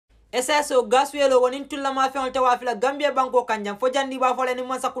SSO gaswelo wonin tulla ma fi'ol tawafila Gambia banko kanjam fo jandi ba fole ni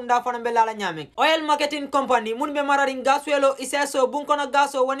masakunda fana belala nyame oil marketing company mun be mararin gaswelo SSO bunkono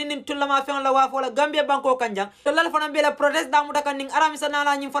gaso wonin tulla ma fi'ol la wafola Gambia banko kanjam to lal fana bela protest da mutaka ning aramisa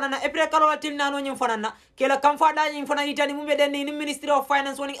nala nyim fana na epre karola til nano nyim fana na kela kamfa da nyim fana itani mumbe den ni ministry of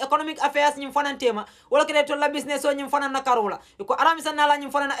finance wonin economic affairs nyim fana tema wala kede to la business o nyim fana na karola ko aramisa nala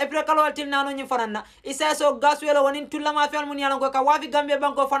nyim fana na epre karola til nano nyim fana na SSO gaswelo wonin tulla ma fi'ol mun yalan ko ka wafi Gambia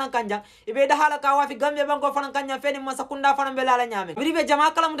banko fana kanjam ibe da hala ka wafi Gambia banko fana kanjam feni masakunda fana belala nyame ribe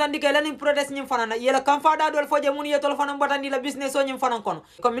jama kala mutandi ke lanin protest nyim fana na yela kamfa da dol foje mun yetol fana batandi la business o nyim fana kono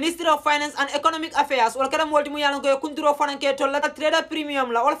ko ministry of finance and economic affairs wala kada molti mu yalan ko kunturo fana ke to la trader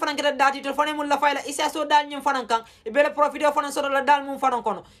premium la wala fana ke dati to fana mun la fayla SSO dal nyim fana kan ibe le profit o fana so la dal mun fana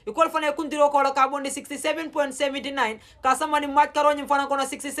kono ikol fana kunturo ko la ka bondi 67.79 ka samani mat karo nyim fana kono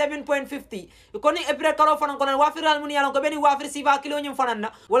 67.50 ikoni epre karo fana kono wafiral mun yalan ko beni wafir siva kilo nyim fana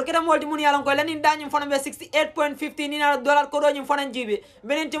na wala kada molti mun yalan ko lanin dañim fana be 68.50 ni na dollar ko do nyim fana jibe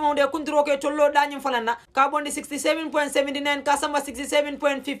benen timo de kunturo ke tollo dañim fana na ka bondi 67.79 ka samba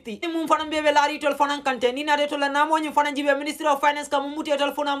 67.50 mum fana be be lari tol fana kante ni na de tol na mo nyim fana jibe ministry of finance ka mum muti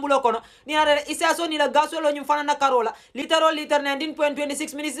tol fana mbulo kono ni na de SSO ni la gasolo nyim fana na karola litero liter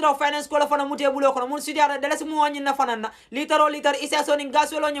 19.26 ministry of finance ko la fana muti bulo kono mun sudi ara de les mo nyim na fana na litero liter SSO ni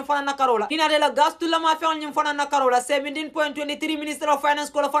gasolo nyim fana na karola ni na de la gas tu la ma fe nyim fana na karola 17.23 ministry of finance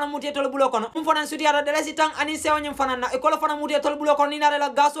ko la fana muti tol bulo kono mum fana sudi ara de les tang ani sew nyim fana na ko la fana muti tol bulo kono ni na de la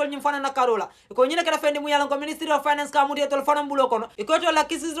gasol nyim fana na karola ko nyina kada fendi mu yalan ko ministry of finance ka muti tol fana bulo kono ko to la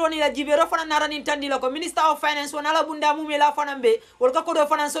kisizro ni la jibero fana narani tandi la ko minister of finance wona la bunda mu mela fana be wol ka ko do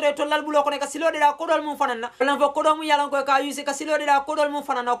fana sore to lal bulo kono ka silo de la ko dol mu fana na lan fo ko do mu yalan ko ka yusi ka silo de la ko dol mu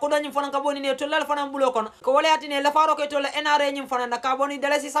fana na ko do nyim fana ka boni ne to lal fana bulo kono ko wala atine la faro ko to la NRA nyim fana na ka boni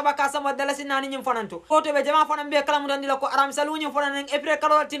dalasi sabaka sama dalasi nani nyim fana to ko to be jama fana be kala mu tandi la ko aram salu nyim fana na epre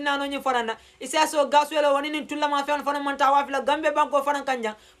karol tinano nyim fana na SSO gaswelo woni ni tulla ma fana man tawa fi la Gambia banko fana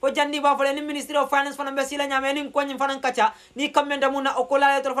kanjang fo jandi ba fo ni ministry of finance fana be sila nyame ni ko nyim fana kacha ni kamenda muna o ko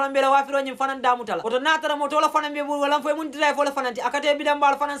la to fana be la wafiro nyim fana damutala oto natara mo to la fana be wala fo mun dira fo la fana ti akate bi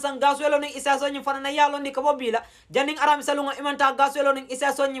dambal fana san gaswelo ni SSO nyim fana na yalo ndi ko bobila janding aram salunga imanta gaswelo ni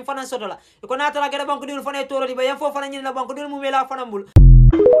SSO nyim fana sotola ko natara gada banko dul fana to rodi ba yam fo fana nyina la banko dul mu mela fana mbul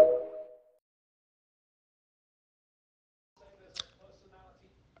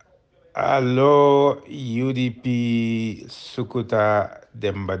Allo UDP Sukuta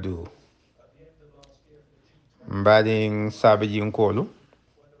Dembadu Mbading Sabijin Kolu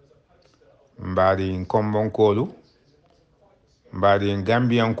Mbading Kombon Kolu Mbading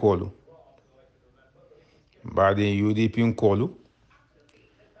Gambian Kolu Mbading UDP Kolu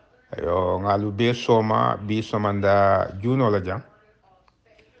yo ngalu be soma bi somanda juno la jang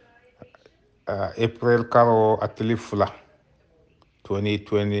April karo atlifula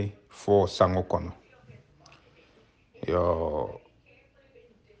 2024 sango kono yo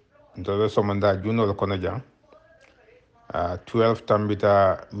ntole somanda juno la kono jang 12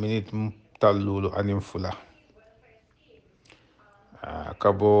 tambita minute talulu anim fula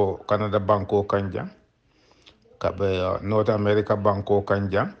kabo Canada banko kanja kabe North America banko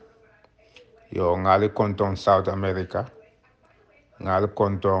kanja yo ngali konton South America ngali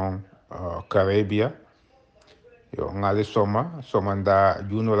konton Caribbean yo ngali somanda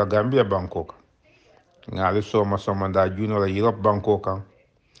juno la Gambia banko ngali somanda juno la Europe banko kan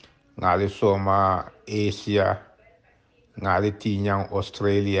ngali soma Asia ngali tinyang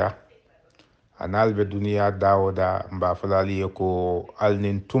Australia anal be dunia dawoda mba falali ko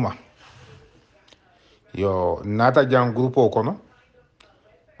alnin tuma yo nata jang grupo kono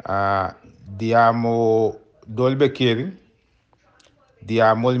diamo dolbe keri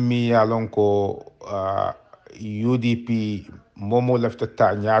diamol mi yalon ko UDP momo lafta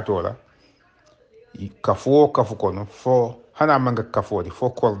ta nyatola kafu kono fo hana manga kafodi fo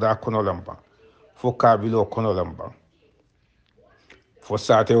korda kono lamba fo kabilo kono lamba fo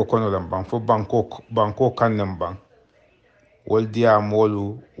sate o kono lamba fo banko kan lamba wol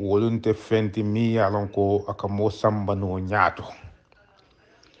diamolu wolunte fenti mi yalon ko aka mo samba no nyato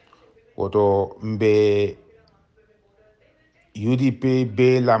woto mbe UDP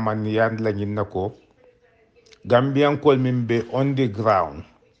be la man yan la nyinna ko Gambian kol min be on the ground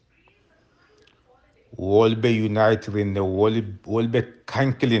wol be united in the wol be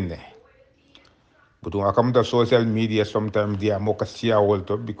kanklin ne but when I come to social media sometimes they are more kasia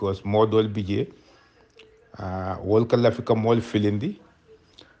wolto because model bije wol kala fika mol filindi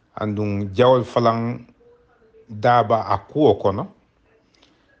andung jawol falang daba akuo kono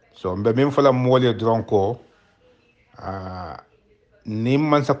so mbe min fala mole dronko nim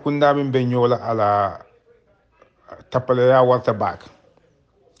man sakunda min be nyola ala tapale ya warta bak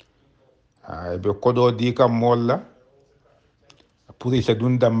be kodo di kam molla pour isa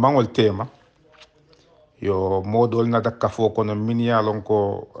dunda mangol tema yo modol na da kafo kono min yalon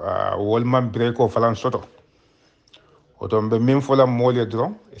ko wol man breko falan soto oto be min fola mole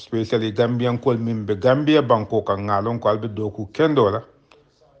dron especially gambian kol min be gambia banko kan ngalon ko albe doku kendola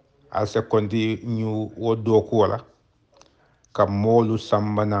al sekondi ñu wo doku wala kam molu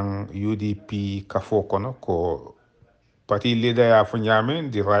sambanan UDP kafo kono ko party leader ya fu nyami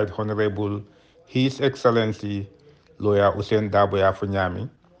the right honorable his excellency lawyer Hussein Darboe ya fu nyami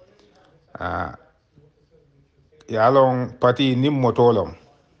yalon party nim motolom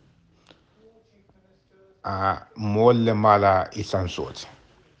molle mala isansot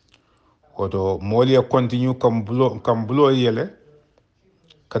oto molle continue kam bulo yele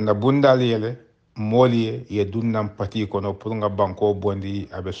kana bundal yele molie ye dunnam party kono pour nga banko bondi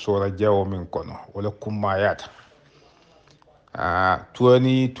abe sora jawo min kono wala kummayata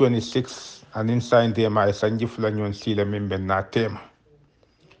 2026 anin sainte ma e sanji fula nyon sila min ben na tema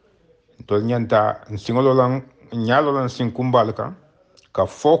to nyanta singololan nyalolan sinkumbal kan ka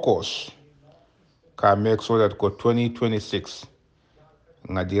focus ka make sure that ko 2026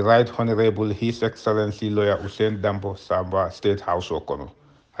 nga the right honorable his excellency lawyer Hussein Dambo Samba state house okono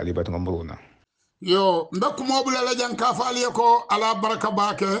alibat ngombruna yo ndakumo bulala janka faali ko ala baraka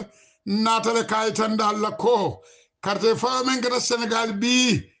bake natale kaytan dalla ko carte fa men gata Sénégal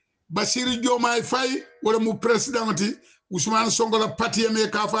bi Bassirou Diomaye Faye wala mu présidenti Ousmane Sonko la parti me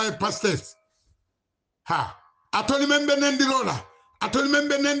ka fay Pastef ha atoli membe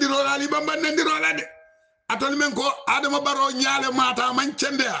nendirola ali bamba nendirola de atol men ko Adama Barrow nyaale mata man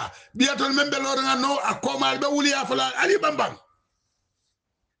cende a bi atol men be loranga no akomal be wuli afala ali bambam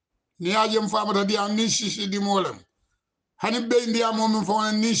ni ajem famata di am ni sisi di molem hani be ndiya mom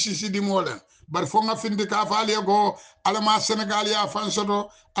fo ni sisi di molem bar fo nga findi ka faale go alama Senegal ya fansoto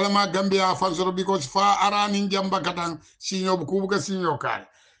alama Gambia fansoto because fa arani jamba katang sinyo bu ka sinyo kal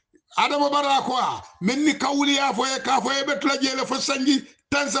Adama Barrow ko menni kawuli ya fo e ka fo e betla jele fo sangi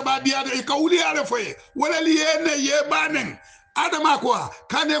tan saba diade e kawuli ya fo e wala li yene ye banen Adama ko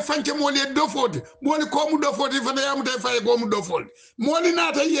kane fanke moli dofodi moli ko mu dofodi fa da yamu tay fay go mu dofol moli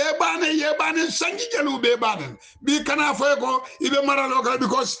nata ye banen sangi jelu be banen bi kana fo ko ibe maralo kala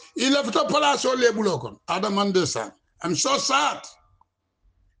because il left a place o le bulokon Adama ndesa I'm so sad,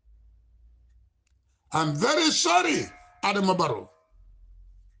 I'm very sorry Adama Barrow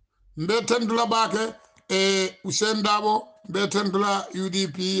mbe tendula bake Hussein Darboe mbe tendula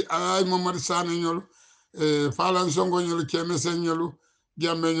UDP ay Momad Sane ñol Falan Sonko ñol Kemese ñolu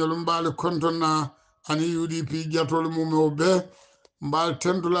Jammeh ñolu mbal kontona ani UDP jatol mumo be mbal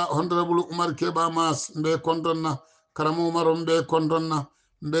tendula honorable Umar Keba Mas mbe kontona Karamo Marong mbe kontona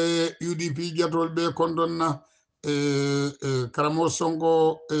mbe UDP jatol be kontona Karamo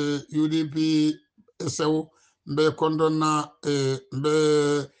Sonko UDP sew mbe kontona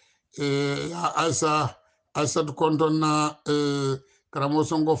mbe Aisa konton na Karamo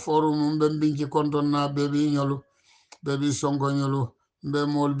Sonko forum mbe binci konton na bebi nyolu bebi Sonko nyolu mbe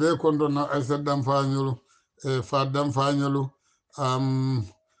mol be konton na Aisa damfa nyolu fa damfa nyolu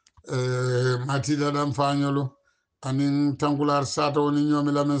matida damfa nyolu anin tangular sato ni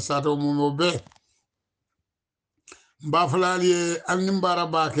nyomi lamen sato mumo be mbafalali anin bara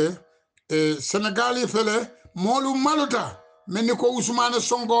bake Senegali fele molu maluta menni ko Ousmane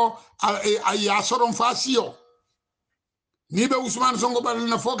Sonko ay yasoron fasio ni be Ousmane Sonko bal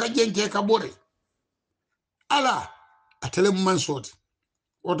na foka jenke ka bore ala atele man soti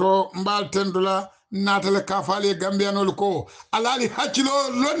oto mbal tendula natale kafale gambianol ko alali hakilo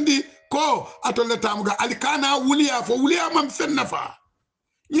londi ko atole tamuga alikana wuliya fo wuliya mam fennafa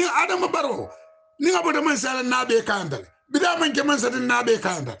ni Adama Barrow ni ngabo man sala nabe kandal bida man ke man sala nabe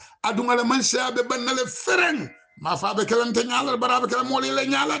kandal adungala man sabe banale fereng ma faabe kelante nyalal barabe kala moli le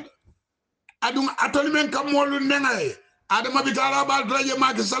nyalal adun atol men kam molu nengaye Adama bitala bal traje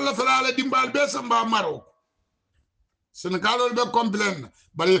Macky Sall fala dimbal be samba Marok Senegal be complain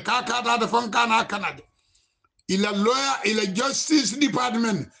bari kaka ta fon kana Canada ila lawyer ila justice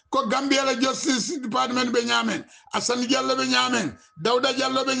department ko Gambia la justice department be nyamen Assane Diallo be nyamen Dawda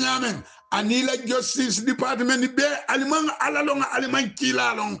Diallo be nyamen anila justice department be aliman alalong aliman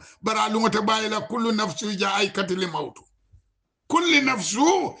kilalong baralu ngote bayila kullu nafsu 𝒑𝒐𝒏 mautu kulli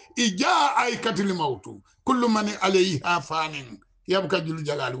nafsu 𝒑𝒑𝒏 mautu kullu man alayha fanin yabka jul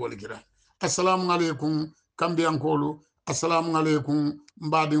jalal wal kiram assalamu alaikum kambiyankolu assalamu alaikum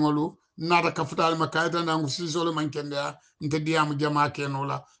mbadingolu nata kafutal makayta ndangu sisolo mankenda nte diamu jama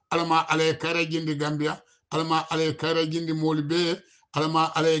kenola alama alay kare jindi Gambia alama alay kare jindi molibe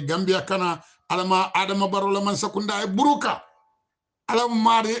alama alay Gambia kana alama Adama Barrow la man sakunda e buruka ala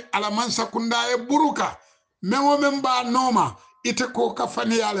mari ala man sakunda e buruka memo memba noma ite ko ka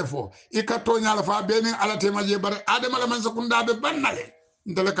fani yale fo ikato nyala fa beni ala temaje bare adama la man sakunda be bannale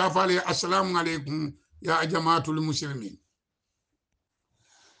ndala ka fali assalamu alaikum ya jamaatul muslimin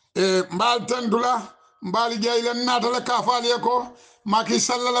mbal tandula mbal jaylan natala ka fali ko Macky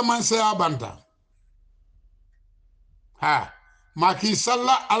Sall la man se abanta ha Macky Sall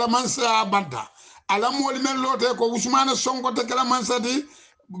ala man se abanta ala mol men lote ko Ousmane Sonko te kala man sati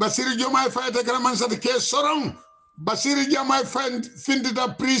Bassirou Diomaye Faye te kala man sati ke soron Bassirou Diomaye Faye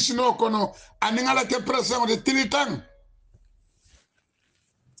findita prisino kono aningala ke president de tilitan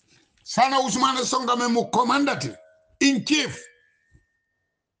sana Ousmane Sonko me mu commandati in chief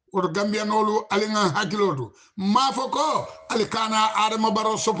or Gambianolu alinga hakilotu mafoko alikana Adama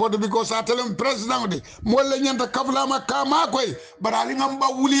Barrow support because atelem president de molle nyanta kavlama kama koy baralinga mba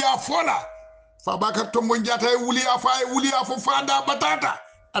wuliya fola Fabakar Tombo Njata wuliya fa wuliya fo fada batata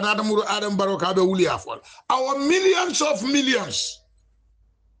anata muru Adama Barrow kabe wuliya fola our millions of millions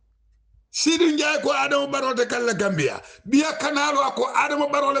Sidou Ndiaye ko Adama Barrow te kala Gambia biya kanalo ko Adama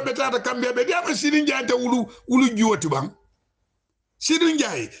Barrow le betata Gambia be diama Sidou Ndiaye te wulu juwoti bang Sidou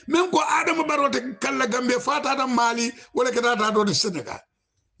Ndiaye même ko Adama Barrow te kala Gambia fatata Mali wala ketata do Senegal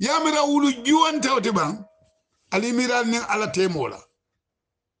yamira wulu juwante oti bang ali miral ni ala temola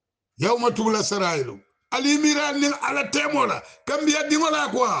yawma tubla sarailu ali miral ni ala temola Gambia dingola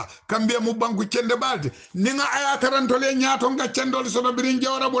quoi Gambia mu banku cende balde ninga aya karantole nyato nga cendol sono birin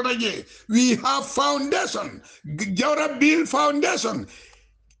jawra bodaje we have foundation jawra bill foundation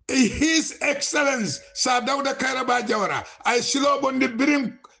His Excellence Sir Dawda Kairaba Jawara ay silo bondi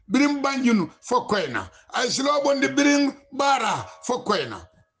birim banjunu fo koyna ay silo bondi birim bara fo koyna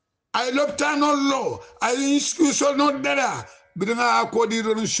ay loptano lo ay institution no dara bidanga akodi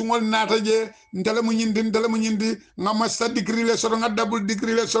don sungol nataje ndala mu nyindi nga master degree le soro nga double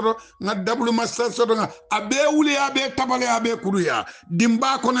degree le soro nga double master soro nga abe wuli abe tabale abe kuruya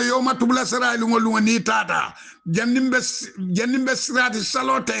dimba kono yoma tubla sara lu ngol ni tata jannimbe sirati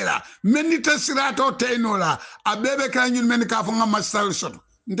salo tayla menita sirato taynola abebe ka nyun men ka fo nga master soro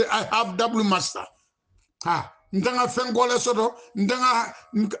nde I have double master ha ndanga fengole soro ndanga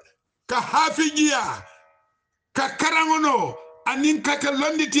ka hafijiya ka karangono anin ka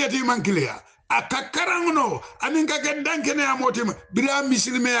londi tiati mankilia aka karangono anin ka dankene amotima bira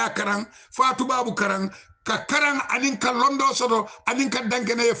misilme ya karang fatu babu karang ka karang anin ka londo sodo anin ka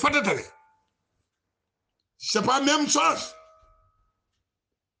dankene fatatale c'est pas même chose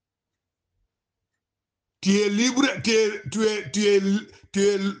tu es libre tu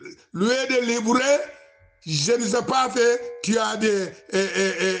es loué de libre je ne sais pas fait tu as des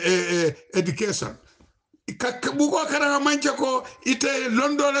éducation kabuko karanga manche ko ite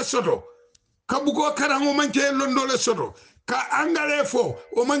londo le soto kabuko karanga manche londo le soto ka angale fo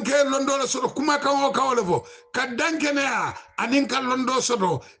o manche londo le soto kuma ka o ka ole fo ka dankene a anin ka londo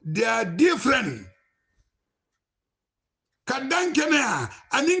soto they are different ka dankene a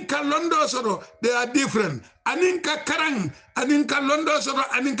anin ka londo soto they are different anin ka karang anin ka londo soto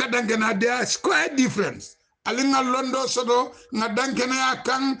anin ka dankene they are quite different alinga londo soto nga dankene a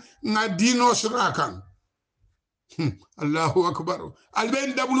kan nga dino soto kan Allahu akbar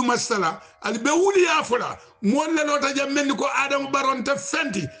albe dabulu masala albe wuli afola molle lota jammen ko Adama Barrow ta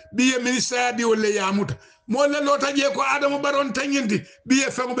fenti biye ministère di wala yamuta molle lota je ko Adama Barrow tanyindi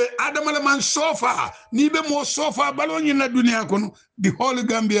biye fengbe Adama la man sofa ni be mo sofa baloni na dunia kono di whole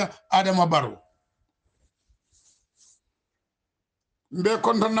Gambia Adama Barrow mbe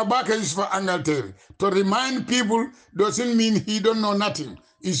konton na baka is for Angleterre to remind people doesn't mean he don't know nothing.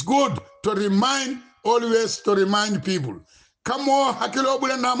 It's good to remind always to remind people. Kamo hakilo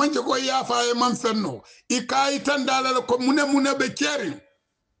bula na manje ko yafa e man fenno ikai tandala ko mune be keri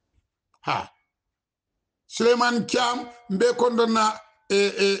ha Sulayman Kiam mbe kondona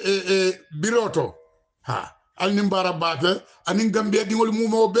biroto ha alni mbara bate anin Gambia dingol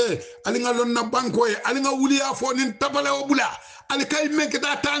mumo be alinga lonna banko e alinga wuliya fo nin tabale o bula alikay menke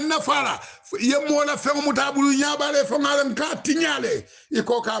da tan nafala yemo la fengo mutabulu nyabale fo ngalam ka tinyale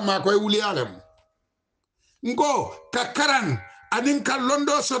iko ka ma koy wuliyalem ngo ka karang anin ka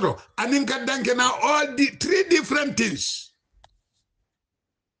londo sodo anin ka danke na all the three different things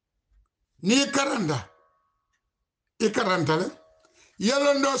ni karanda ikarantale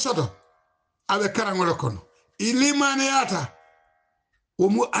yalondo sodo abe karangolo kono ilimane yata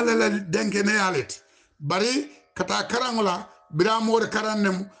omu alala danke na yalet bari kata karangola biramore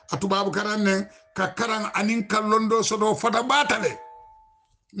karannem atubabu karanne ka karang anin ka londo sodo fata batale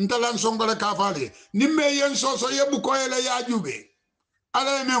ntalan songole kafale nimme yen soso yebu koyele ya jube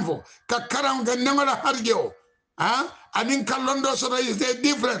ala menfo ka karang ga nangola harjeo ha anin kallondo so is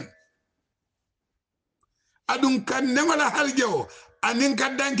different adun kan nengola haljo anin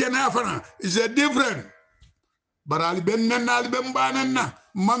kaddanke nafana is different barali ben nanali ben bananna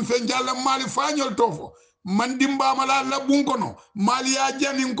man fe jalla mali fañol tofo man dimba mala la bunkono mali ya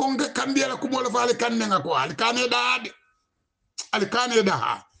janin konke kambiela kumola fale kannenga ko al kane daade al kane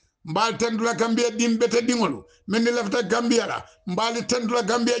da mbal tendula gambia dimbete dingolu men lafta gambia la mbal tendula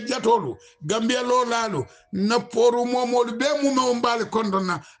gambia jatolu gambia lo lalu na poru momolu be mume mbal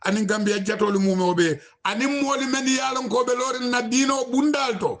kondona ani gambia jatolu mume be ani moli men yalon ko be lori na dino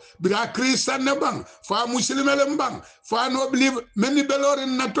bundalto bira christian ne bang fa muslimele bang fa no believe men be lori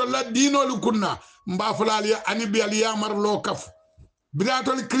na to la dino lu kunna mba fulali ani bi al yamar lo kaf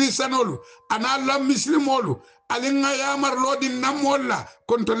biratol kristanolu analla muslimolu alinga yamar lodi namolla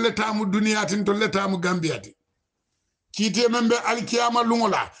konto letamu duniyatin to letamu gambiyati kiti membe alkiyama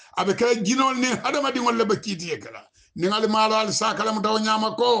lungola abe kala jinol ni hadama dingol leba kiti kala ningali malo al sakala mutaw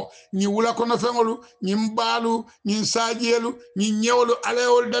nyama ko ni wula kono fengolu ni mbalu ni sajielu ni nyewlu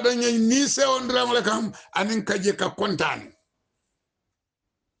alewol dada ni sewondrangle kam anin kaje ka kontane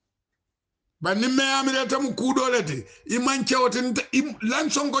bani me amire tamu kudolete iman cewtin lan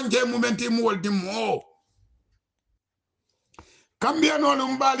sonko nje mumenti mu woldi mo kambia no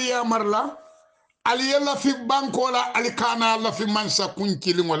lumbali ya marla ali yalla fi banko la ali kana la fi mansa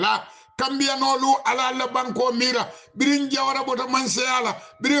kunkili ngola kambia no lu ala la banko mira birin jawara bota mansa yala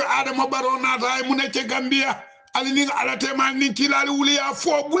birin adama baro nata ay muneke gambia ali ning ala tema nin kila ali wuliya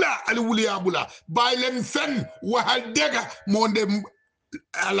fo bula ali wuliya bula baylen fen wa dega monde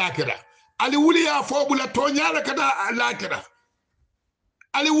alakira ali wuliya fobula tonyala kada alakira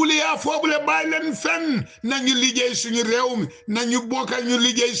ali wuliya fobula baylen fen nañu liggéey suñu rewmi nañu bokal ñu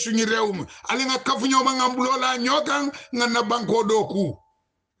liggéey suñu rewmi ali nga kafu ñoma ngambulo la ñokan nga na banko do ku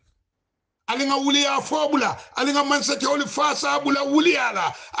ali nga wuliya fobula ali nga man sa tewli fasa bula wuliya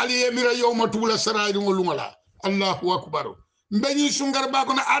la ali yemira yawma tubula saraydu ngolungala allahu akbar mbeni sungar ba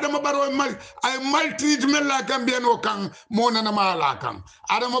ko na adama baro mal ay maltreatment la gambiano kan mona na mala kan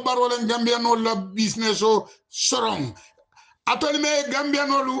adama baro la gambiano la business o sorong atoli me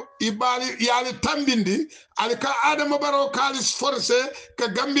gambiano lu ibali yali tambindi alka adama baro kalis force ka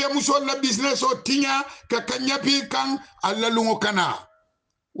gambia muso la business o tinya ka kanyapi kan alla lungo kana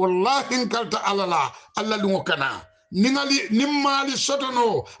wallahi kalta alala alla lungo kana ningali nimmali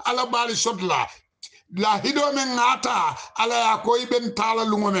sotono ala bali sotla la hido men ngata ala ya koy ben tala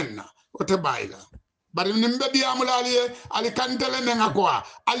lungo menna o te bayla bari nimbe di amulali ali kantele men ngakwa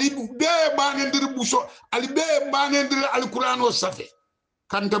ali be banendir buso ali be banendir alquran o safe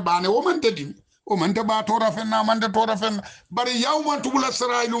kanta bane o man tedim o man te ba tora fenna man te tora fenna bari yawman tubula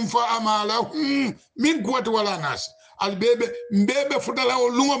sarailum fa amala min quwwati wala nas albebe mbebe fudala o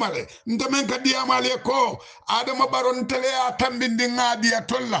lungo male ntamen ka diamale ko adama baron tele a tambindi ngadi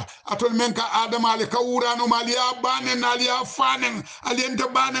atolla atol men ka adama ale ka wurano mali ya banen ali ya fanen ali ente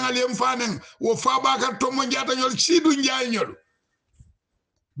banen ali em fanen wo faba ka to mo jata nyol sidu njaay nyol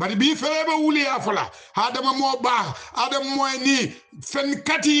bari bi felebe wuli ya fala adama mo ba adam moy ni fen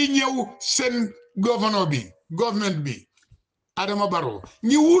kati ñew sen government bi adama baro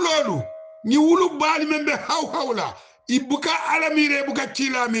ni wulolu ni wulu bali membe hawla ibuka alamire buka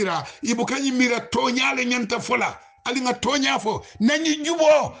kila mira ibuka nyimira tonyale nyanta fola ali nga tonya fo nanyi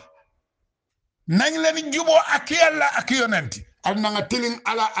jubo nany len jubo akiyalla akiyonanti alna nga tilin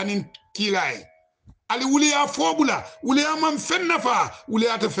ala anin kilay ali wuliya fobula wuliya man fennafa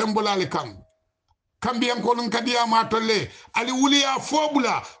wuliya ta fembola le kam kambiyan ko non kadiya ma tolle ali wuliya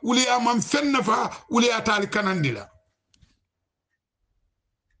fobula wuliya man fennafa wuliya ta ali kanandila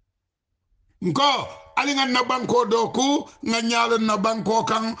nko ali nga na banko doku nga nyalo na banko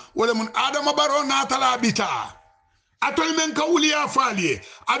kan wala mun adama baro na tala bita atol men ka wuliya falie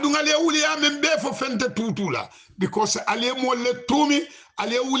adunga le wuliya men be fo fente tutula because ali mo le tumi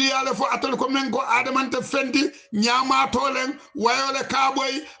ali wuliya le fo atol ko men ko adama te fenti nyama tolen wayole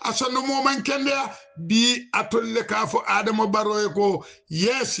kaboy asono mo man kende bi atol le ka fo adama baro ko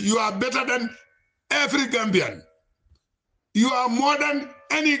yes you are better than every Gambian, you are more than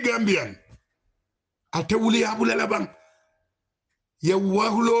any Gambian. Ate wuli abula labang ya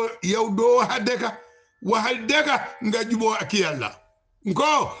wahlo ya do hadeka wa hadeka nga jubo akiyalla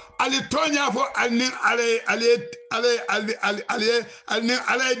nko ali tonya fo ale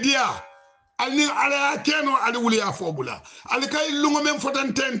dia ali keno ali wuli afo bula ali kay lungo men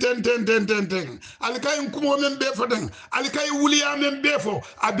fotan ten ali kay nkumo men be fotan ali kay wuli men be fo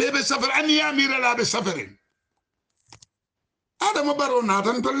abebe safar an yamira la be safarin adama baro na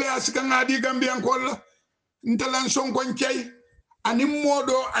tan tolle asika ngadi Gambian kolla ntalan Sonko ncey ani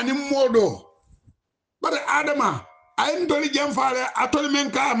modo bare adama ayntoli jamfaale atol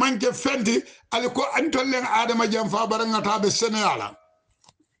men ka manke fenti ali ko antollen adama jamfa barangata be Sénégal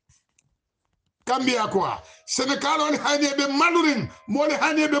Gambia quoi Sénégal on hani be malurin mole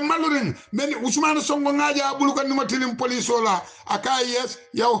hani be malurin men Ousmane Sonko ngaja bulu ko nima tilim police wala aka yes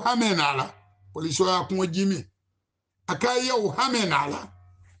yaw hamenala police wala ko jimi aka yaw hamenala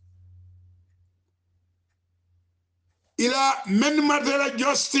ila men martela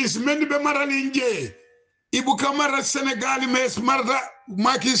justice men be maralinje ibu kamara Sénégal mes marta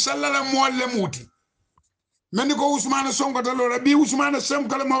Macky Sall la molle muti men ko Ousmane Sonko talora bi Ousmane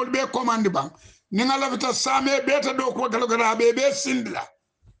Sonko la mawle be commande bang ni nga lafita same beta do ko kala be sindla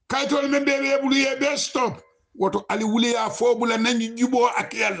kaytol men be bulu ye be stop woto ali wuliya fobula nangi jubo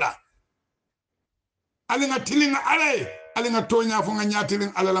ak yalla ali nga tilinga alay ali nga tonya fo nga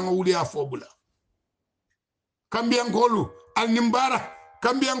nyatiling alala nga wuliya fobula kambiyan kolu al nimbara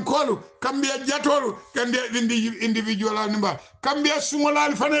kambiyan kolu kambiya jatolu kande individual al nimbara kambiya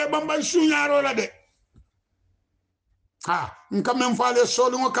sumolal fane bamba sunyaro la de ha nkamen faale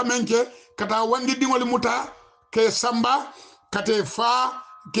solu ngo kamenke kata wandi dingol muta ke samba kate fa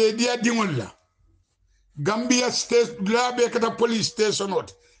ke dia dingol la Gambia state labe kata police station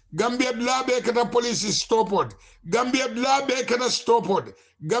ot Gambia labe kata police stopod Gambia labe kata stopod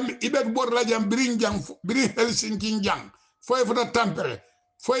ibet bor la jam bring Helsinki jang foy fota tampere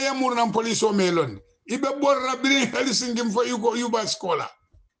foy amur nam police o melon ibe bor la bring Helsinki fo yuba skola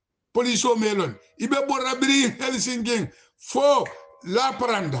police o melon ibe bor la bring Helsinki fo la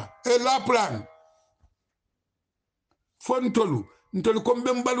pranda e la plan fontolu ntol ko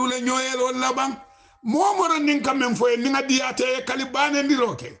be mbalule nyoyelo labang momoro nin kamen foye ninga diyate kalibane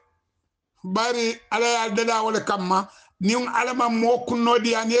ndiroke bari ala ya dada wala kamma nin alama mo kunno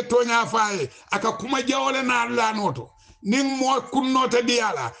diya ne tonya faye aka kuma jawole na la noto nin mo kunno ta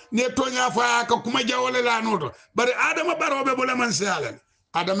diyala ne tonya faye aka kuma jawole la noto bari adama barobe bola man sayala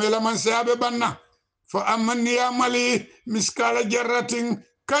adama la man sayabe banna fa amman ya mali miskala jarratin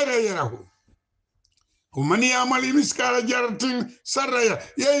kayra yarahu umani ya mali miskala jarratin saraya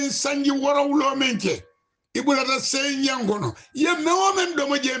ye sanji warawlo menke ibulata sey yangono yemme women do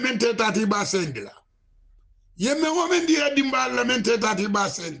mo je men tetati ba sendila yemme women dia dimbal la men tetati ba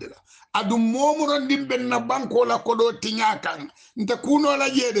sendila adu momuron dimben na banko la kodo tinyakan nta kuno la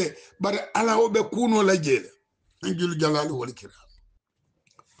jede bare ala obe kuno la jede ngil jalal wal kiram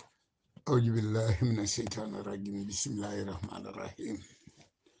auzu billahi minash shaitanir rajim bismillahir rahmanir rahim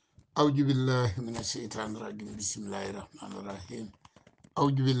auzu billahi minash shaitanir rajim bismillahir rahmanir rahim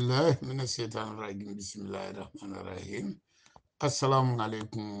أعوذ بالله من الشيطان الرجيم بسم الله الرحمن الرحيم السلام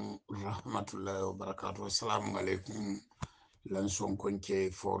عليكم ورحمة الله وبركاته السلام عليكم لنسون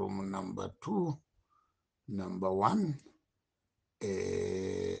كونكي فورم نمبر 2 نمبر 1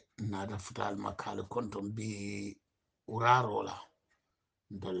 نادا فتال مكال كنتم بي urarola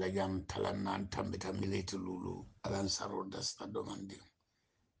dolla jam talannan tambita militi lulu alan saro dasta domandi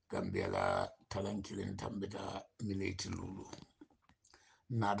Gambia la talankilin tambita militi lulu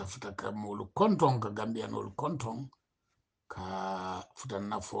nada futa ka molu konton ka Gambianol konton ka futan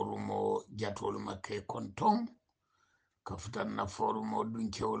na forumo jatol ma ke konton ka futan na forumo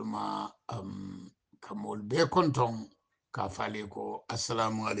dunkewol ma ka mol be konton ka fali ko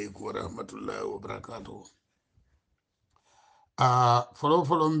assalamu alaikum wa rahmatullahi wa barakatuh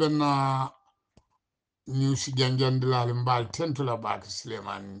folo mbenna news janjandilal mbal tentula bak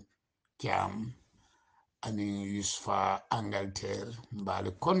Sulayman Kiam ani Yusufa Angleterre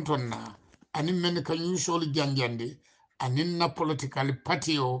mbali konton na ani men ka nyusol janjandi ani na political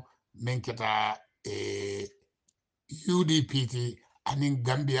party o men keta UDP ani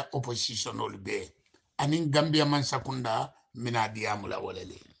Gambia oppositional be ani Gambia man sakunda mina diamula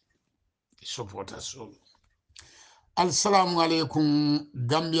walele supporters so assalamu alaikum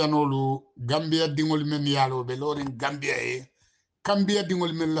Gambia nolu Gambia dingol men yalo be lorin Gambia Gambia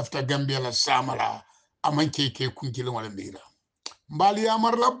dingol men lafta Gambia la samala amanke ke kunkilin wala mbira mbali ya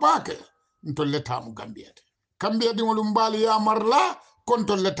marla bake ntolle tamu Gambia Gambia dingol mbali ya marla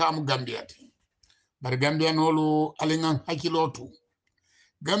kontolle tamu Gambia bar Gambia nolu alingan hakilotu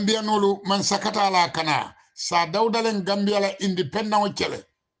Gambia nolu man sakata la kana sa dawdalen Gambia la independent chele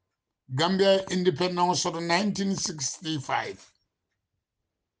Gambia independent so 1965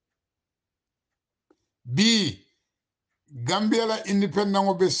 bi Gambia la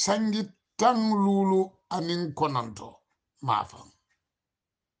independent be sangi tang lulu anin konanto mafam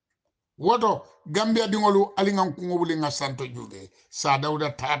woto Gambia dingolu alingan kungobuli nga santo jude sa dawda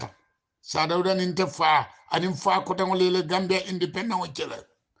tata sa dawda ninte fa anin fa kotangolele Gambia independent o chele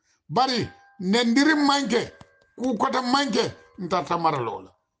bari nendiri manke ku kota manke ntata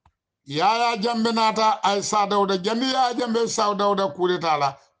maralola Yaya Jambe nata ay Sa Dawda jandi Yaya Jambe Sa Dawda kudeta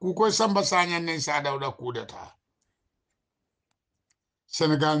la ku koy Samba Sagna ne Sa Dawda kudeta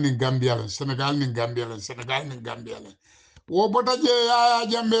Senegal ni Gambia la Senegal ni Gambia la Senegal ni Gambia la wo bota je Yaya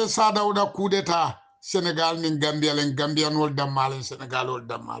Jambe Sa Dawda kudeta Senegal ni Gambia la Gambia nol damale Senegal wol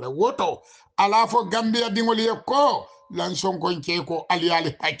damale woto ala fo Gambia dingol ye ko lan Sonko ko ali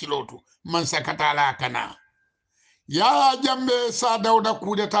ali hakilotu man sakata la kana Yaya Jambe Sa Dawda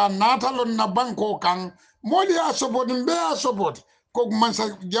kudeta natalon na banko kan moli a support mbe a support ko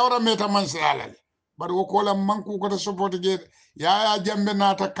mansa jawra meta mansa alale bari wo kola manku ko support je Yaya Jambe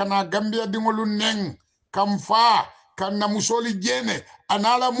nata kana Gambia dingolu neng kam fa kan na musoli jene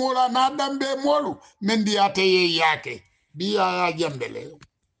anala mola na dambe molu mendi ate ye yake bi Yaya Jambe le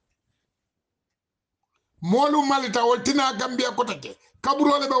molu malita woltina Gambia ko take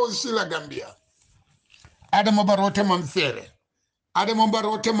kaburole be wosila Gambia Adama Barote man fere Adama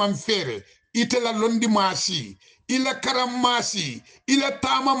Barote man fere itela londi masi ila karam masi ila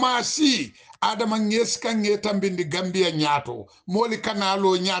tama masi Adama ngeska ngeta mbindi Gambia nyato moli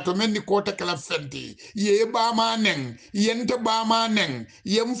kanalo nyato menni kota kala fenti ye ba maneng yente ba maneng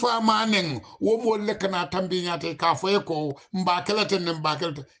yemfa maneng wo molle kana tambi nyate ka foye ko mbakela ten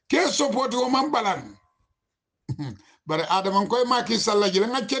mbakela ke support wo man balan bare Adama koy Macky Sall jila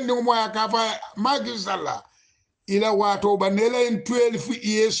ngacendi mo ya ka fa Macky Sall ila wato banela en 12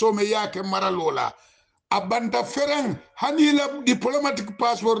 yeso me yake maralola abanta fereng hani la diplomatic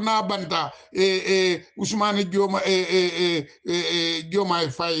passport na banta Ousmane Dioma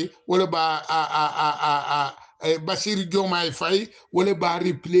Dioma Faye wala ba Basir Dioma Faye wala ba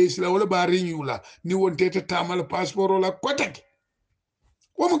replace la wala ba renew la ni wonte tamal passport la kotek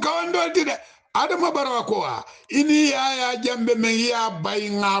womu kawando tide Adama Barrow ko ini Yaya Jambe men ya bay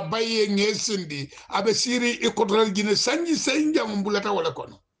nga baye ngesindi abe siri ikotoral gine sanji senja mbulata wala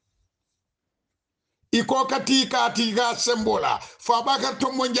kono iko katika tiga sembola fabaka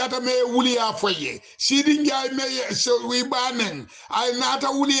tomo njata me wuli ya foye sidi njay me so wi banen ay nata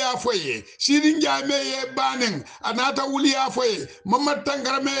wuli ya foye sidi njay me ye banen anata wuli ya foye mamad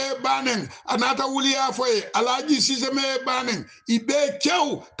tangara me banen anata wuli ya foye alaji sise me banen ibe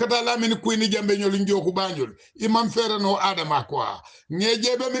chew kata lamini kuini Jambe nyol njoku banjul imam fere no Adama kwa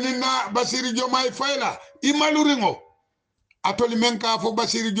ngejebe minina Basiri Diomaye Faye la imaluringo atoli men ka fo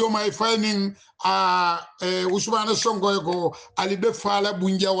Basiri Diomaye Faye nin Ousmane Sonko ko ali be fala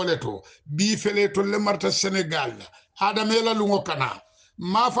bunja waleto bi fele to le marta Senegal adamela lungo kana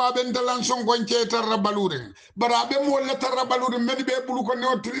ma fa ben dalan Sonko tarra balurin bara be mo le tarra balurin men be bulu ko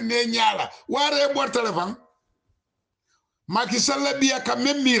ne nyaala ware bo telefon Macky Sall biya ka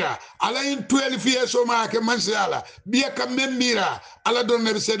memira ala in 12 years o ma ke mansiala biya ka memira ala don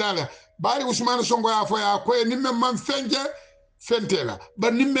ne sedala bari Ousmane Sonko ya fo ya ko ni men man fenje fentela ba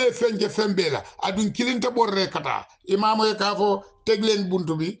nimme fenje fembela adun kilinta borre kata imamo e kafo teglen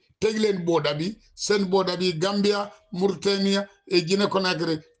buntu bi teglen boda bi sen boda bi Gambia Mauritania e Guinea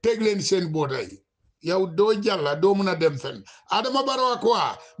Conakry teglen sen boda yi yaw do jalla do muna dem fen Adama Barrow ko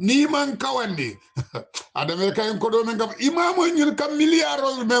ni man kawandi Adama kay ko do men gam imamo ñun kam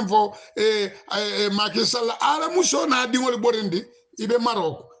milliard men fo Macky Sall ala muso na dingol borendi ibe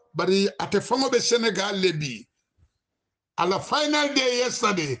Marok bari ate fango be Senegal lebi ala final day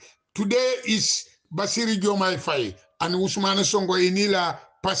yesterday today is Basiri Diomaye Faye and Ousmane Sonko inila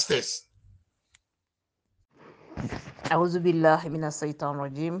pastes أعوذ بالله من الشيطان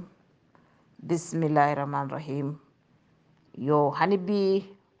الرجيم بسم الله الرحمن الرحيم yo hanibi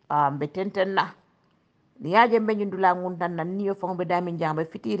betentenna ni yaje be nyundula ngundan nan niyo fon be dami jamba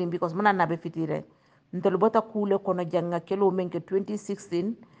fitiri because manana be fitire ntol bota kule kono janga kelo menke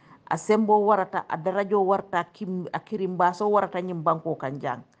 2016 asembo warata adarajo warta kim akirim baso warata nyim banko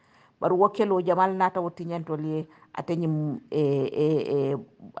kanjang bar wakelo jamal nata woti nyantoli atenyim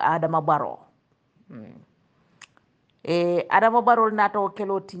Adama Barrow Adama Barrow nata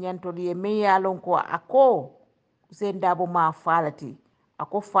wakelo tinyantoli me yalon ko ako sendabo ma falati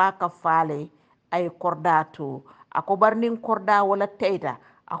ako faka fale ay kordato ako barnin korda wala teita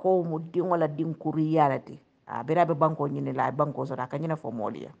ako muddin wala dinkuri yalati birabe banko nyine la banko so ka nyina fo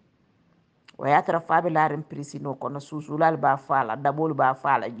moliya waya tara fabe larin prisino kono susulal ba fala dabol ba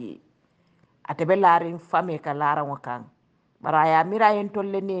fala ji atebe larin fame ka laran wakan baraya mira yen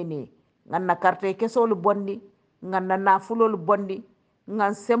tolle nene nganna carte kesol bonni nganna nafulol bonni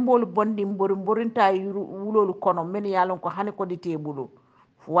ngan sembol bondi mborinta wulolu kono men yalon ko hani ko dite bulu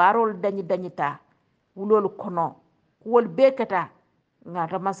fuwarol dañita wulolu kono wol bekata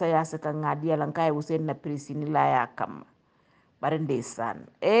ngata masa yasaka ngadi yalan kay usen na prisini la ya kam bari ndeysaan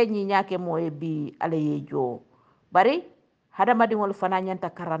ñi ñake moye bi ala yejo bari hadamadiŋol fana ñanta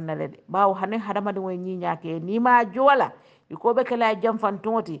karanna le de bawo hani hadamadiŋol ñiñake ni ma jola ikoɓe kela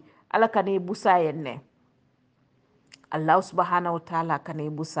janfantuŋo ti ala kana busayen ne allahu subhanahu wa taala kana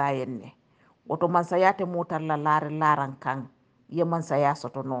busayen ne woto mansayate motar la laari laran kan ye mansaya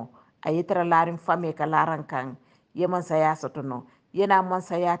soto no a yitara laarin fame ka laran kan ye mansaya soto no yena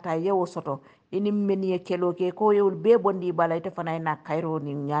mansayata yewo soto ini men ye kelo ke ko yewol be bondi bala ite fana ina kayro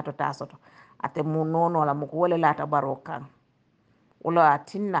ni ñato ta soto ate mu nono la mu ko wole lata baro kan wala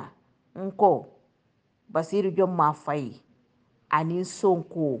tinna nko basiru jomma fayi anin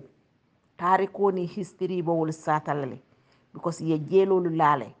sonko tariko ni history bo wol satalale because ye jelolu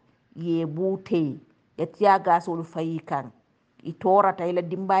lale ye bute ye tiagasolu fayi kan i torata ila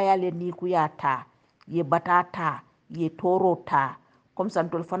dimbayale ni kuyata ye batata ye torota comme ça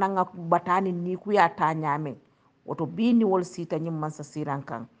tol fana nga batani ni kuyata nyame woto bini wol sita nyim mansa siran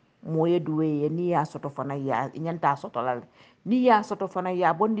kan moye duwe ye ni ya soto fana ya nyanta soto lal ni ya soto fana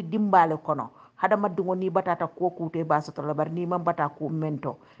ya bondi dimbale kono hada madungo ni batata ko kute ba soto la bar ni man bata ko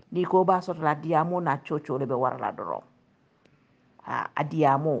mento ni ko ba soto la diamo na chocho le be warala doro ha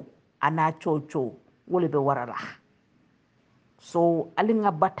adiamo ana chocho wole be warala so ali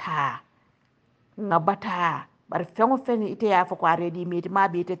nga bata bar fengo fen ite ya fa ko aredi mi ma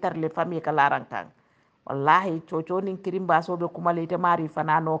be ite tarle famille ka laran kan wallahi chocho nin kirimba so be kuma le ite mari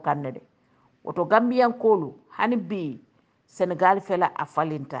fana no kanne de woto gambiyan kolu hani bi senegal fela a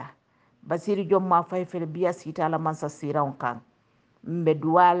falinta basiri jomma fay fele biya sita la mansa siran kan mbe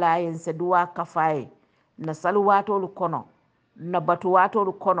duwala yen se duwa kafaye na salwatolu kono na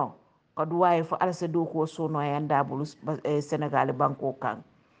batuwatolu kono ka duwaye fo ala se do ko sono yanda bulu senegal banko kan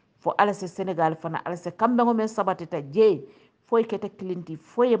fo ala se senegal fana ala se kambe ngo men sabatita je foy kete klinti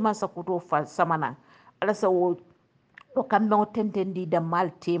foy masa kuto fa samana ala se wo o kambe ngo tentendi da mal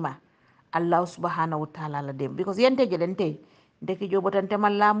tema allah subhanahu wa ta'ala la dem because yente jelente ndeki jobotante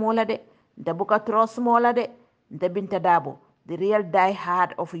malla mola de nte buka tros mola de nte Binta Darboe the real die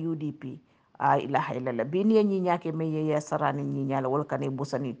hard of UDP ilaha illallah bini ye ñiña ke me ye sarani ñiña la wala kane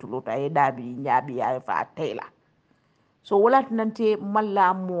busani tuluta ye dabi ñabi ya fa tela so wala nante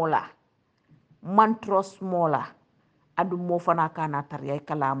malla mola man tros mola andu mo fana kana tar ya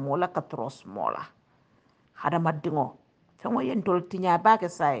kala mola ka tros mola hada madingo fengo yen tol tinya bake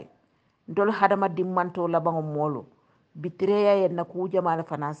sai ndol hada madin manto labango molo bitreya yen na ku jamal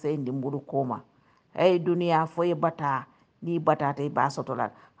fana sai ndimbulu koma ay duniya foye bata ni batata ba sotolal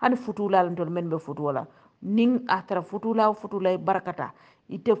hani futulal ndol men be futula ning atara futula barakata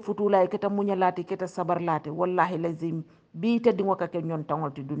ite futula keta munyalati keta sabarlati wallahi lazim bi te dingo ka ke nyon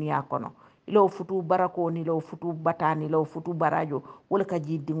tangol ti duniya kono ilo futu barako ni lo futu batani lo futu barajo wala ka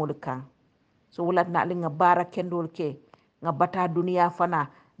ji dingol kan so wala na li nga bara kendol ke nga bata duniya fana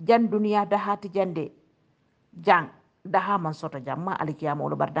jan duniya da hati jande jang daha man soto jamma alikiyama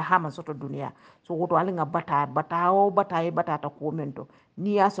wala bar daha man soto duniya so woto ali nga bata ta ko mento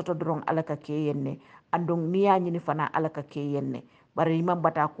niya soto dron alaka ke yenne andong niya nyini fana alaka ke yenne bari imam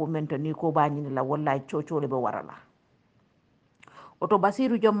bata ko mento ni ko ba nyini la wallahi cocole be warala oto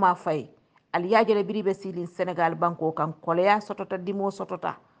basiru jomma fay aliyajele biribe silin senegal banko kan koleya sotota dimo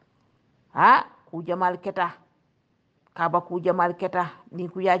sotota ha ku jamal keta kaba ku jamal keta ni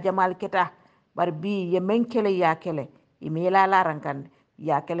ku ya jamal keta bar bi ye men kele ya kele ime la larankan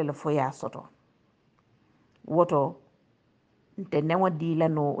ya kele le foya soto woto nte nengo dila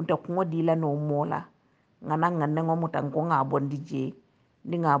no nte kungo dila no mola ngana nganengo mutan ko nga bondi je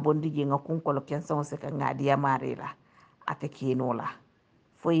ni nga bondi je nga kun kolo kenson se ka ngadi ya marira ate kinola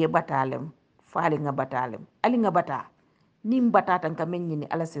foye batalem fali nga batalem ali nga bata nim batata ka menni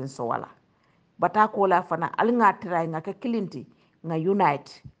ala sen so wala bata ko la fana ali nga tray nga ke kilinti nga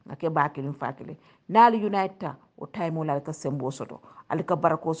unite nga ke bakilin fakile nali unite ta o time la ka sembo soto ali ka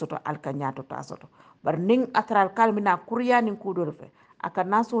barako soto al ka nyato ta soto bar ning atral kalmina kurya nin kudol fe aka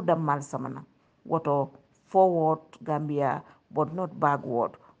naso dammal samana woto forward Gambia but not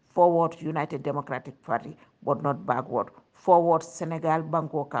backward forward United Democratic Party but not backward forward Senegal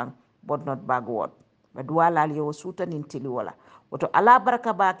banko kan but not backward badwala aliyo suta nintili wala woto ala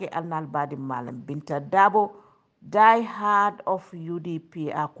baraka bake alnal badi malam Binta Darboe die hard of UDP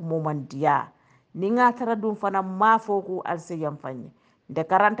a kumoman dia ninga tara dum fana mafoku alse yamfanye nde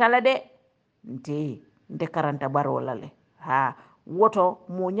karanta la de nte karanta barola le ha woto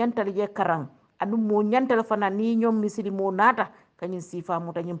mo nyantal je karang anu mo nyantal fana ni nyom misili mo nata kanyin sifa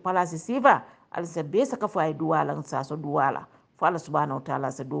muta nyim palasi sifa alse be saka fay duwala sa so duwala fa Allah subhanahu wa ta'ala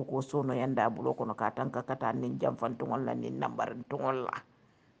se do ko sono yanda bulo kono ka tanka kata nin jamfantungol la nin nambar tungol la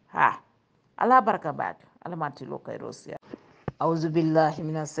ha ala baraka bak ala mati lo kay rosia auzu billahi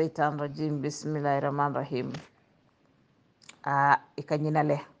minas shaitanir rajim bismillahir rahmanir rahim ikanyina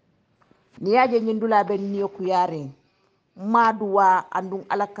le ni yaje nyindula ben niyo kuyare maduwa andung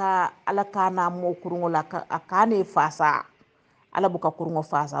alaka na mo kurungo la akane fasa ala buka kurungo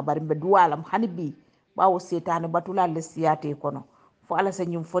fasa bari be duwalam hanibi bawo setane batula le siyate kono fo ala sa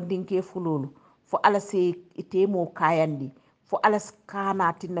nyum fondinke fululu fo ala se itemo kayandi fo ala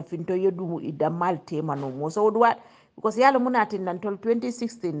kana tinna finto yodumu idamal temano mo so duwa because yalla munatin nan tol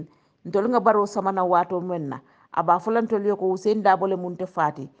 2016 ntol nga baro samana wato menna aba fulan tol yoko Hussein Darboe le munte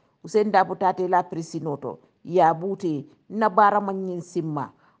fati Hussein Darboe tate la prisinoto ya bute na bara manyin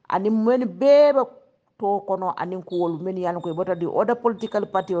simma ani men beba to kono anin ko wol men yalla koy bota di other political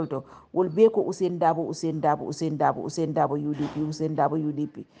party olto wol be ko Hussein Darboe UDP Hussein Darboe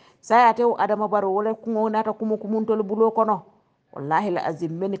UDP saya tew adama baro wala ko nata kumo tol bulo kono wallahi la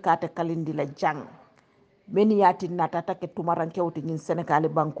azim men kata kalindi la jang men yatin nata take tumaran kewti ngin Senegal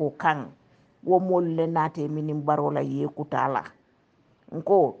banko kan wo mol le nate minim baro la ye kutala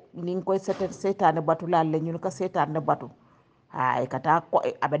nko nin koy setane batu lalle ñun ka setane batu hay kata ko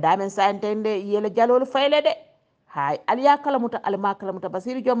abe damen santende yele jalol fayle de hay aliya kalamuta alma kalamuta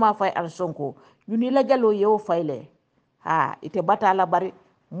Basiru Jomma Fay an Sonko ñuni la jalo yewo fayle ite bata la bari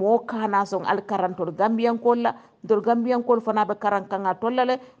mo kana son al karantol gambian kolla ndol gambian kol fana be karan kanga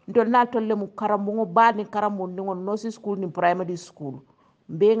tollale ndol na tolle mu karambo bani karambo ngon no school ni primary school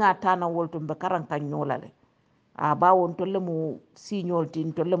be nga tana wolto be karan kan nyolale bawon tolle mu signol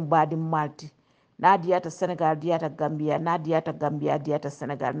tin tolle mu badi malti na diyata Senegal diyata Gambia na diyata Gambia diyata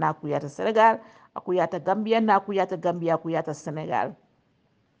Senegal na ku yata Senegal aku yata Gambia na ku yata Gambia ku yata Senegal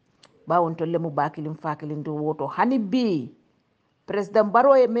bawon tolle mu bakilin fakilin do woto hani bi president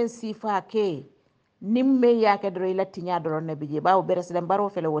Barrow e men sifa ke nimme yake do ila tinya do ne bije bawo president Barrow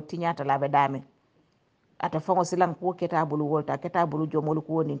fele wo tinya ta labe dame ata fango silan ko ketabulu wolta ketabulu jomol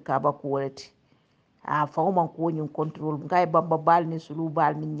ko woni kaba ko wolati fango man ko woni control ngay bamba bal ni sulu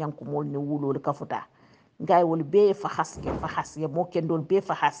bal ni nyanku mol ni wulol kafuta ngay wol be fa khas ya mo kendol be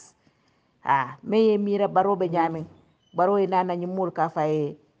fa khas meye mira Barrow be nyame Barrow e nana nyi mol ka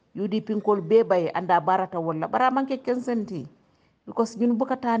fay UDP kol be bay anda barata wala bara manke kensenti because ñun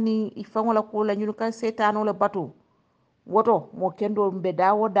bukatani ifango la ko la ñun ka setano la batu woto mo kendo mbe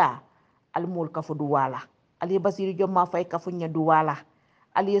dawoda al mol kafu duwala ali Basiru Jomma Fay kafu nya duwala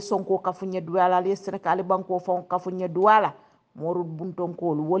ali Sonko kafu nya duwala ali Senegal banko fon kafu nya duwala moru bunton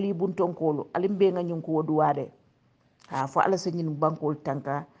kolu woli bunton kolu ali mbe nga ñun ko duwade fo ala sa ñun bankol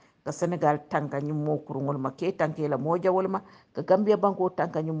tanka ka Senegal tanka ñum mo kurungol ma ke tanke la mo jawol ma ka Gambia banko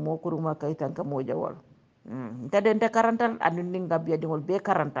tanka ñum mo kuruma kay tanka mo jawol ntadente karantal anu ni Gambia dingol be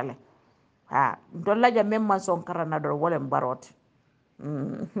karantale ndollaja même man son karana do wolem barote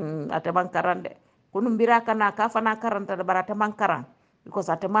ateman karande kunu mbira kana ka fana karanta da barata man karan because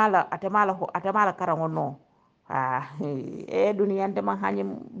atemala karango no duniya ante man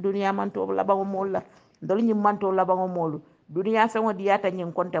hanyim duniya man to la bango molla ndol nyim man to la bango molu duniya fengo diata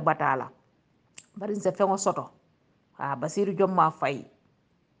nyin konte batala bari se fengo soto Basiru Jomma Fay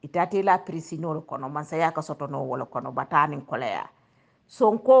itati la prisinol kono man saya ka soto no wala kono batani koleya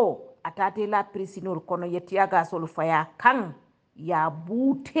Sonko atati la prisinol kono yetiaga sol faya kan ya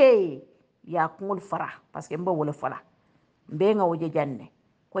bute ya kungul fara parce que mba wala fala mbe nga woje janne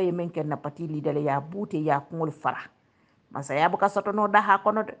ko ye men ken na pati lidale ya bute ya kungul fara man saya buka soto no daha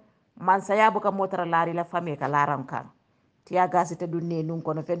kono man saya buka motara lari la fami ka laram kan tiaga sita dunne nun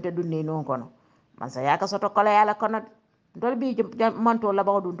kono fente dunne nun kono man saya ka soto koleya la kono dol bi manto la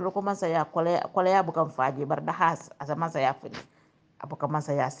bawo dun ko man saya koleya bukan faji bar dahas asa man saya fini abuka man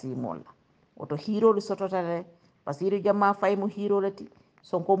saya simol oto hero lu soto tale Basiru Jomma Fay mu hero lati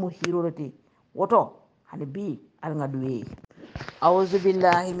Sonko mu hero lati woto hani bi al nga duwe a'udhu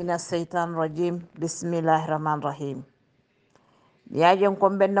billahi minas shaitanir rajim bismillahir rahmanir rahim yajen ko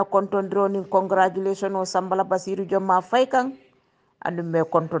benna kontondiro ni congratulation o sambala Basiru Jomma Fay kan andu me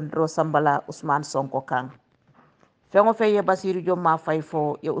kontondiro sambala Ousmane Sonko kan fengo fe ye Basiru Jomma Fay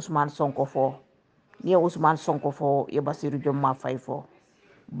fo ye Ousmane Sonko fo ni Ousmane Sonko fo ye Basiru Jomma Fay fo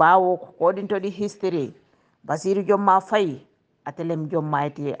bawo ko din to di history Basiru Jomma Fay atelem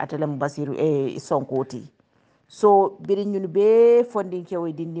jommayti atelem Basiru Sonko ti so biri ñun be fondin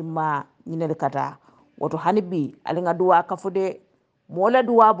kewe dindimma ñinel kata woto hanibi alinga duwa kafude mola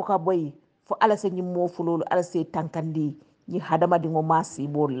duwa buka boy fo ala se ñimmo fulolu ala se tankandi ñi hadama dingo masi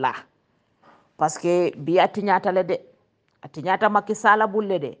bolla parce que bi atiñata le de atiñata Macky Sall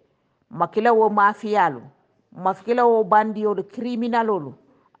bulle de makila wo mafiyalu makila wo bandiyolu criminalolu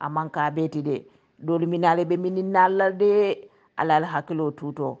amanka beti de dolu minale be mininalla de alal hakilo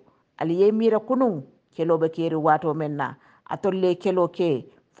tuto ali yemira kunun kelo be keri wato menna atolle kelo ke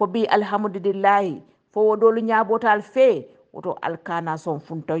fo bi alhamdulillah fo dolu nyabotal fe woto alkana son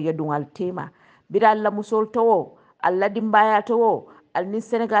funta yedungal tema bira alla musol to alla dimbaya to alni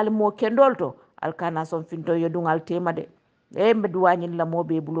Sénégal mo kendol to alkana son finto yedungal tema de mbe duwañin la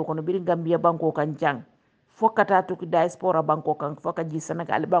mobe bulo kono biri Gambia banko kan jang fokata to diaspora banko kan foka ji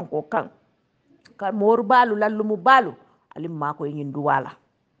Sénégal banko kan kan mor balu lallumu balu alim mako yin duwala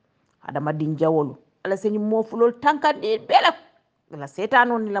adama din jawolu ala señi mo fulol tankandi bela la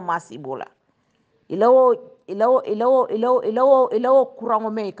setano ni la masibola ilawo kurango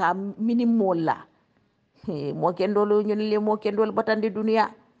me ka minimola mo kendolo ñun le mo kendol batandi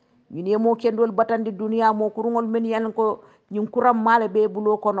dunia ñun ye mo kendol batandi dunia mo kurungol men yan ko ñun kuram male be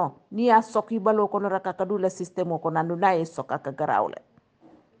bulo kono ni ya sokki balo kono raka kadu la système ko nandu na e sokka ka garawle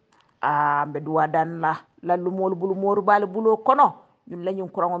mbe duwa dan la lumol bulu moru bale bulo kono ñun la ñun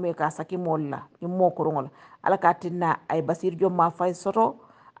kurango me ka saki molla ñun mo kurungol ala ka tinna ay basir jomma fay soto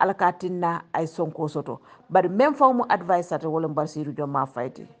ala ka tinna ay Sonko soto bari même faw mu advice ata wala Basiru Jomma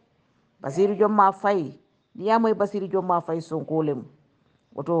Fayti Basiru Jomma Fay niya moy Basiru Jomma Fay Sonko lem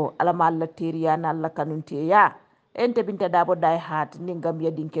woto ala ma alla teriya na alla kanunte ya ente Binta Dabo dai hat ni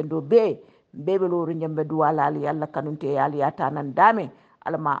Gambia dinkendo be bebe loru nyambe duwala ali alla kanunte ya ali tanan dame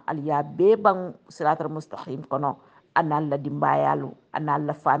ala ma aliya be bang siratal mustaqim kono analla dimbayalu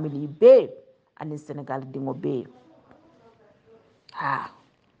analla family be ani Senegal dingo be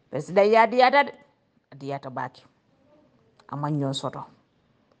presida ya diyata baki amanyo soto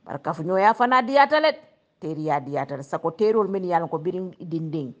barka fu ñoya fana diyata let teri ya diyata sako terol men yalla ko birin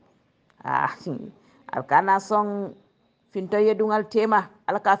dinding alkana song finto yedungal tema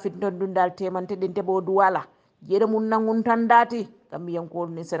alka finto dundal tema te dinte bo duwala jere mun nangun tandati kam yankol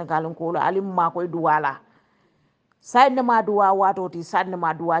ni Senegal ko alim ma koy duwala sanne ma duwa wato ti sanne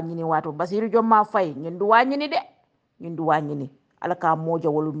ma duwa nyini wato Basiru Jomma Fay ñin duwa nyini de ñin duwa nyini alaka moja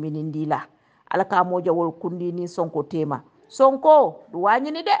wol minindila alaka moja wol kundi ni Sonko tema Sonko duwa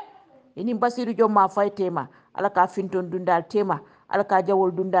nyini de ini Basiru Jomma Fay tema alaka finton dundal tema alaka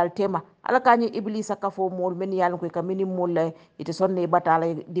jawol dundal tema alaka ni iblisa kafo mol men yalla ko ka mini mol ite sonne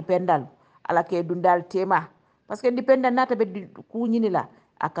batala dependal alake dundal tema parce que dependal nata be ku nyini la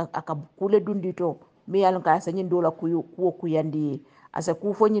aka kule dundito mi yalla ka sa nyin dola ku yandi asa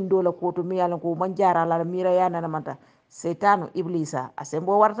ku fo nyin dola ko to mi yalla ko man jara la mira yana na mata setanu iblisa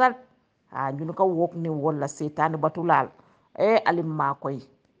asembo wartal ñun ka wok ni wala setanu batulal alim ma koy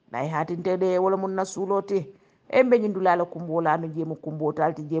lay hatinte de wala mun na sulote mbe nyindulala kumbola no jemu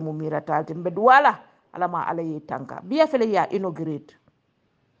kumbotal ti jemu mira talti mbe duwala alama alaye tanka biya fele ya inaugurate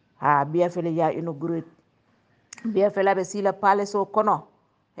biya fele ya inaugurate biya fele be sila palace o kono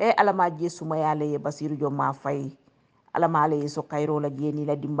alama je suma yale ye Basiru Jomma Fay alama alaye so kayro la jeni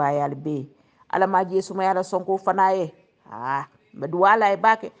la dimbayal be alama je suma yala Sonko fanaye mbe duwala e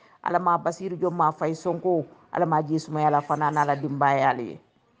bake alama Basiru Jomma Fay Sonko alama je suma yala fanana la dimbayal ye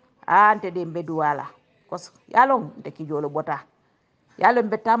ante de mbe duwala kos yalon de ki jolo bota yalon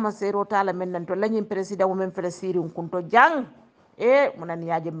be tama sero tala men nan to lañi president wo men fele siri kunto jang munan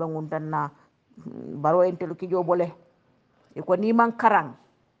yaaje be nguntanna baro entel ki jobole ko ni man karang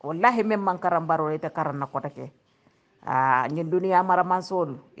wallahi men man karang baro ite karang na kotake ñin duniya mara man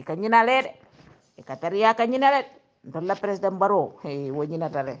sol ka ñina lede ka tariya ka ñina lede to la president baro wo ñina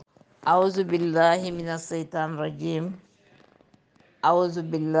tale a'udhu billahi minas shaitanir rajim a'udhu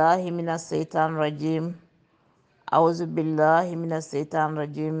billahi minas shaitanir rajim a'udhu billahi minas shaitanir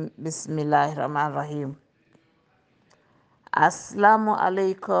rajim bismillahirrahmanirrahim assalamu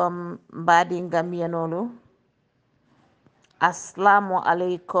alaikum mbadi Gambiyanolu assalamu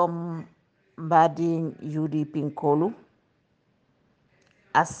alaikum mbadi UDP nkolu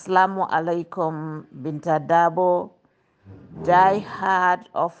assalamu alaikum Binta Dabo die hard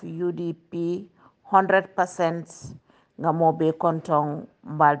of UDP 100% ngamobe kontong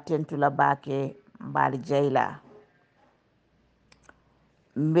mbal tentula bake mbal jayla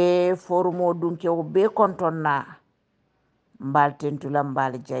mbe forumo dunke o be kontonna mbal tentula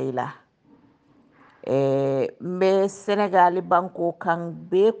mbal jayla mbe Sénégal banko kan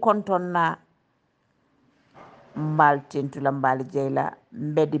be kontonna mbal tentula mbal jayla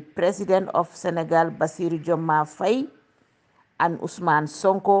mbe the president of Senegal Basiru Jomma Fay and Ousmane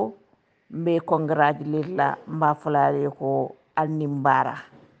Sonko mbe congratulate la mba fulale ko alnimbara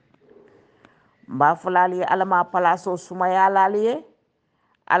mba fulale alama palaso sumaya laliye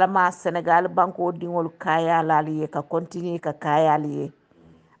alama Senegal banko dingol kaya laliye ka continue ka kaya liye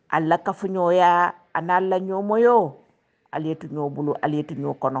alla kafunyoya analla nyomoyo aliyetu nyobulu aliyetu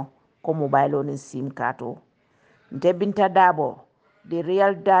nyokono ko mobile ni sim kato nte Binta Dabo the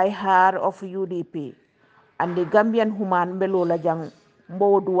real die hard of UDP and the Gambian human below la jang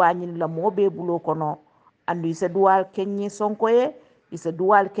mbodu wanyini la mobe bulo kono andu isa duwal kenye Sonko ye isa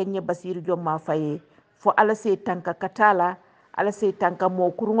duwal kenye Basiru Jomma Faye fo ala se tanka katala ala se tanka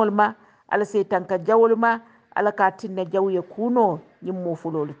mo kurungol ma ala se tanka jawol ma ala ka tinna jawye kuno nyimmo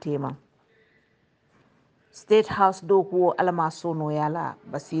fulol tema State House do ko ala ma sono yala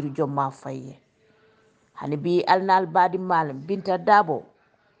Basiru Jomma Faye hani bi alnal badi mal Binta Darboe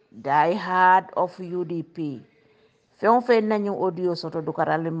die hard of UDP fen fen nañu audio soto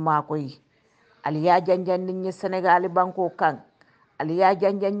dukaral makoy aliya janjan ni Senegal banko kan aliya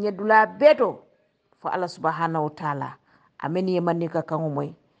janjan ni dula beto fo Allah subhanahu wa ta'ala ameni manni ka kan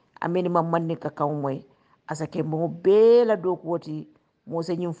moy ameni manni ka kan moy asake mo bela do koti mo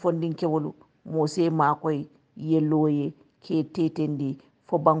se nyim fondin kewolu mo se makoy yeloye ke tetendi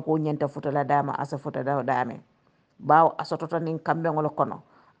fo banko nyanta futala dama asa futala dame bawo asotota nin kambe ngol kono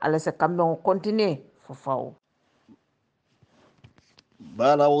ala se kambe ngol continue fo faw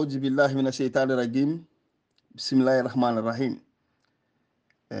بعد أعوذ بالله من الشيطان الرجيم بسم الله الرحمن الرحيم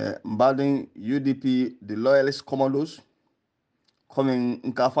بعد UDP the loyalist commandos coming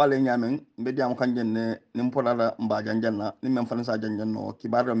in kafale nyamen mbedi am kanjen ne nimpolala mba janjanna ni mem fansa janjanno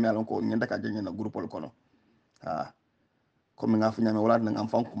kibaro mi alon ko nyenda ka janjanna groupe kono ha comme ngafu nyame wala ngam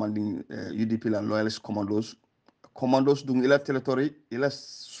fan commanding UDP la loyalist commandos dung ila territory ila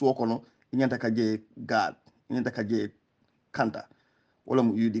suokono nyenda ka je gad nyenda ka je kanta wala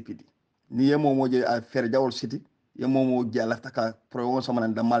mu UDP di ni yemo moje a fer jawol city yemo mo jala taka pro sama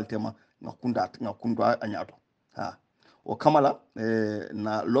nan da maltema nga anyato ha o kamala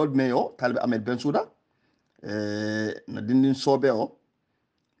na lord mayor talbe Ahmed Bensouda na dindin sobe o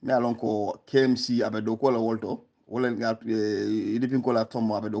mi alon ko KMC abe do ko la wolto wala nga UDP ko la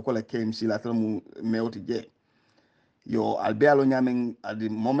tomo abe do ko la KMC la tamu mayor ti je yo albealo nyamen at the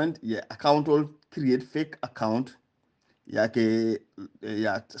moment account all create fake account yake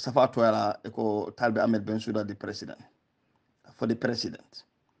ya safa toyala ko talbe Ahmed Bensouda the president for the president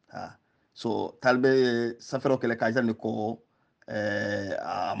so talbe safero kele kajani ko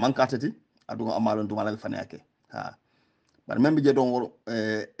mankatati adu amalon dum ala fane yake bar membe je don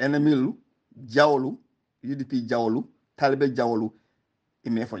enemilu jawlu UDP jawlu talbe jawlu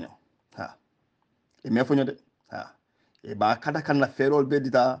ime fonyo de e ba kada kan la ferol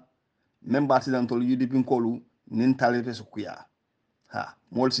bedita membe accidental UDP kolu nin talibe 𝒂𝒄𝒄𝒏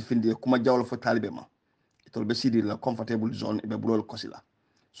mol si finde kuma jawlo fo talibe ma itol be sidi la comfortable zone be bulol kosila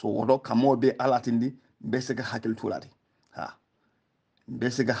so wodo kamo be alatindi be sega hakil tulati be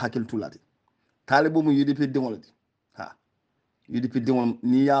sega hakil tulati talibe mu UDP dingolati UDP dingol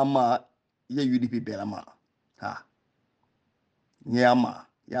ni yama ye UDP belama ni yama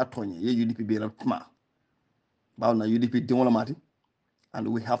ya tonye ye UDP belama bawna UDP dingol mati and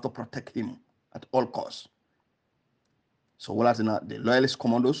we have to protect him at all costs. So wala tina the loyalist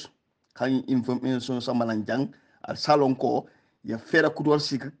commandos kan information sa Manjang al salon ko ya fera kudwal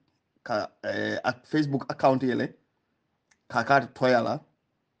sik ka at Facebook account yele ka toyala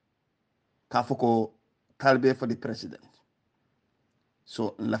ka foko talbe for the president.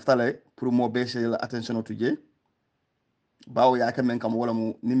 So laftale pour mo bese la attention to je bawo ya ka men kam wala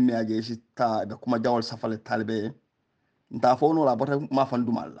mu nimme aje si ta be kuma jawol safale talbe nta fo no la bota ma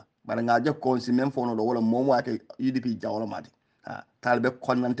fandumal la bara nga je ko si même fono do wala momo ake UDP jawla mati talbe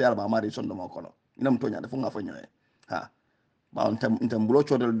konnante alba mari sondo mo kono inam tonya de fu nga fa ñoy bawo ntem bulo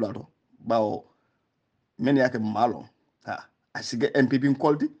chodel do bawo men yake malo asige MPP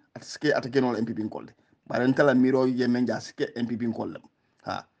koldi asige atake no MPP koldi bara ntala miro ye men ja asige MPP kollam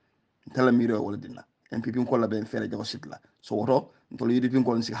ntala miro wala dinna MPP kolla ben fere jago sitla so woto ntolo UDP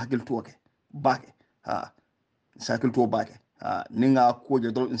kol si hakil tuoke bake sakil tuo bake ninga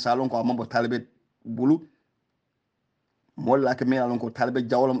koje dol insalon ko ambo talbe bulu molla ke menalon ko talbe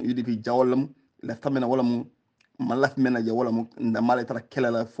jawlam UDP jawlam la tamena wala mu malaf mena je wala mu ndamale tara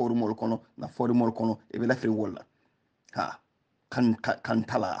kelala forumol kono na forumol kono e be lafri wala kan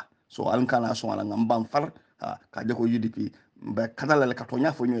tala so alan kana so ala ngam far ka je ko UDP be kadala le ka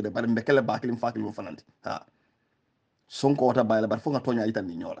tonya fo nyoy de bar be kele baklim faklim fananti Sonko wata bayla bar fo nga tonya itan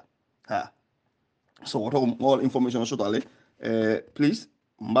ni nyola so what all information so tale please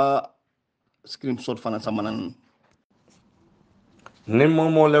mba screenshot fana samanan nin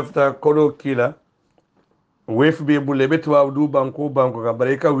momo lefta kodo kila wef be bulle be tuwa du banko ka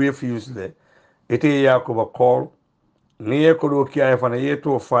bareka wef usle ite yakuba call ni ye kodo ki ay fana ye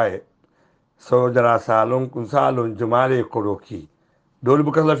to faye so dara salon kun salon jumale kodo ki dole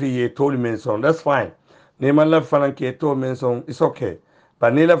bukas la fi ye tol menson that's fine ni man la fana ke to menson it's okay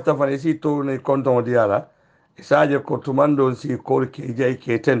but ni lefta fana si to ne konton diala isaje ko tumando si kol ke jay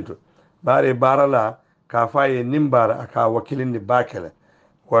ke tento bare barala ka faye nimbara aka wakilin ni bakele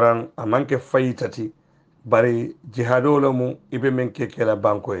waran amanke fayitati bari jihadolo mu ibe men kekela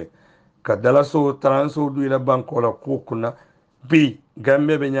banko e ka dalaso transo du ila banko la kokuna bi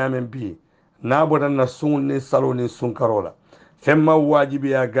gambe be nyamen bi na bodan na sun ni salo ni sun karola femma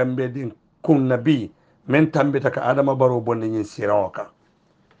wajibi ya gambe din kunna bi men tambita ka adama baro bonde nyin sirawaka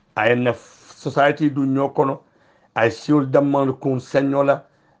ayna society du nyokono ay siol damman kun senyola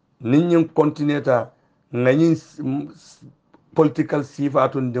ninyin continueta ngayin political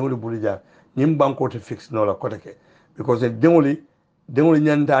sifatun dewli bulija nyim banko to fix no la kotake because dewli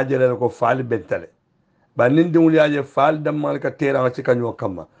nyanda jere ko faali bentale ba nin dewli aje faal damman ka tera ci kanyo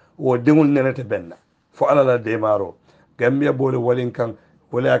kamma wo dewli nenete benna fo ala la demaro gambia bole walin kan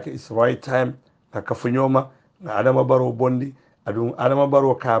wala ka is right time ka funyoma na adama baro bondi adun adama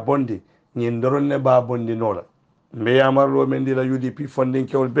baro ka bondi nyin doron ne ba bondi nola mbe yamarlo men dila UDP funding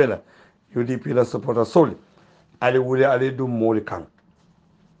kewol bela UDP la supporter soli ali wuli ali dum moli kan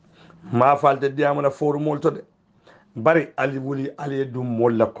ma falde diamana for molto de bari ali wuli ali dum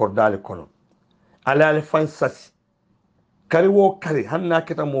mol la kordale kono ali ali fansas kari wo kari hanna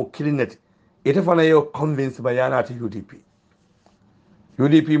kita mo kilinet ite fana yo convince bayana ta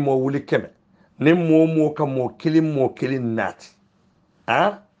UDP mo wuli keme nim mo ka mo kilin nati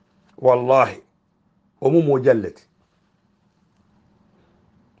wallahi mo jalleti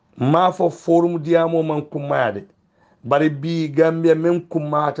ma fo forum diamo man kumayade bari bi gambia men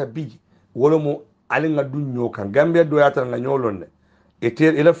kumata bi wala mo alinga dunyo kan gambia do yata nga nyolonne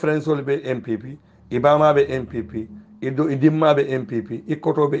etel ila frensol be MPP ibama be MPP idimma be MPP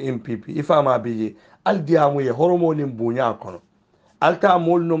ikoto be MPP ifama be al diamu ye horomo nim bunya kono alta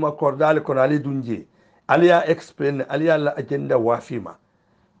mol no makordal kono ali dunje aliya explain aliya la agenda wafima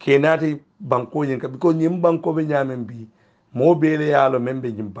kenati banko yin ka because nyim banko be nyamen bi mo bele yalo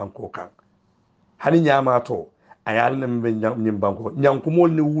membe nyim banko kan hani nyama to ayal ne membe nyim banko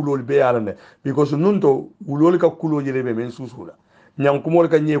nyankumol ne wulol be yalo ne because nunto wulol ka kulo jere be men susula nyankumol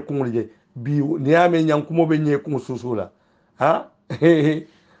ka nye kungulje bi nyame nyankumo be nye kung susula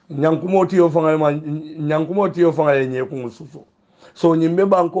nyankumo tiyo fangal ma nyankumo tiyo fangal nye kung susu so nyimbe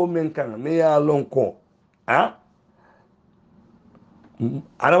banko men kan me yalon ko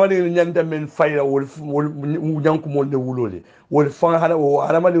aramadi nyanda men fayra wol nyankumol de wulole wol fanga hada o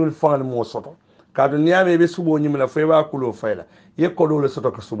aramadi wol fanga mo soto kadu niame be subo nyimla fayba kulo fayla ye ko do le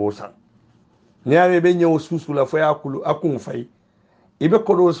soto ka subo san niame be nyew susula faya kulo akun fay ibe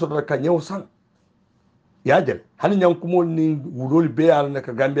ko do soto ka nyew san yajel hani nyankumol ni wulol be yalla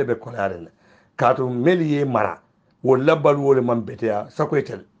naka gambe be ko laare kadu meliye mara wol labbal wol man betea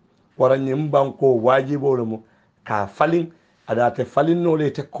sakoytel wara nyim banko wajibo le mo ka falin adate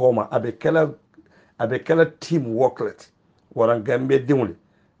falinole te koma abe kala team worklet waran gambe dimule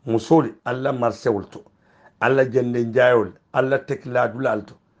musoli alla marsewulto alla jende njayol alla tekla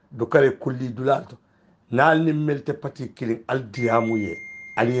dulalto dukare kulli dulalto nal ni melte pati killing al diamuye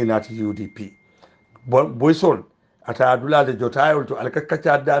alienati UDP boysol ata dulalde jotayol to al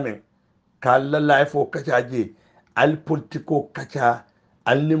kakkaca damen kala life o kacaje al politiko kaca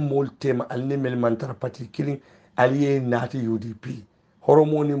al ni moltema al ni mel mantar pati killing aliye nati UDP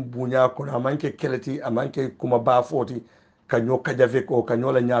horomoni bunya kono amanke keleti amanke kuma bafoti kanyo kajafe ko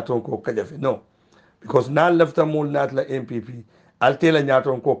kanyo la nyaton ko kajafe no because na lafta mol nat la MPP altela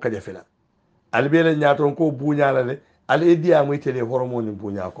nyaton ko kajafe la albela nyaton ko bunya la le al edia mo tele horomoni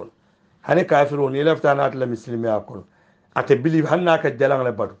bunya kono hane kafiro ni lafta nat la muslimi akon ate believe hanna ka jalang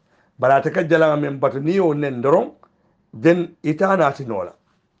la batu barata ka jalang men batu ni o nen doron den itana tinola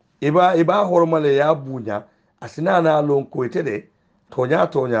iba hormale ya bunya asina na lon ko itede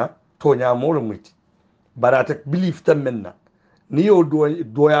tonya molo muti barata belief tan menna ni o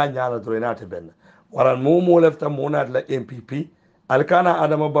do ya nyaala do na te benna waran mo lefta mo na la MPP alkana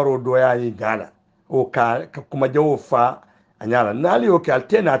adama baro do ya yi gana o ka kuma jawo fa anyala nali o ka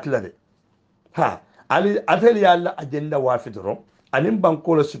altena atlade ali ateli yalla agenda wafidoro anin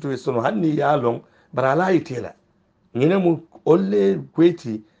bankola situation hanni yalon barala itela ngine mu olle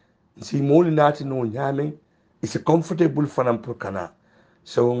kweti si moli nati no nyamen is comfortable fanam pour kana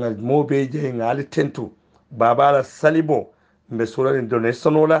so ngal mobe je ngali tentu babala salibo mbe solani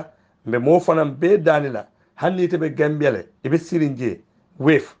donation wala mbe mo fanam be danila hanni te be gambele e be sirinje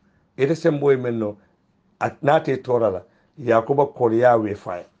wef ete semboy menno atnate torala yakuba koriya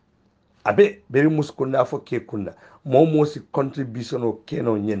wefa abe beri muskunda fo ke kunda mo si contribution o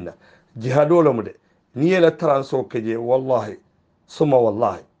keno nyenna jihadolo mude ni yela transo keje wallahi suma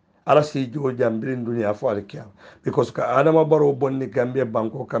wallahi ala si jo jambirin duniya fo alkiyam because ka adama baro bonni gambia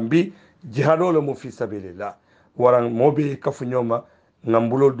banko kambi jihadolo mu fi sabilillah waran mobe kafu nyoma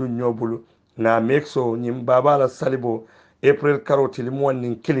ngambulo du nyobulu na mexo nyim babala salibo April karo tilimu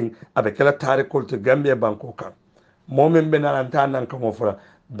nin killing abe kala tarikol to Gambia banko kan momen be naranta nan kamo fura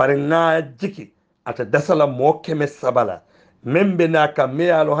bari nga jiki ata dasala mo keme sabala membe na ka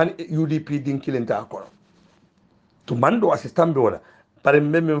meyalo han UDP din kilinta akoro to mando assistant be wala bari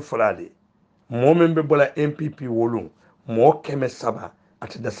membe fulade momen be bola MPP wolum mo keme saba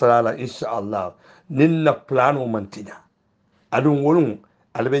ata dasala inshallah ninna plano mantinya adun wolum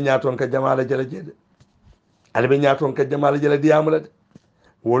albe nyaton ka jamala jala jede albe nyaton ka jamala jala diyamula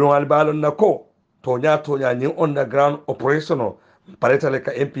wolum albalon nako tonya ni underground operational paretale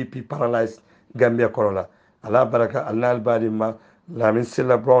ka MPP paralyze Gambia korola ala baraka alnal badi ma lamin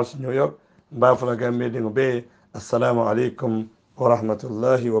silla Bronx New York ba fala Gambia dingo be assalamu alaikum wa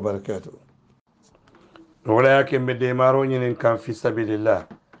rahmatullahi wa barakatuh wala yake mbede maro nyinin kan fi sabilillah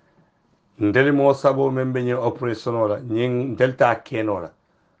ndeli mo sabo membe nyi operational nyin delta kenola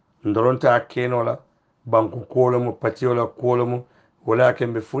ndoronta kenola banku kolomo patiola kolomo wala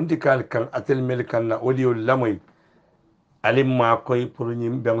kembe fundi kal kan atel mel kan na audio lamoy alim ma koy pour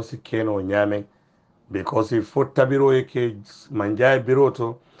nyim ben si keno nyame because il faut tabiro e ke manja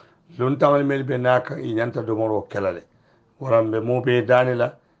biroto lun tamal mel be naka i nyanta do moro kelale warambe mo be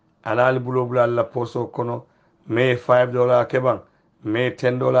danila alal bulo bula la poso kono me $5 keban me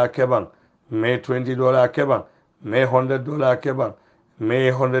 $10 keban me $20 keban me $100 keban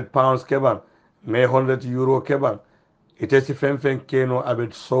me £100 keban me €100 keban ite si fen keno abe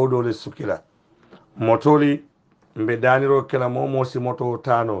sodo le sukila motoli mbe daniro kela momo si moto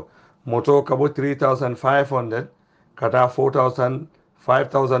tano moto kabo 3,500 kata 4,000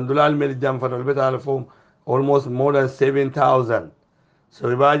 5,000 dollar mel jam fatol betal fo almost more than 7,000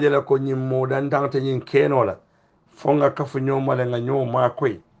 so ibaje la ko nyim mo dan tangte nyin kenola fonga kafu nyomale nga nyoma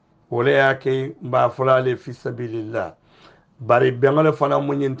koy wole yake mba fulale fi sabilillah bari bengale fana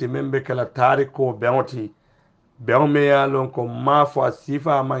munyinti membe kala tariko bengoti me ya lon ko ma fo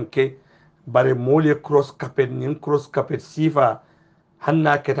sifa manke bari mole cross carpet sifa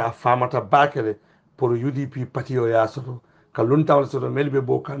hanna keta famata bakele pour UDP party o ya soto ka luntawol soto melbe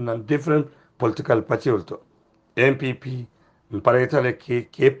bo kan nan different political party to MPP mparetale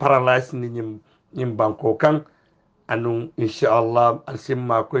ke paralyze ni nyim banko kan anun inshallah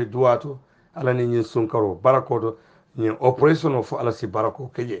alsimma koy duwato ala ni nyin sunkaro barakodo nyin operation fo ala si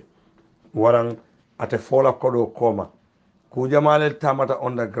barako keje waran ate fola kodo koma ku jamale tamata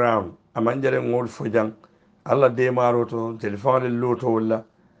on the ground amanjere ngol fojang alla de maroto telephone loto wala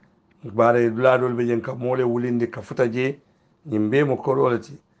bare duladol be jen ka mole wulinde ka futaje nyimbe mo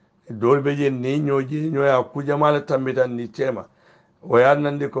korolati dol be jen ni nyoje nyoya ku jamale tambitan ni tema o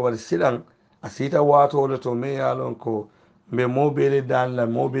yarnande ko war silan asita wato to me yalon ko be mobile dan la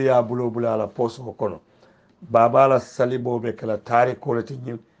mobe ya bulo bulala poso kono babala salibo be kala tari kolati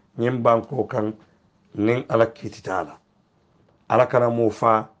nyim banko kan nin ala kititala ala kana mo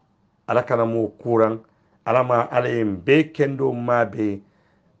fa ala kana mo kuran ala ma ala be kendo ma be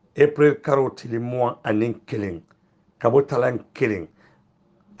April karo tili mo anin killing kabo talan killing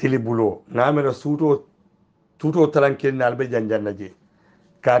tili bulo na mera tuto talan killing na albe janjanna je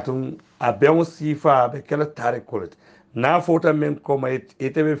katun a ben sifa be kala tare kolet na fota men ko ma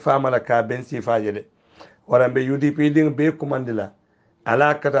ite be famala ka ben sifa jele waran be UDP din be kumandila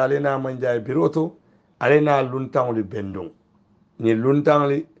ala kata alena manja biroto alena luntan li bendon ni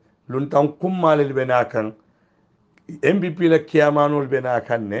luntan kummale be nakan MPP la kiyamanol be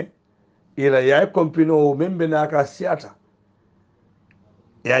nakan ne ila ya kompino men be naka siata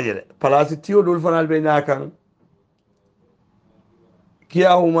ya jele palasi tiyo dul fanal be nakan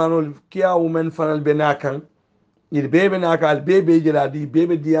kiya women fanal be nakan il bebe naka al bebe jela di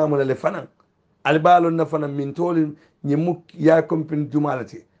bebe diamula le fanan al balon na fanan min tolin nyimu ya kompin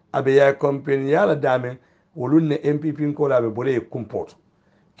jumalati abe ya kompin yala damen wolun ne MPP ko la be bole kumpot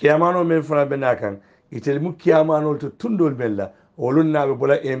kiyamano men fanal be nakan itel mu kiyamano to tundol bella wolun na be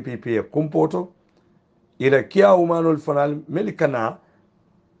bola MPP kumpoto ila kiya womanol fanal melikana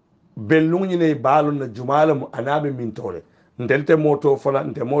bellungi ne balon na jumala mu anabe min tole ndelte moto fana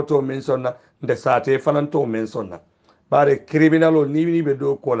nte moto men sonna nte sate fana to men sonna bare criminal ni be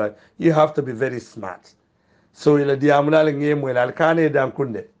do kola you have to be very smart so ila diamulal ngemo ila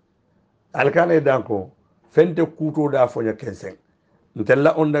alkane danko fente kuto da fonya kensen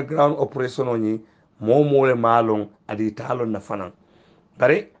ntella underground operation oni momole malon adi talon na fana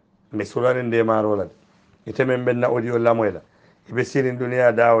bare me solare nde marola ite men benna audio lamoyla ibe sirin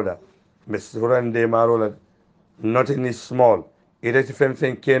duniya dawda me solare nde marola nothing is small ite ti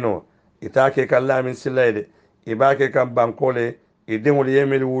fen keno itake kala min silayde ibake kam bankole idengol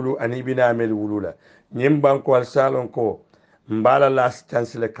yemel wulu ani bina mel wulula nyim banko al salon ko mbala last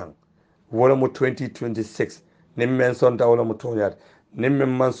chance le kan wala mo 2026 nin men sonta wala mo toñaade nin men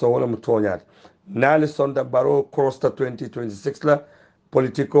man son wala mo toñaade naali sonta baro crosta 2026 la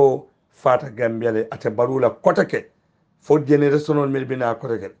politico fata gambia ate barula kotake fo génération on mel bina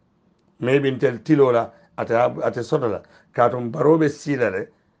kotake maybe tel tilola ate sotola katum barobe silale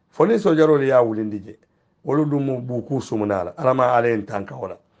foni so jarol ya wulindi je wolu dum buku sumunala alama alen tanka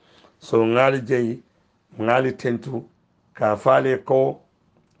wala so ngali jeyi ngali tentu ka faale ko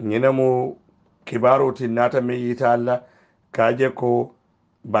ñinemo kibaro ti nata me yita alla kaje ko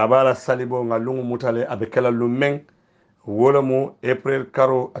babala salibo nga lungu mutale abe kala lumen wala mo april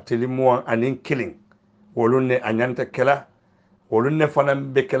karo ateli mo anin killing wolunne anyanta kala wolunne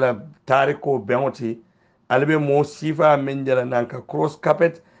fanan be kala tariko benoti albe mo sifa men jala nanka cross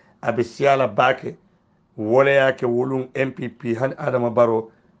carpet abe siala bake wala yake wolun mpp han adama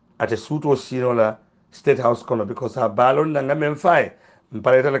baro ate suto sinola state house kono because ha balon nanga men fay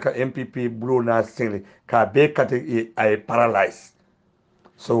mparetala ka mpp bulo na singli ka be kate ay paralyze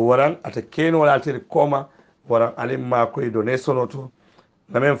so waran ate keno wala ate koma waran alim ma koy donation oto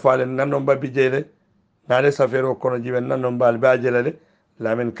namen faale nannomba bijele naade safero kono jiben nannomba albajelale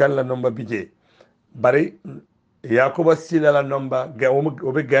lamen kala nomba bije bari yakuba sila la nomba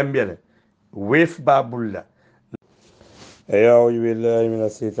obe gambiale wef babulla أعوذ بالله من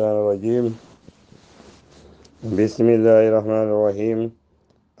الشيطان الرجيم بسم الله الرحمن الرحيم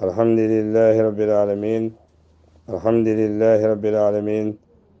الحمد لله رب العالمين الحمد لله رب العالمين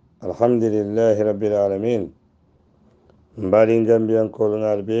الحمد لله رب العالمين mbaɗin gambiyan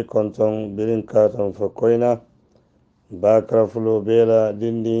kolonal be konton birin katon fo koyna bakra fulo bela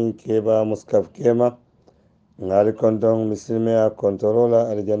dindin keba muskaf kema ngali konton misilme a kontorola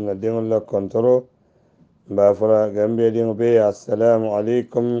aljanna diŋol la kontoro mbafora gambe diŋo be assalamu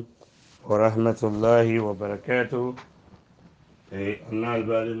alaikum wa rahmatullahi wa barakatuh annal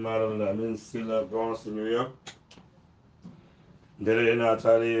balin maron la min sila bronze new york ndere ina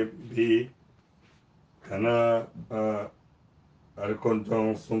tali bi kana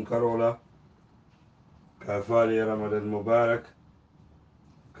alkonton sunkarola ka fali ramadan mubarak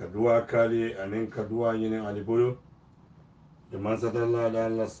ka duwa kali anin ka duwa yinin alibuyo da mansatalla da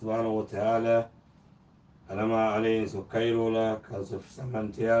Allah subhanahu wa ta'ala alama alayhin su kairola kan su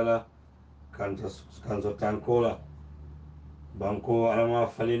samantiyala kan su tankola banko alama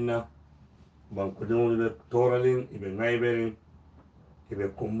falinna banko dinwul be toralin ibe ngayberin ibe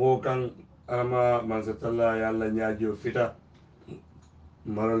kumbo kan alama mansatalla ya Allah nyajiyo fita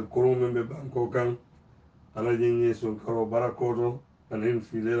maral kurumin be banko kan ala jinyi sun karo barakoto anin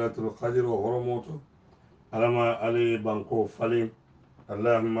fi lailatul qadr wa horomoto alama ali banko falin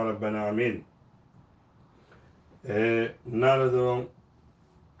allahumma rabbana amin nala doron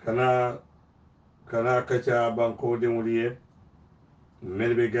kana kaca banko denwuliye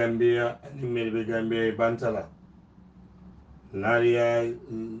melbe gambia anin melbe gambia bantala nariya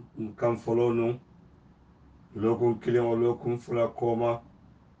kan folo nu lokun kilin o lokun fula koma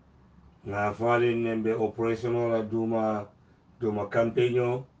na falin nembe operational duma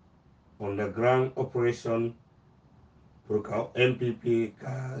campaigno on the ground operation pour ka MPP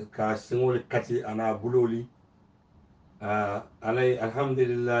ka singol kati ana buloli alay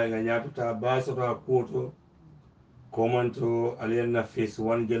alhamdulillah nga nyatuta basota koto komanto aliyanna phase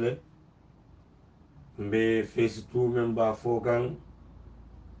 1 jele mbe phase 2 memba fokan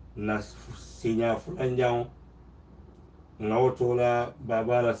na sinya fulanjang ngawotola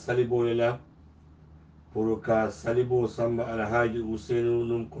babala salibo la pour ka salibo samba alhaji Usainu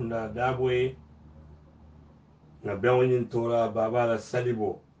num kunda Darboe na bewonin tola babala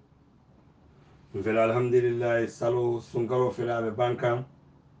salibo mfela alhamdulillah salo sunkaro fela be bankan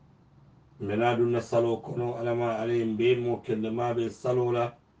mena dunna salo kono alama ale mbe mo kende mabe salo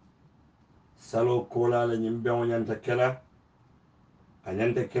la salo kola la nyim bewonyanta kela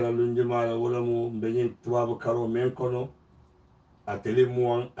anyanta kela lunjuma la wala mu mbenyin tuwabu karo men kono ateli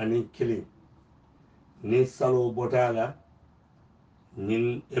muwan anin killing ni salo botala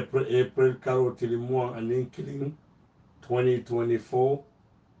nin april karo tili muwan anin killing 2024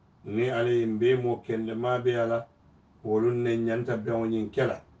 ni ale mbe mo kende mabe ala wolun ne nyanta bewonyin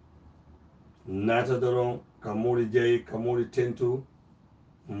kela nata doron ka moli jayi ka moli tentu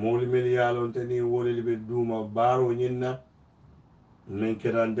moli mel yalon tani woli be duma baro nyinna min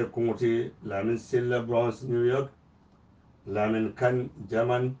kiran de kongoti lamin silla bronze new york lamin kan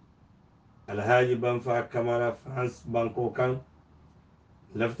jaman alhaji banfa kamara france banko kan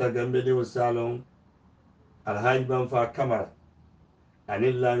lafta gambe de salon alhaji banfa kamara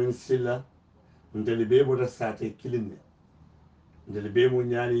anil lamin silla ndeli be bota sate kilinne ndeli be mu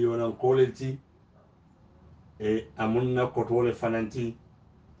nyani yonan koleti amunna kotole fananti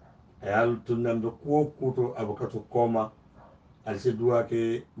ayal tunnambe ko kuto abukatu koma alsi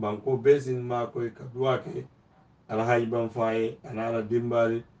duwake banko besin makoy ka duwake alhaji ban faye anala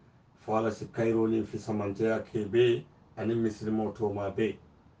dimbali fala si kayroni fi samanteya ke be ani misilimo to ma be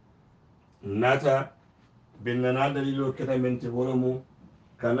nata binnana dalilo keta menti wolomu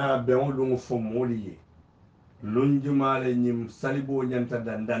kana beŋo luŋo fo moolu ye lunjumale ñim salibo ñanta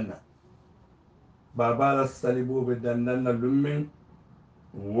dandanna babala salibo be dandanna lummeŋ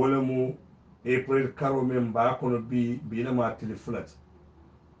wolemu april karo men ba kono binama tili fulati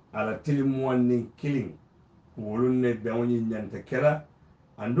ala tili muwan nin kiliŋ wolun ne beŋo ñiŋ ñanta kela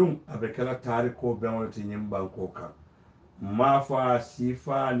andum abe kela tariko beŋo ti ñiŋ banko kaŋ ma fa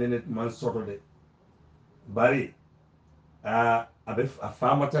sifa nene man soto de bari abe a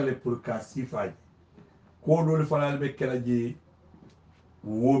famata le pour ka sifaji ko dole fanal be kela je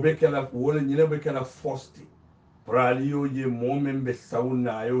wo be kela wala ñina be kela fosti praliyo je momen be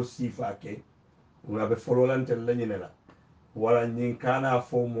sawna ayo sifa ke nga be fololante la ñine la wala ñin kana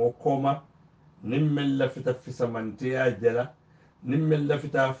fo mo koma nim mel la fita fisamanteya jela nim mel la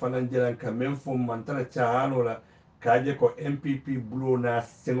fita fanan jela ka men fo mantara cahano la kaje ko MPP bulo na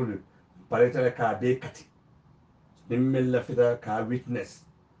sengolu paretale ka be kati nim mel la fita ka witness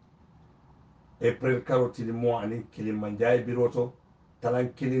april karo tili mo ani kilimanjay biroto talan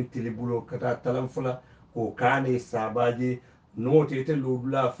kilin tili bulo kata talan fula ko kane sabaji note te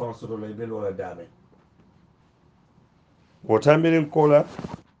lodula fansoto la be lola dame wotamirin kola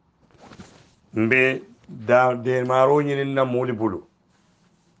mbe da de maro ñinin na moli bulu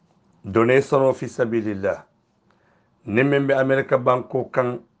donation fi sabilillah nimmen be america banko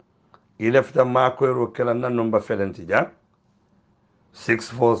kan ilefta makoyro kala nan nomba felenti ja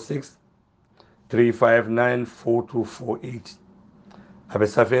 646 359 4248 abe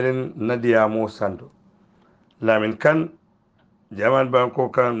saferin nadia mo santo lamin kan jaman banko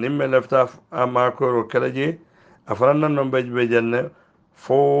kan nimme lefta makoyro kala je afaran nan nomba be janne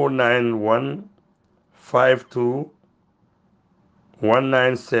 491 52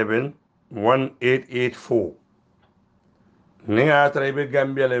 197 1884 ni atara ibe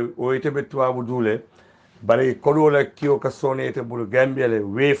gambia le o ite be tuwabu dule bari kodo la kiyo ka sone ite bulu gambia le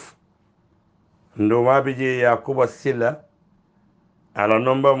wef ndo mabi je yakuba silla ala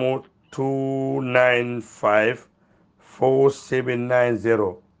nomba mu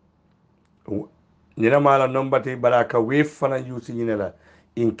 2954790 nina mala nomba ti baraka wef fana yusi nyine la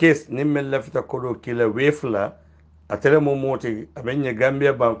in case nimmel lafita kodo kila wef la atele mo moti abenye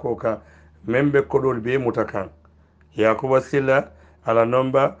gambia banko ka membe kodol be mutakan yakuba silla ala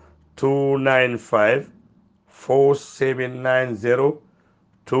nomba 295 4790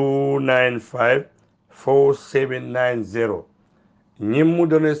 295 4790 ñimmu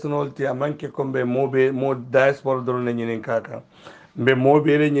donationnol ti amanke ko mbe mobe mo diaspora do ne ñinin kaka mbe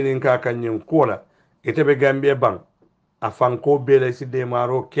mobe re ñinin kaka ñin kola itebe gambia bang afanko bele si de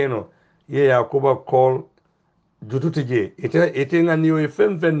maro keno ye yakuba call jututi je ite ngani yo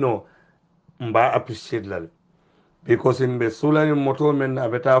fenno mba appreciate lal because mbe sulani moto men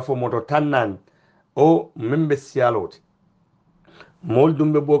abeta fo moto tannan o membe sialoti mol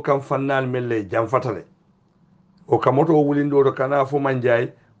dumbe bo kam fannal melle jam fatale o kamoto o wulindo to kana fo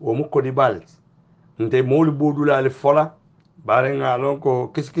manjay o mukko di balti nte mol bodulale fola bare ngalon ko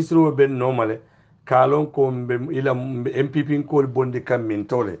kiskisro ben nomale kalon ko mbe ila MPP ko bondi kam min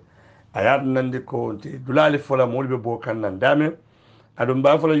tole ayat nandi ko dulale fola mol be bo kan nan dame adum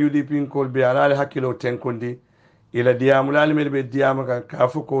ba fola UDP ko be alale hakilo tenkondi ila diamu lali mel be diamu kan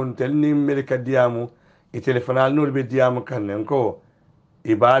kafu ko telni mel ka diamu e telefonal nol be diamu kan ko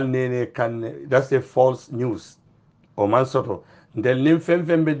ibal nene kan that's a false news o man soto ndel nim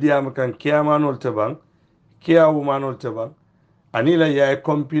fem be diamu kan kiyamanol teban kiyawu manol teban anila ya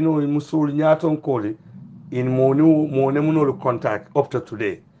kompino musul nyaton koli in monu munol contact up to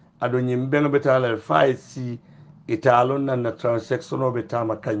today ado nyimbe no betala faisi italon na transaction be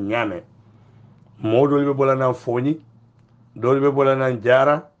tama kan nyame modol be bolana foni dol be bolana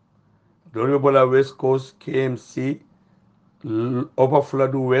jara dol be bola west coast KMC upper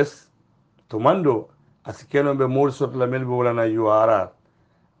fladu west to mando asikeno be mol sot la mel be bolana URR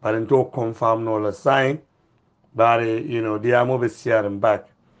parento confirm no la sign bare diamo be siaram back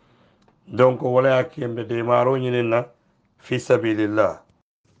donc wala akembe de maro nyinina fi sabilillah.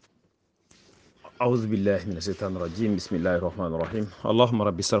 أعوذ بالله من الشيطان الرجيم بسم الله الرحمن الرحيم اللهم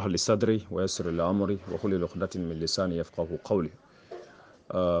رب اشرح لي صدري ويسر لي أمري واحلل عقدة من لساني يفقهوا قولي.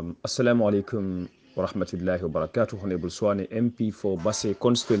 السلام عليكم ورحمة الله وبركاته. Honorable Swane MP for Basse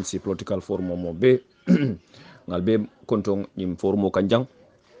Constituency Political Forum mo be ngal be kontong nim forum kanjang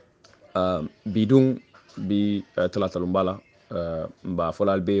bidung bi talata lumbala mba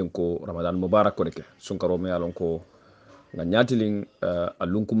folal be ko ramadan mubarak ko reke sunkaro me alon ko nga ñatilin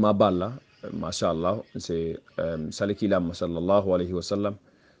alunkum ma balla mashallah c'est salikila sallallahu alayhi wa sallam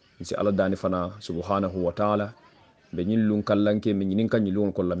c'est ala dani fana subhanahu wa ta'ala be ñin lun kallanke min ñinin kan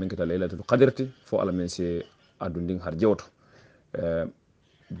lun ko la min kata laylatul qadrti fo ala men c'est adundin har jewto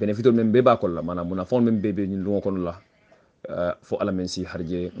benefitol men be ba ko la manam muna fon men be ñin lun ko la fo ala men si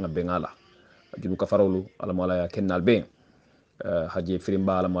harje ngabbe ngala junu ka farolu ala mala ya kennal be haje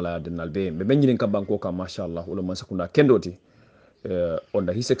firimba ala mala dennal be be ñinin ka banko ka mashallah wala man sakunda kendoti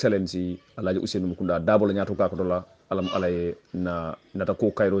onda his excellency alaji usenu mukunda dabolo nyato ka ko la alam alaye na nata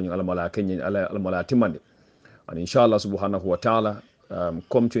ko kayro ñu ala mala kenyen ala mala timande and inshallah subhanahu wa ta'ala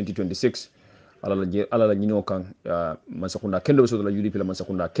comme 2026 ala la ñino kan man sakunda kendo so la UDP la man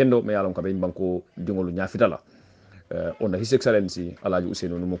sakunda kendo me yalon ka be banko dingolu nyafitala on his excellency alaji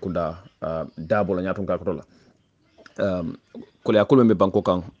usenu mukunda dabolo nyato ka ko la ko le akolo be banko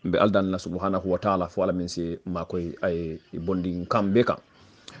kan be aldan la subhanahu wa ta'ala fo ala men si makoy ay bonding kambe kan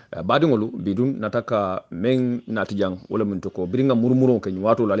badingolu bidun nataka men natijang wala mun to ko biringa murmuro ken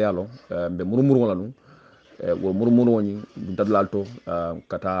wato la yalo be murmuro la nu wo murmuro ni dadlalto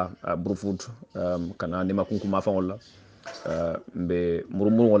kata brufut kana ne makunku ma fa wala be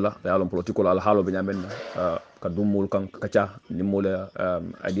murmuro wala yalo political al halo be nyamen ka dumul kan kacha ni mola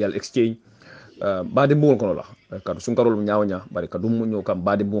ideal exchange baade mbugol kono la ka sunkarol nyaawnya bari ka dum nyo kam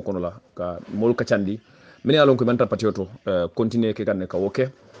baade mbugol kono la ka mol ka candi min yalon ko banta patioto continue ke kan ka woke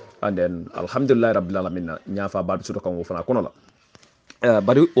and then alhamdulillah rabbil alamin nyaafa baade suto kan wo fana kono la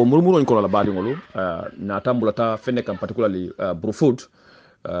bari o murmuro kono la baade ngolu na tambulata fenne kam particularly brufut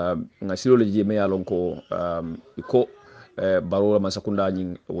nga silo le je me yalon ko ko baro ma sakunda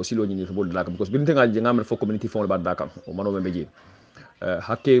nyi wo silo nyi to bodda ka because bin tenga je ngamal fo community fon ba dakam o mano be je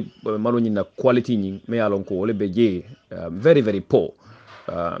hakke malo na quality ñi me yalon ko wole be je very very poor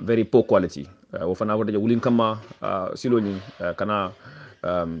quality wo fana wada wulin kama silo ñi kana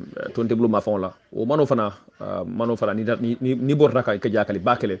tonte blu ma fon la o mano fana ni bor raka ka jakali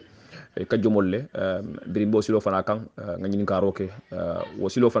bakele ka jomolle birimbo silo fana kan ngani ka roke wo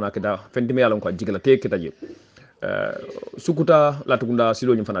silo fana da fendi me yalon ko jigala te ketaje sukuta latugunda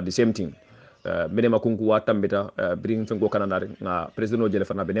silo ñi fana the same thing benema kunku wa tambita bring fengo kananare nga president o jele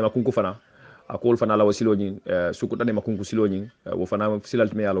fana benema kunku fana akol fana la wasilo nyi suku tane makunku silo nyi wo fana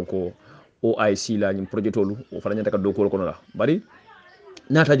silalt me yalon ko OIC la nyi projetolu wo fana nyata ka do ko kono la bari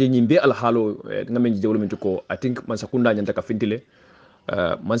nata je nyimbe al halo ngamen jewlo min ko I think man sakunda nyanta ka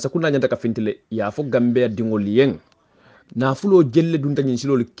fintile ya fo gambe dingol yeng na fulo jelle dun tan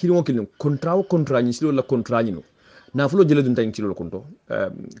silo le kilon contrat nyi silo la contrat nyi no na fulo jelle dun tan silo konto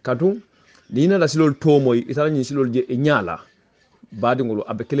kadu nina la silol tomoy itala ni silol je nyala badi ngolo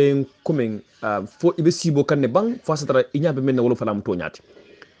abe kelen komen fo ibe sibo kanne bang fasatara inyabe men wala falam to nyati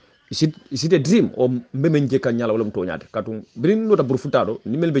isite dream o mbemen je kan nyala wala to nyati katum birin nota burfutado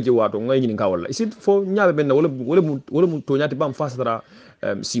ni melbe je wato ngay ni ngawalla isit fo nyaabe men wala to nyati bam fasatara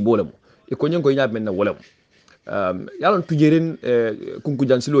sibo lemo e ko nyen ko nyaabe men wala yalon tujeren kunku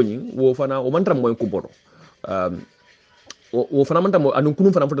jan siloni wo fana o mantam moy ko bodo wo fana manta mo anun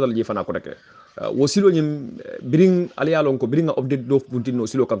kunun fana fotala je fana ko rek wo silo nyim bring alialon ko bring update do puntino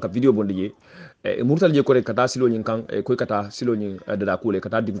silo kan ka video bonde je murtal je ko rek kata silo nyin kan ko kata silo nyin dada kule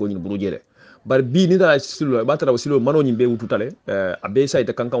kata dingo nyin buru jere bar bi ni dala silo ba tara silo mano nyin be wututale abe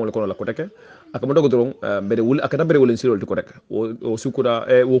sayta kan kan wala kono la ko rek aka mo dogo doron bere wul aka bere wul silo ko rek o sukura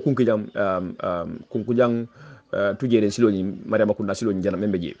wo kunki jam kunku jang tujere silo nyin mariama kunda silo nyin jana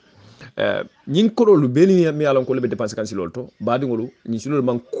membe je ñing kololu beni mi yalon ko lebe dépense kan silol to baadi ngolu ñi silol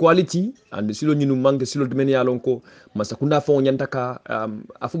man quality and silol ñinu manke silol men yalon ko masakunda fo ñanta ka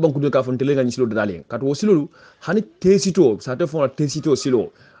afu banku de ka fon tele ñi silol dalen kat wo silol hani tesito sa te fon tesito silo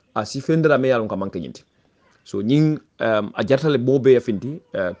a si fendra me yalon ko manke ñinti so ñing a jartale bobe finti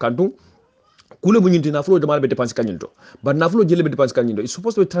kantu kule bu ñinti na flo de malbe dépense kan ñinto ba na flo jele be dépense kan ñinto it's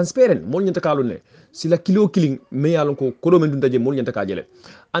supposed to be transparent mol ñanta ka ne sila kilo killing me yalon ko kodo men dun daje mol ñanta ka jele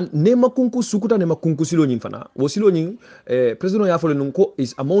and nema kunku sukuta nema kunku silo nyin fana wo silo nyin president ya fole nun ko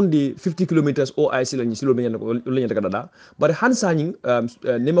is among the 50 kilometers o ay silo nyin silo be nyanta ka dada bare hansa nyin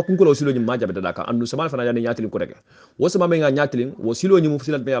nema kunku lo silo nyin ma jabe dada ka andu sama fana ya nyatilin ko rek wo sama me nga nyatilin wo silo nyin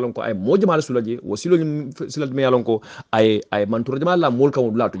silat me yalon ko ay mo jamal sulaje wo silo nyin silat me yalon ko ay mantur jamal la mol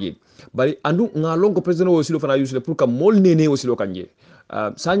kan la tuje bare andu nga lon ko president wo silo fana yusle pour ka mol nene wo silo kanje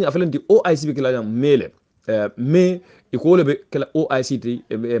sanya afelen di OIC be kala mele mais ikole be kala OIC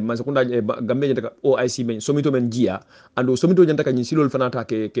masakunda gambe nyata OIC men somito men jia ando somito nyanta ka nyisilol fanata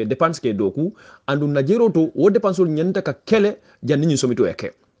ke dépense ke doku ando najero to wo dépense nyanta ka kele janni nyi somito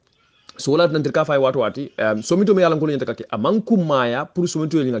eke so wala nan ka fay wati somito me yalan ko nyanta kake amanku maya pour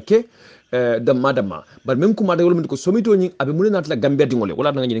somito ni ngake damma bar même kuma da wala ko somito ni abe munen natla gambia dingole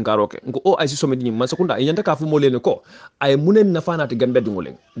wala nan ngin karoke ngo o ay si somito ni man sakunda e nyanta ka fu mo lene ko ay munen na fanati gambia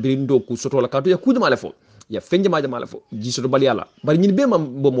dingole birindo ku soto la katu ya kuduma le fo ya fenje maja mala fo ji soto bali yala bar ñin be mam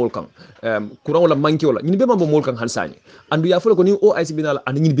bo mol kan courant wala manki wala ñin be mam bo mol kan hansani andu ya fo ko ni o ay si binala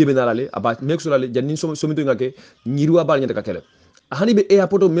and ñin be binala le aba mek so la le jannin somito ngake ñiriwa bal nyanta kakele hani be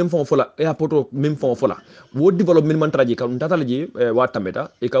airport même fon fola airport même fon fola wo development man traji ka tata laji wa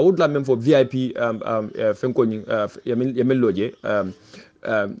tambeta e ka wodla même fo VIP fenko ni yamel loje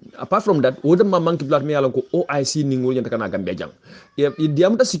apart from that wodam ma manki plat me yalan ko OIC ni ngol nyanta kana gambia jang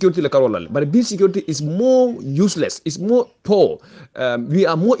diamta security la karolal but this security is more useless, is more poor. We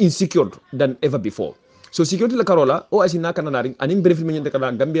are more insecure than ever before. So security la karola OIC na kana naring anim benefit men nyanta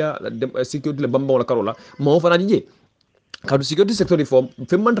kana gambia security la bamba la karola mo fana dije kadu security sector reform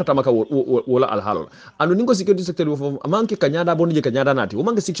femman tatamaka wala alhalol anu ningo security sector reform amanke kanyada bondije kanyada nati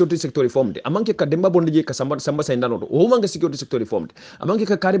umange security sector reform de amanke kademba bondije ka samba sayna no umange security sector reform de amanke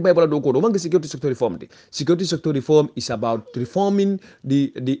ka kari bible do ko umange security sector reform de security sector reform is about reforming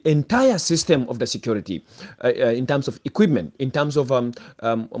the entire system of the security in terms of equipment, in terms of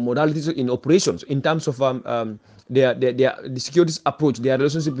modalities in operations, in terms of the security approach, their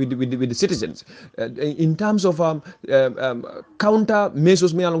relationship with the citizens, in terms of counter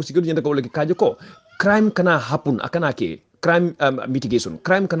measures me along security yanda ko kaje ko crime kana happen akana ke crime mitigation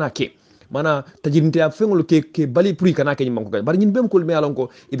crime kana ke mana tajirinte fengol ke bali puri kana ke nyimman ko bari nyin bem kol me along ko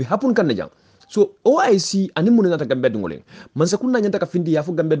ibi happen kan jang. So OIC ani mun nata gambe dungole man sa kunna nyanta ka findi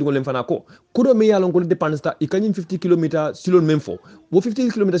yafu gambe dungole fana ko kudo me yalon ko depends ta ikanyin 50 km silol memfo wo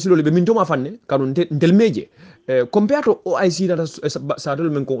 50 km silol be min to ma fanne kanu ndel meje compared to OIC data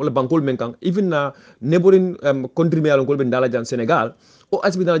sadol men ko wala bankol men kan even na neighboring country me yalon ko be ndala jan Senegal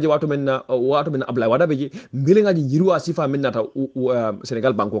OIC bi dana je wato men Ablaye Wada beje mbele ngaji yirwa sifa men nata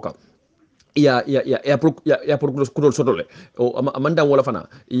Senegal banko kan ya pour kudol sotole o amanda wala fana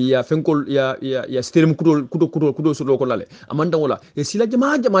ya fenkol ya sterim kudol sotole ko lale amanda wala e sila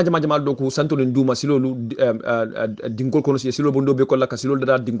jama do ko santo den duma silolu dingol kono silo bondo be ko la ka silo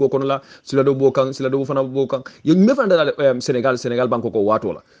dada dingol kono la silo do bokan silo do fana bokan yo me fana dada Senegal banko ko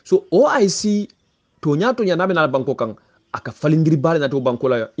wato la so OIC to nya nabe na banko kan aka falindiri bale na to banko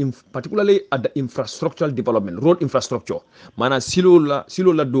la particularly at the infrastructural development, road infrastructure mana silo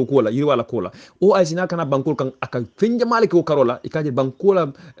la do ko la yirwa la ko la o ay sina kana banko kan aka fenja male ko karola ikaje banko la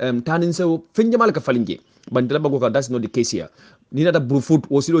tanin se fenja male ka falinge bandela banko ka that's not the case here ni na da brufut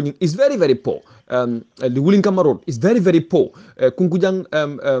o silo is very very poor. The Willinkama road is very very poor. Kunkujang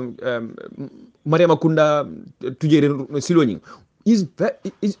Mariama Kunda tujere silo is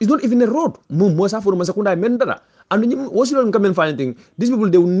not even a road mo sa for masakunda mendara and wasilol kamen finding these people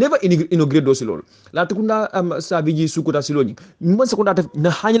they will never integrate those silol la tukunda sabiji sukuta siloni masakunda na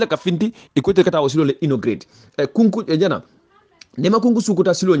hanyala ka finti ikote kata wasilol integrate kunku jana nema kungu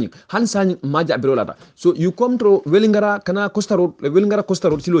sukuta siloni hansan maja abirolata so you come to Welingara kana Costa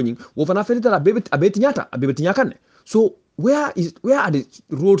Road siloni wo fana felita abeti nyakane so where are the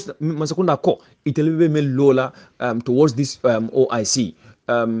roads masakunda ko itelebe mel lola towards this OIC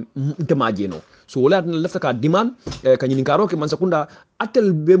temajeno so wala lafta ka demand kanyini karo ke masakunda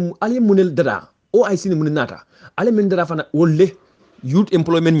atel be ali munel dada OIC ni munata ale men dada fana wolle youth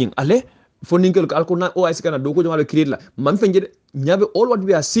employment nying ale funding ko alko na OIC kana doko jomalo create la man fenje nyabe all what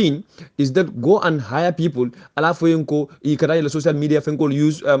we are seeing is that go and hire people ala foyenko I kada la social media fenko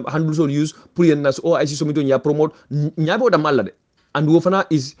use handles or use pour nas OIC somito nya promote nyabe oda malade and wofana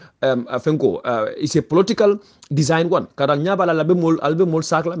is fenko is a political design one kada nyaba la albe mol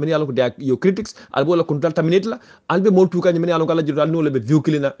sakla men yalo ko dia your critics albo la control terminate la albe mol tuka men yalo kala jiral no le be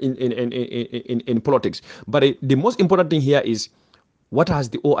vehicle in politics but the most important thing here is what has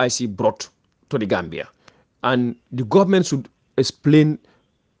the OIC brought to the Gambia? And the government should explain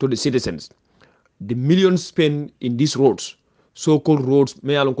to the citizens the millions spent in these roads, so-called roads,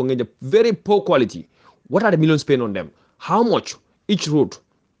 very poor quality. What are the millions spent on them? How much each road?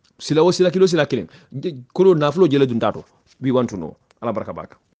 We want to know. Allah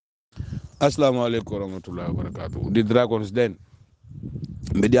barakabaka. Assalamu alaikum warahmatullahi wabarakatuh. The Dragons Den.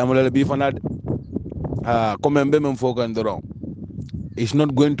 Mediamula Bifanad. It's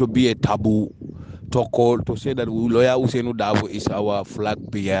not going to be a taboo to say that lawyer Usenu Darboe is our flag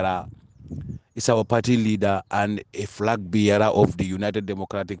bearer, is our party leader and a flag bearer of the United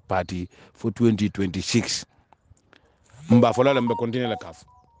Democratic Party for 2026. Mba fola lembe continue la kaf.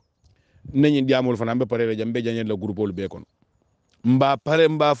 Nenyi diamol fana mbe pare jambe janyen la groupe ol bekon.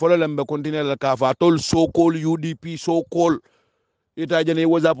 Mba fola lembe continue la kaf atol so-called UDP so-called ita jane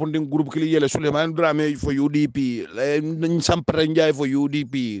WhatsApp ndin groupe kili yele Sulayman Drammeh for UDP Sampara Njai for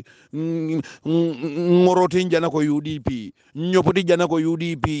UDP ngoroti jana ko UDP nyopoti jana ko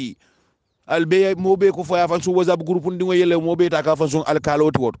UDP albe mobe ko fa fan su WhatsApp groupe ndin yele mobe ta ka fan su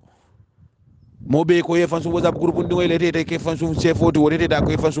alkaloti woto mobe ko ye fan su WhatsApp groupe ndin yele tete ke fan su chef woto wote ta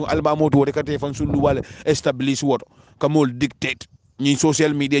ko fan su albamoti wote ka te fan su luwale establish woto kamol dictate ni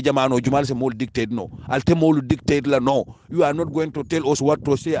social media jamano jumal se mol dictate no alte mol dictate la no you are not going to tell us what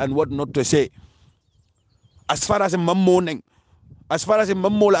to say and what not to say as far as mammo neng as far as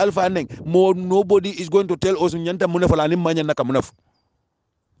mammo la alpha neng more nobody is going to tell us nyanta munaf la ni manya naka munaf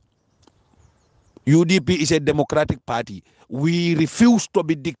UDP is a democratic party. We refuse to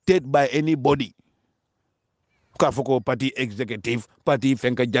be dictated by anybody. Kafoko party executive, party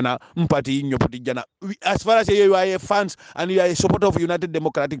Fenka Jana, party Nyopati Jana. As far as you are a fans and you are a supporter of United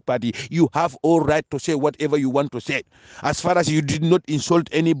Democratic Party, you have all right to say whatever you want to say. As far as you did not insult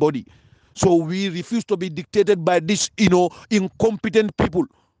anybody. So we refuse to be dictated by this, incompetent people.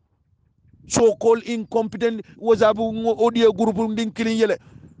 So-called incompetent wazabu audio group ndin kilin yele.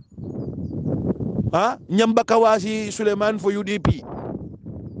 Nyambakawasi Sulayman for UDP.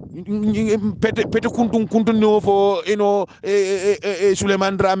 Pete kuntun no for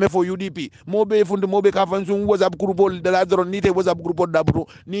Sulayman Drammeh for UDP. Mobe fundu mobe kafansun WhatsApp group de la dron nite WhatsApp group dabru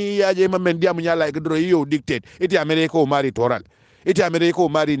ni yaje ma mendia munya like dro yo dictate. Iti America o mari toral. Iti America o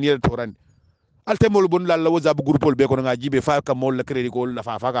mari niel toran. Alte mol bon la WhatsApp group be ko nga jibe fa ka mol la credit ko la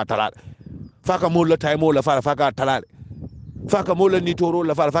fa ka talal. Fa ka mol la time la fa ka talal. Faka mola ni toro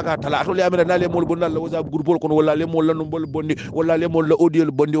la faka tala to le amira nale mol bonna la WhatsApp groupe kono wala le mol la no bol bondi wala le mol la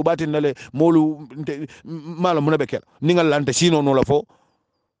audio bondi o batin nale molu mala muna bekel ningal lante sino no la fo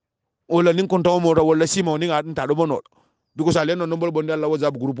wala nin kon taw mo wala simo ninga nta do bono because ale no bol bondi la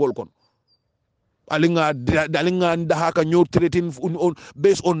WhatsApp groupe kon alinga nda haka nyo threaten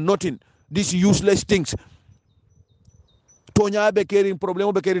based on nothing these useless things tonya be kerin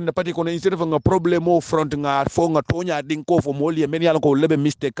problème be kerin na pati kono instead of nga problème front nga fo nga tonya din ko fo moli men yalla ko lebe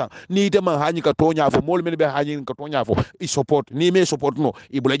mistake kan ni te man hanyi ka tonya fo moli men be hanyi ka tonya fo I support ni me support no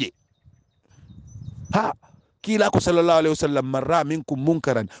ibulaje ha kila ko sallallahu alaihi wasallam marra minkum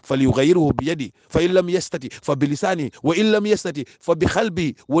munkaran falyughayyirhu bi yadi fa in lam yastati fa bi lisani wa in lam yastati fa bi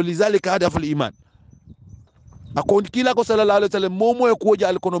qalbi wa lidhalika hadaf al iman akon kila ko sallallahu alaihi wasallam momo e ko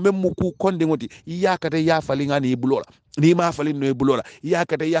jall kono memmu ku konde ngoti yakata ya falinga ni bulola ni ma falin no e bulola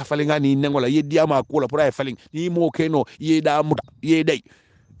yakata ya falinga ni nengola yeddiama ko la pour ay falin ni mo keno yeda muta yedai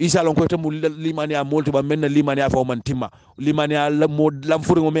isa lon ko tamu limani a molto ba menna limani a fo man timma limani a mo lam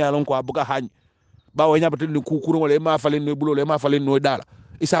furi mo me alon ko abuka hañ bawo nyabata ni ku kuro wala ma falin no e bulola ma falin no dala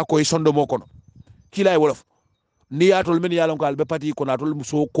isa ko e sondo mo kono kila e wolof ni yatol men yalon ko albe pati ko natol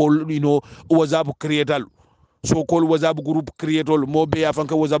so ko WhatsApp creatal so-called WhatsApp group creator mobe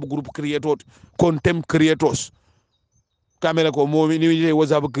afanka WhatsApp group creator content creators kamera ko mo ni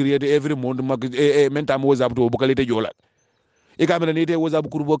WhatsApp creator every month mentam WhatsApp to bukalite jola e kamera ni te WhatsApp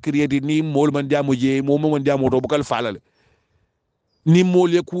group creator ni mol man diamo je mo man diamo to bukal falale ni mol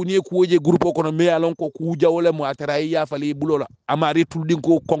ye ku ni ku je groupe ko no me alon ko ku jawole mo atara ya fali bulola amari tuldin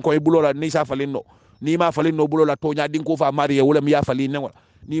ko konko e bulola ni sa fali no ni ma fali no bulola to nya din ko fa mari e wala mi ya fali nengola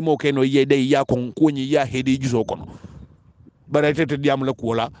ni mo keno yede ya kon kunyi ya hedi juso kono bara tete diam la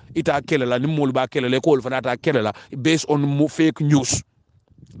kola ita kelela ni mol ba kelele ko fana ta kelela based on fake news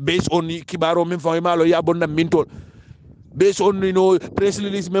based on kibaro min fa malo ya bonna mintol based on press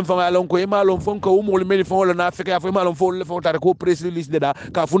release men fa alon ko e malon fon ko umol men fa wala na feka fa malon fo le fon tar ko press release de da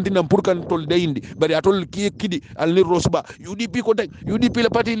ka funtina pour kan tol de indi bari atol kidi al ni rosba UDP ko tek UDP la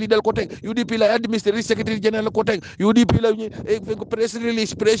party leader ko tek UDP la administrative secretary general ko tek UDP la press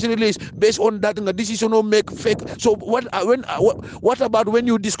release based on that nga decision no make fake so what about when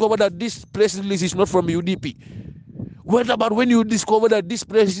you discover that this press release is not from UDP? What about when you discover that this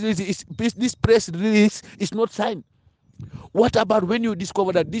press release is not signed? What about when you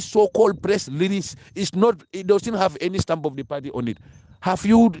discover that this so-called press release is not, it doesn't have any stamp of the party on it? Have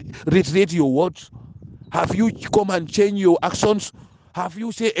you reiterated your words? Have you come and change your actions? Have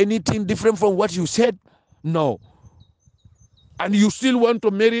you said anything different from what you said? No. And you still want to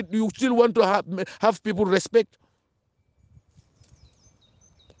merit, you still want to have people respect?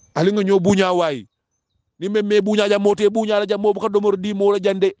 Alingo nyo bunya wai. Ni me bunya ja mote bunya la ja mo buka domor di mo la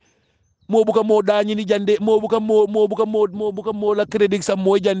jande. Mo buka mo dañi ni jande mo buka mo la credit sam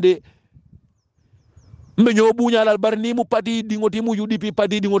moy jande me ñoo buñalal bar ni mu pati dingoti mu UDP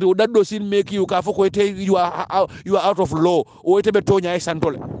pati dingoti o daddo sin make you ka foko te you are out of law o te be tonya e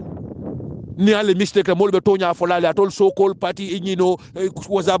santole ni ale mistake mo be tonya folale atol so called party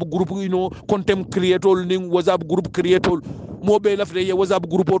WhatsApp group content creator ni WhatsApp group creator mo be lafta ye WhatsApp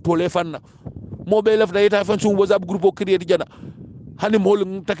groupe o tole fanna mo be lafta yeta fan sum WhatsApp groupe o create jana hani mol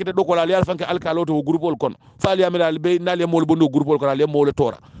takita do ko la yal fanke alkalo to groupe ol kon faali amina be nale mol bondo groupe ol kon le mol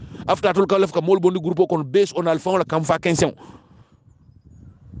tora after tol kalaf ka mol bondo groupe kon based on alfan la kam fa 15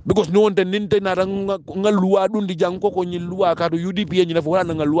 because no wonte ninte na nga luwa dundi jang ko nyi luwa ka do UDP nyi na fo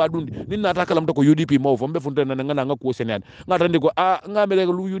wala nga luwa dundi nin na ta kalam to ko UDP mo fo mbe funte na nga ko senyan nga tande ko nga mele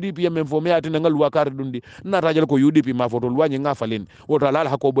lu UDP men fo me ati nga luwa ka dundi na ta jale ko UDP ma fo to luwa nyi nga falen woto la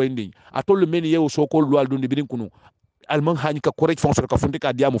ha ko boyndi atol men yew so ko luwa dundi bidin kunu alman hani ka correct fonction ka funte ka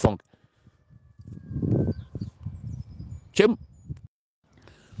diamu fonk chem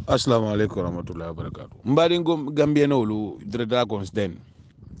assalamu alaikum warahmatullahi wabarakatuh mbari ngom gambia no lu dra consden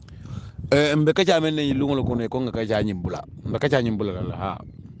mbe kacha men ni lungo ko ne ko nga kacha nyimbula mbe kacha nyimbula la ha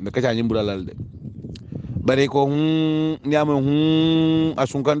mbe kacha nyimbula la de bare ko nyama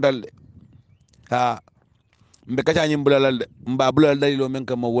asunkan dal ha mbe kacha nyimbula la de mba bula dalilo men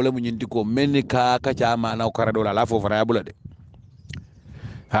kam wala mu nyinti ko men ka kacha ma na ko rado la fo fara bula de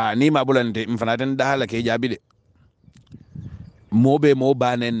ha ni ma bulante mfana den da hala ke jabi de mobe mo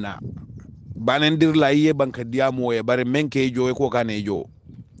banen na banen dir la ye banka diamo e bare men ke jo ko kane jo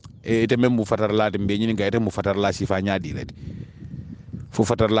ite men mu fatar la de be nyini ga ite mu fatar la sifa nyaadi lati fu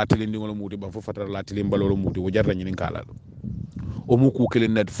fatar la tili ngolo muti ba fu fatar la tili balolo muti wo jarra nyini kala o mu ku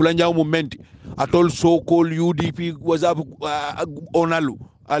kelen net fula nyaw mu menti atol so call UDP WhatsApp onalu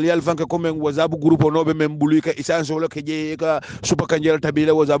aliyal fanke comme WhatsApp groupe nobe men bulu ka isanso lo ke je ka supa kanjel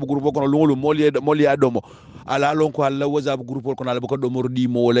tabila WhatsApp groupe ko lungulu moli adomo ala lon ko alla WhatsApp groupe ko ala bako domor di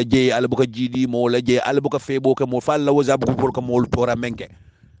mo wala je ala bako jidi mo wala je ala bako febo ke mo falla WhatsApp groupe ko mo tora menke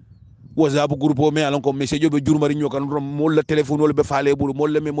WhatsApp groupe me alon ko message be jurmari nyokan mo la telephone wala be faale bulu mo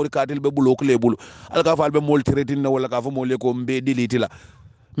la memory card be bulo ko le bulu al ka faal be mo tretin wala ka fa mo le ko mbe delete la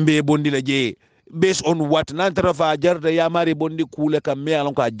mbe bondi la je based on what nan tarafa jarta ya mari bondi kule kam me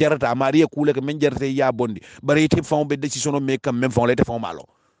alon ko jarta mari kule kam men jarta ya bondi bari te fon be decision me kam men fon le te fon malo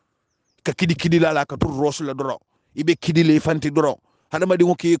ka kidi la ka tur ros la doro ibe kidi le fanti doro hada ma di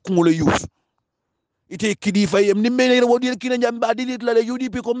ko ke kungulo yus ite kidi fayem ni mele wodi kina jamba dilit la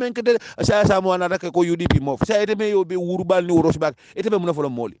UDP ko men kete sa mo anata ko UDP mo sa ete me yo be wurbal ni woros bak ete be muna folo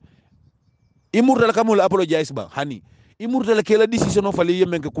moli imurtal kamul apologize ba hani imurtal ke la decision of fali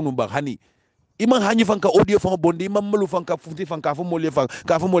yemen ke kunu ba hani iman hanyi fanka audio fan bondi imam malu fanka futi fanka fo moli fan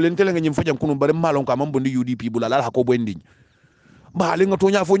ka fo moli tele ngam fajam kunu bare malon ka man bondi UDP bula la ko bondi ba le ngato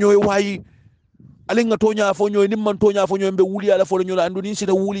nya fo nyoy wayi ale nga tonya fo nyoy nim man tonya fo nyoy be wuli ala fo nyola andu nin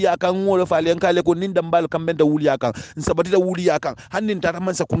sita wuli yakan ngolo fa len kale ko nin dambal kam benta wuli yakan sabati da wuli yakan hannin tata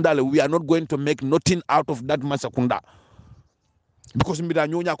man sakunda we are not going to make nothing out of that man sakunda because mbida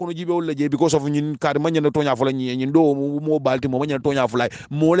nyonya kono jibe wala je because of nyin kar man nyana tonya fo la nyin do mo balti mo nyana tonya fo lay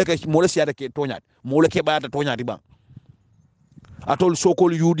mo le siata ke tonya mo le ke baata tonya di ba atol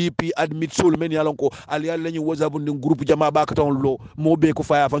sokol UDP admit sol men yalon ko ali yalla nyi WhatsApp ndin groupe jama ba ka ton lo mo be ko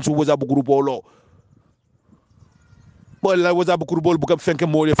faya fan su WhatsApp groupe o lo la WhatsApp groupe bol bu kam fenke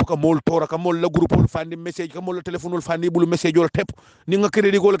mol fo ka mol tora ka mol la groupe ol fandi message ka mol la telephone ol fandi bulu message ol tep ni nga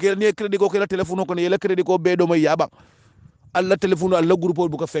credit ko ke ni credit ko ke la telephone ko ne la credit ko be do may yaba alla telephone alla groupe ol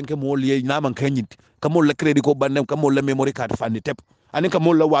bu ka fenke mol ye na man kanyit ka mol la credit ko bandem ka mol la memory card fandi tep ani ka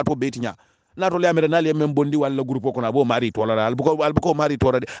mol la wato betinya na to le amere na le men bondi wala groupe ko na bo mari to la al bu ko mari to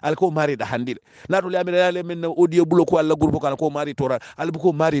al ko mari da handil na to le amere na le men audio bulo ko wala groupe ko al ko mari to al bu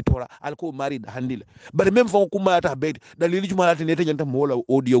ko mari to al ko mari da handil bari même fon ko mata be dalili juma ne te nyanta mola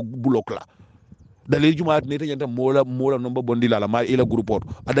audio bulo la dalili juma ne te nyanta mola nomba bondi la mari ila groupe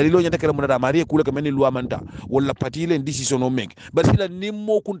a dalilo nyanta kala mun da mari kula ka men loi manta wala pati le decision o make bari sila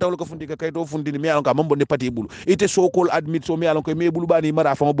nimmo kun tawlo ko fundi ka kayto fundi mi alon ka mambo ne pati bulu ite so call admit so mi alon ko me bulu bani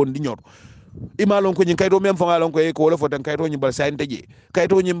mara fa bondi nyot imalon ko nyin kayto mem fa alon ko e ko wala fotan kayto nyin bal sain teje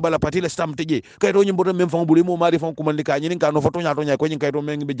kayto nyin bala patile stam teje kayto nyin bodo mem fa bulu mo mari fa ko mandi ka nyin ka no foto nya to nya ko nyin kayto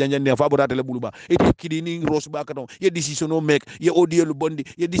mem be janjande fa boda tele bulu ba e kidi ni ros ba ka don ye decision o make ye audio lu bondi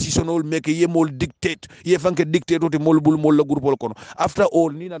ye decision o make ye mol dictate ye fanke dictate to mol bulu mol la groupe kono after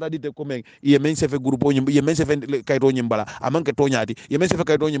all ni na da dite ko men ye men se fe groupe nyin ye men se fe kayto nyin bala amanke to nyaati ye men se fe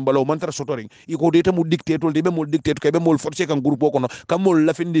kayto nyin bala o mantra sotoring i ko de mu dictate to de be mol dictate kay be mol forcer kan groupe kono kam mol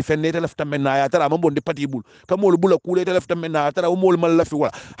la findi fenne tele fta na ya tara mambo de pati bul kamol bula kule tele fta na tara mol mal la fi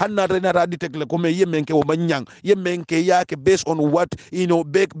wala hanna rena radi tekle ko me yemenke o Manjang yemenke yake based on what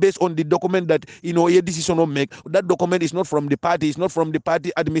based on the document that a decision of make that document is not from the party, it's not from the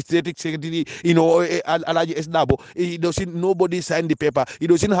party administrative secretary Alaji Esdabo. It doesn't, nobody signed the paper, it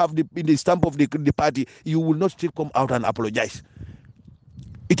doesn't have the stamp of the party. You will not still come out and apologize.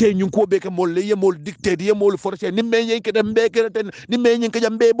 ite nyunko be ke mol le ye mol dictate ye mol force ni me yen ke dem be ke ten ni me yen ke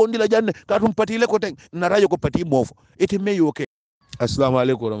jambe bondi la janne ka tum pati le ko ten na rayo ko pati mof ite me yo ke assalamu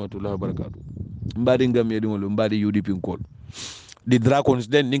alaikum warahmatullahi wabarakatuh mbadi ngam yedi mol mbadi UDP kol di dragons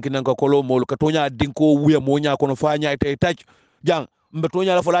den ninki nanka kolo mol ka tonya dinko wuya monya kono fanya ite touch jang mbe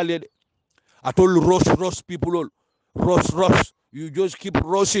tonya la fola le atol ross people all ross you just keep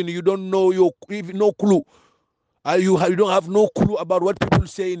rossing you don't know your even no clue you don't have no clue about what people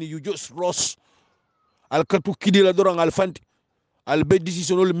saying you just ross al katu kidi la dorang al fanti al be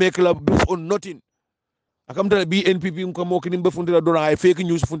decision will make la based on nothing akam tala BNPP ko mo kini be fundi la dorang ay fake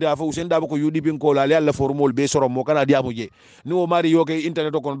news fundi afa usen daba ko UDP ko la alla formol be soro mo kana diamu je ni o mari yoke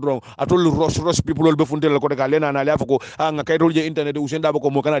internet ko dorang atol ross people will be fundi la ko de ka lena na la fa ko nga kay tol je internet usen daba ko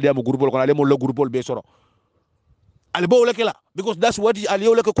mo kana diamu groupe ko le mo la groupe be soro al bo la kala because that's what al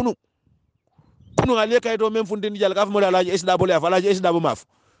yow la ko kunu ale kay do même fundi jal ka fa mo la SW la fa la SW maf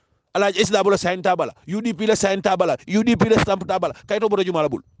ala SW la sign tabala UDP la sign tabala UDP la stamp tabala kay to bodo jumala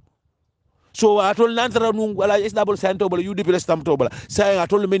bul so atol nantara nu ala SW sign tabala UDP la stamp tabala say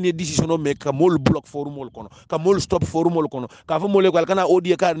atol men ni decision o make ka mol block formol kono ka mol stop formol kono ka fa mole ko kana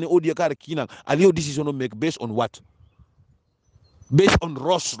odie card ni odie card kinan ali o decision o make based on what based on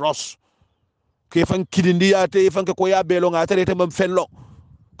ross ke fan kidindi ya te fan ko ya belo nga tere te mam fello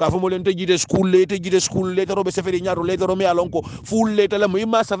ka fa mo len te jide school le te robe seferi ñaaro le ro mi alonko full le te la mo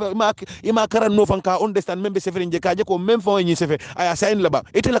ima karan no fan ka understand membe seferi je ka je ko même fon ñi sefe aya sain la ba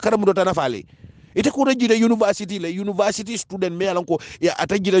ite la karam do tana faale ite ko jide university student me alonko ya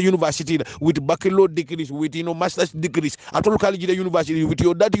ata jide university with bachelor degrees with master's degrees atol kal jide university with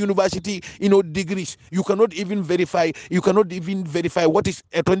your that university degrees you cannot even verify what is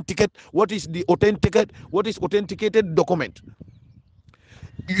authenticated document.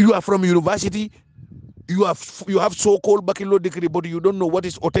 You are from university, you have so-called bachelor degree, but you don't know what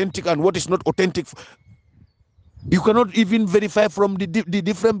is authentic and what is not authentic. You cannot even verify from the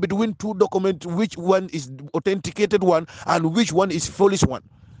difference between two documents, which one is authenticated one and which one is false one.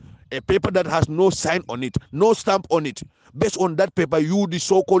 A paper that has no sign on it, no stamp on it. Based on that paper, you, the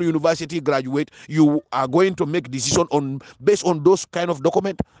so-called university graduate, you are going to make decision based on those kind of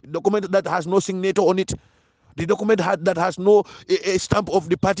document that has no signature on it. The document that has no a stamp of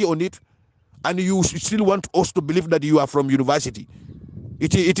the party on it, and you still want us to believe that you are from university.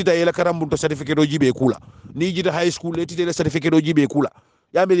 Iti da yela karam bunto certificate o jibe kula. Ni jita high school iti da certificate o jibe kula.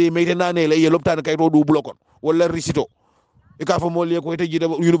 Ya me mete na ne le yelopta na kayto du blokon wala risito. E ka fa mo le ko ite jita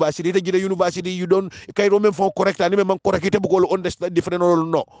university you don't kayto même fon correct ani même correct ite bu ko understand different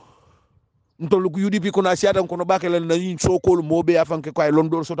no. Ntolu UDP kuna siata kono bakela na yin sokol mobe afanke kay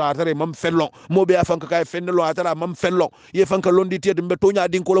londo soto atare mam fellon mobe afanke kay fennelo atara mam fellon ye fanka londi tede mbe tonya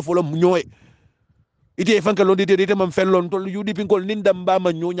din ko lo folo nyoy ite fanka londi tede ite mam fellon tolu UDP kol nindam ba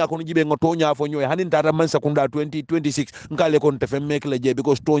ma nyonya kono jibe ngo tonya fo nyoy hanin tata man sakunda 2026 ngale kon te fem mek la je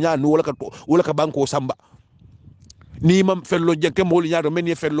because tonya nu wala ka banko samba ni mam fello jekke mol nyaado men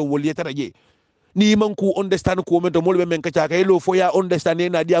ye fello wol ye tara je ni man ku understand ko men to mol be men ka kay lo fo ya understand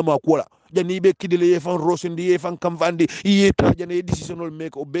na diama kola jani be kidile ye fan rosindi ye fan kamfandi ye ta jani decisional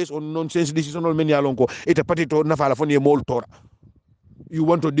make or based on nonsense decisional men yalonko ita patito nafala fon ye mol tora. You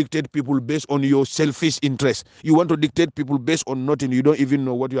want to dictate people based on your selfish interest. You want to dictate people based on nothing. You don't even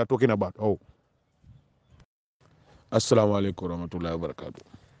know what you are talking about. Oh, assalamu alaikum warahmatullahi wabarakatuh.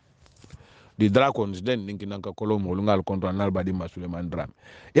 The dragons den ninki nanka kolomo lungal kontra nal badi ma Sulayman Drammeh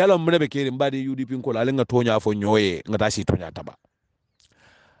yalo mne be keri mbadi UDP ko la nga tonya fo nyoye nga tasi tonya taba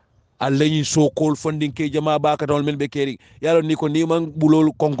allayin so-called funding ke jama ba ka tawol men be keri yalo ni ko ni man bulol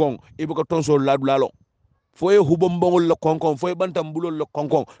konkon e be ko tonsol ladu lalo fo e hubom bongol le konkon fo e bantam bulol le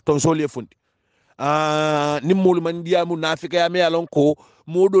konkon tonsol e fundi nimmol man diamu nafika ya me yalon ko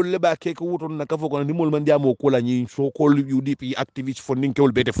modol le ba ke ko wuton na ka fo ko nimmol man diamu ko la ni so-called UDP activist funding ke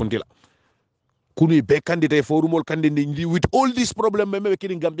wol bete fundi la kuni be candidate for rumol candidate with all this problem me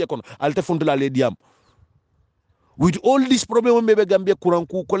kini Gambia kono alte fundila le diam with all this problem me be Gambia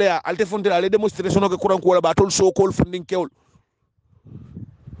kuranku kolea alte fundila le demonstration ke kuranku wala batol so call funding kewol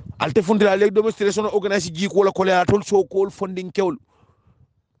alte fundila le demonstration organize ji ko wala kolea atol so call funding kewol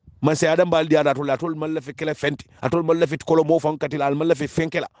man se adam baldi atol man la fe kele fenti atol man la fe kolo mo fankati al man la fe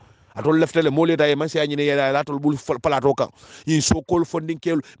fenkela atol leftele mo le tay man se anyine ya atol bul plateau kan yin so call funding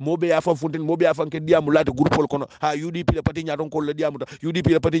kel mo be ya fa funding mo be ya fanke diamu lati groupe kono ha UDP le pati nyaton ko le diamu ta UDP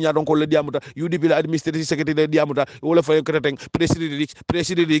le pati nyaton ko le diamu ta UDP le administrative secretary le diamu ta wala fa kreteng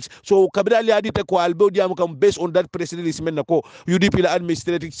president so kabida li adite ko albo diamu kam based on that president men ko UDP le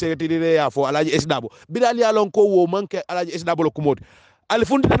administrative secretary le ya fo alaji SW bidali alon ko wo manke alaji SW ko modi al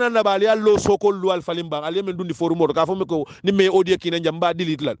fundi nan na bali allo sokol lu al falimba al yemen dundi forum ka fo me ko ni me audio kina jamba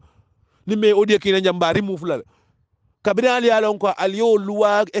delete lal ni me audio kina jamba remove lal kabira ali alon ko aliyo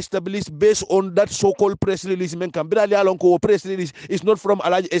luwa established based on that so-called press release men kam bila ali alon ko press release is not from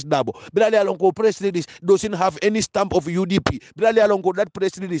Alhaji 𝒔𝒊𝒏 bila ali alon ko press release doesn't have any stamp of UDP bila ali alon ko that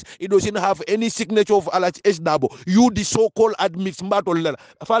press release it doesn't have any signature of Alhaji 𝒔𝒊𝒏 you the so-called admits mbatol la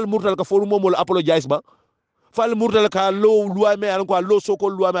fal murtal ka forum mo apologize ba fal murtal ka lo luwa me alon ko lo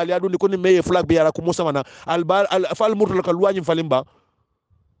so-called luwa me ali adu ni ko ni me flag be yara ko musamana al fal murtal ka luwa nyim falimba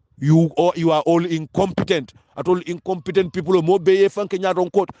you are all incompetent at all incompetent people mo be fanke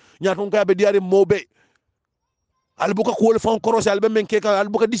nyaton ka be diare mo be albuka ko fa koros albe men keka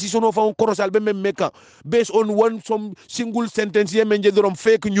albuka decision of fa koros albe men meka based on one some single sentence ye men jedrom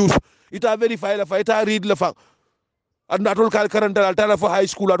fake news ita verify la fa ita read la fa and at all kal karantal tala for high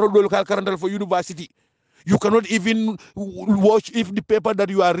school at all kal karantal for university. You cannot even watch if the paper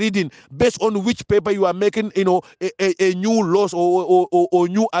that you are reading, based on which paper you are making, a new laws or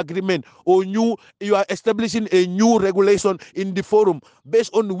new agreement or you are establishing a new regulation in the forum,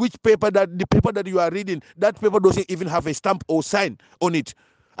 based on which paper the paper that you are reading, that paper doesn't even have a stamp or sign on it.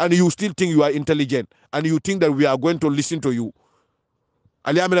 And you still think you are intelligent and you think that we are going to listen to you.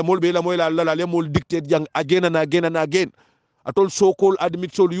 Dictate again and again and again. Atol so-called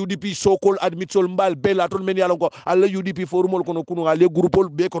admitsol UDP so-called admitsol mbal bel atol men yalongo alla UDP forumol kono kunu alle groupol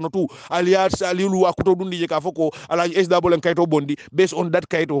be kono tu alias alilu wakuto dundi je ka foko ala 𝒔𝒊𝒏 len kayto bondi based on that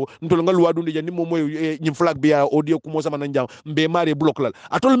kayto ntol ngal wa dundi je ni mom moy nyim flag bi ya audio ku mo sama nanjam mbe mari block lal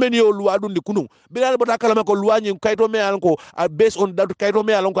atol men yo lu wa dundi kunu bilal bota kala ko lu wa nyim kayto me yalongo based on that kayto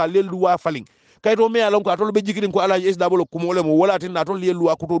me yalongo alle lu wa faling kayto me alon ko atol be jigirin ko ala 𝒔𝒊𝒏 ko mole mo wala tin atol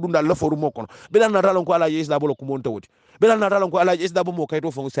yelu akuto dunda la forum kono bilal na talon ko ala 𝒔𝒊𝒏 ko mon tawti bilal na talon ko ala 𝒔𝒊𝒏 mo kayto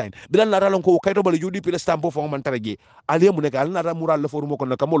fon sign bilal na talon ko kayto bal UDP le stampo fon man taraje ali mu nek al na ta mural la forum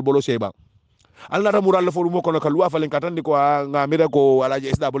kono kamol bolo seba al na ta mural la forum kono kalwa falen katandi ko ngamira ko ala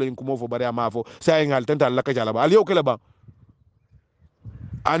𝒔𝒊𝒏 ko mo fo bari ama fo say ngal tental la ka jala ba ali o kele ba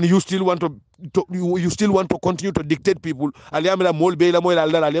and you still want to continue to dictate people aliamela mol be la moy la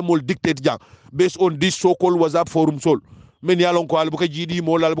ale mol dictate jang based on this so-called WhatsApp forum sol men yalon ko albuka jidi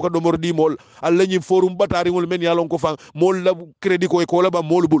mol albuka domor di mol alla ñi forum batari mol men yalon ko fan mol la credit ko la ba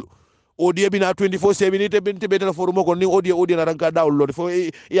mol bul audio bina 24/7 ite bente be la forum ko ni audio na ranka download fo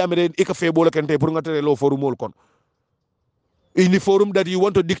yamere e ka febo la kente pour ngata lo forum mol kon in the forum that you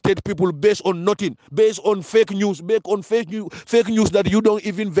want to dictate people based on nothing, based on fake news, fake news that you don't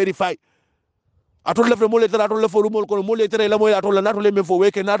even verify. Atol la mo letra atol la forum ko mo letra la moy atol la natol me fo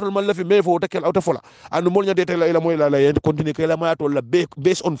weke natol man la fi me fo takel auto fola and mo nya dete la moy la continue ke la moy atol la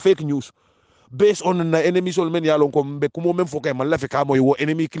based on fake news, based on na enemy sol men yalon ko be kumo men fo kay man la fi ka moy wo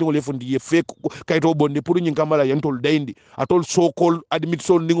enemy kilo le fondi fake kayto bondi pour nyin kamala yentol dayndi atol so call admit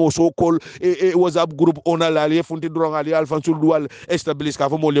sol ningo so call WhatsApp group on ala le fondi drong ali alfa sul dual establish ka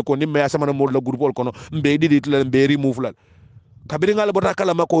fo mo le ko ni me asama mo la groupe kono mbe didit la mbe remove la kabiri ngal bota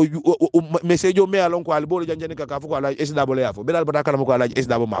kala mako message o me alon ko albolo janjani ka fu ko ala 𝒔𝒊𝒏 yafo be dal bota kala mako ala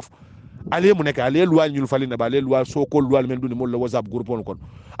𝒔𝒊𝒏 maf ale mu nek ale loi ñul falina ba ale loi so ko loi men duni mo la WhatsApp groupe on kon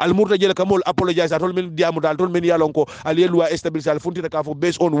al murta jele ka mol apologize atol men diamu dal ton men yalon ko ale loi establish al funti ka fu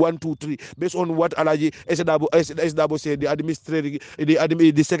based on 1 2 3 based on what alaji 𝒔𝒊𝒏 say the administrator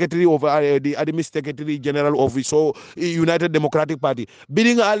the secretary of the secretary general of so United Democratic Party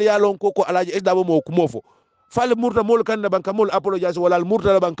biringa ale yalon ko alaji 𝒔𝒊𝒏 mo kumofo fal murta mol kan banka mol apologize wala al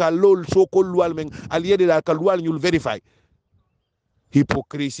murta banka lol so ko lual men al yedi la kal lual ñul verify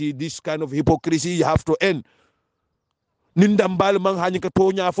hypocrisy. This kind of hypocrisy you have to end. Nin dambal man hanyi ka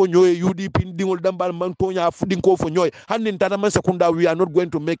tonya fo nyoy UDP dingol dambal man tonya fu dinko fo nyoy hanin tata man sekunda we are not going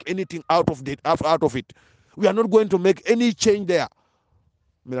to make anything out of it. We are not going to make any change there.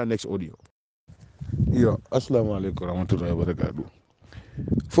 Mira next audio. Yo, assalamu alaikum warahmatullahi wabarakatuh.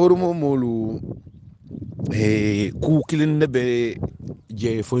 Forum molu ku kilin be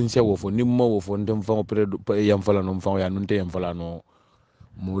je fonse wo fo nimmo wo fo ndem fa pre yam fala no fa ya nunte yam fala no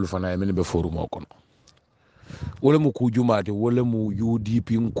molu fana men be forum o kono wala mu ku jumaate wala mu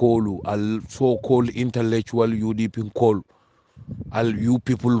UDP nkolu al so called intellectual UDP nkolu al you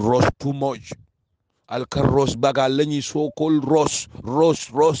people roast too much al carros baga lañi so called roast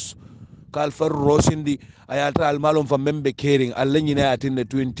kalfar rosindi ayata al malum fa membe caring al lañi na atinde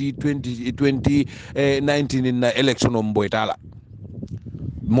 2019 in election on boytala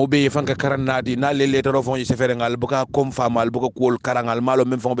mobe fanka karannadi na le letero fon sefere ngal buka confirm al buka kol karangal malo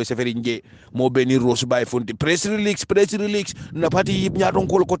même fon be sefere nje mobe ni rose bay fonti press release na pati yib nyaton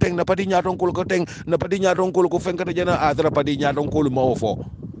kol ko teng na pati nyaton kol ko teng na pati nyaton kol ko fenkata jana adra pati nyaton kol mawo fo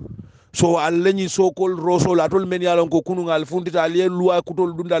so allenyi sokol rosol atol men yalon ko kunungal fundita ale loi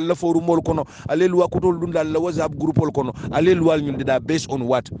kutol dundal la forumol kono ale loi kutol dundal la whatsapp groupol kono ale loi nyul da based on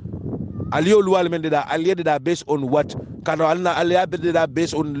what aliyo loi men da aliye da based on what kano alna aliya da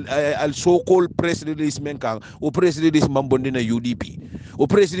based on al so-called press release men kan o press release mambondi na UDP o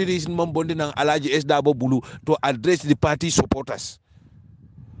press release mambondi na alaji SW Bulu to address the party supporters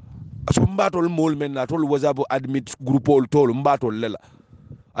so mbatol mol men na tol whatsapp admit groupol tol mbatol lela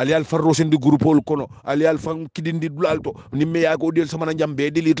ali al farro sendi groupol kono ali al fam kidindi dulalto nimme ya ko del sama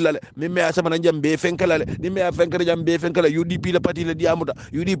jambe delete lale nimme ya sama jambe fenkalale nimme ya fenkale jambe fenkala UDP la parti la diamuta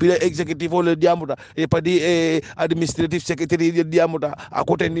UDP la executive la diamuta e parti administrative secretary la diamuta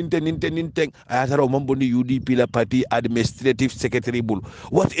akote ninte ayataro mambo ni UDP la parti administrative secretary bul.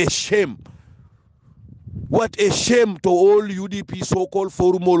 What a shame. What a shame to all UDP so-called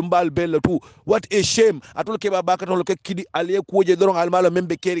forumol mbal bella too. What a shame. Atol keba baka tol ke kidi aliye kuoje dorong almala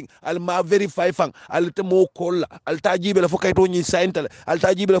membe kering alma verify fang alte mo call altajibe la fokaito ni saintal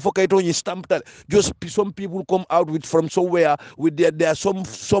altajibe la fokaito ni stamptal. Just some people come out with from somewhere with there some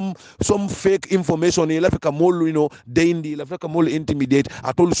fake information la fika mol deindi la fika mol intimidate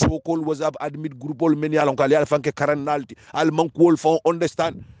atol so-called WhatsApp admit groupol meni alon kali al fanke karanalti al mankuol fon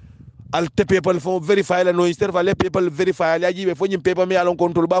understand. Al te people fo verify la no instead of les people verify la jibe fo nyim paper me alon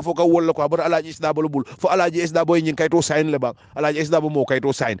control ba fo ka wol ko abor alaji SW bul fo alaji SW nyin kayto sign le bang alaji SW mo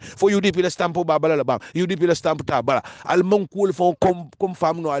kayto sign fo UDP la stamp ba bala la bang UDP la stamp ta bala al man cool fo comme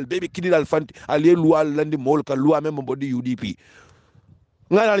fam no al baby kidil al fanti al ye loi landi mol ka loi même bodi UDP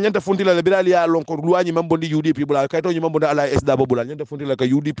ngana nyanta funti la bilal ya lon ko luwañi mam bondi UDP bula kayto nyim bondi ala SW bula nyanta funti la ka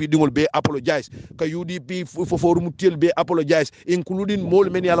UDP dingol be apologize ka UDP fo forum tiel be apologize including mol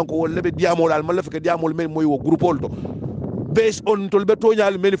men ya lon ko wolle be diamol al malaf ka diamol men moy wo groupe olto based on tolbe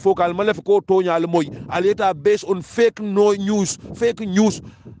toñal men focal malaf ko toñal moy aleta based on fake news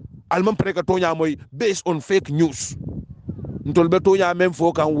al mam preka toña moy based on fake news ntolbe toña men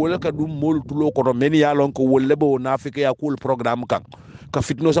fokan wolle ka dum mol tulo ko men ya lon ko wolle be na fike ya cool programme kan ka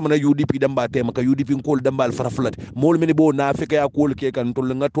fitno sama na UDP damba tema ka UDP kol damba al faraflat mol meni bo na fika ya kol ke kan to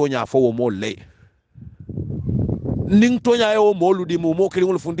nga tonya fo mol le ning tonya yo molu di mo kiri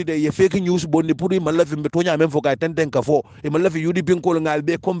ngol fundi de ye fake news bonni pour man la fi tonya men fo ka tenten ka fo e man la fi UDP kol ngal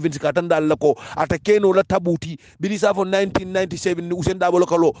be convince ka tan dal la ko ata keno la tabuti bini sa fo 1997 ni usen dabolo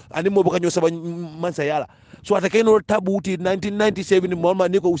kalo ani mo baka nyo saba man sa yala so ata keno tabuti 1997 mo ma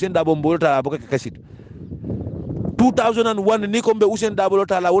ni ko usen dabo mbolta baka kasit 2001 ni kombe usen dabolo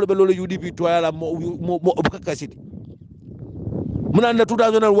tala wala be lolo UDP to yala mo baka kasidi muna na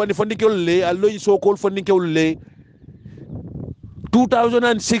 2001 fondi ke le allo so call fondi ke le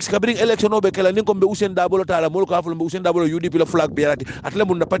 2006 kabring election obe kala ni kombe usen dabolo tala mo ko aflo usen dabolo UDP la flag berati atala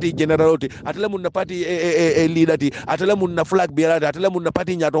mun na party generality atala mun na party leaderti atala mun na flag berati atala mun na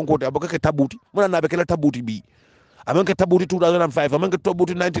party nyaton ko te baka tabuti muna na be kala tabuti bi amanke tabuti 2005 amanke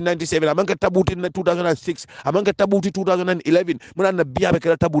tabuti 1997 amanke tabuti 2006 amanke tabuti 2011 muna na biya be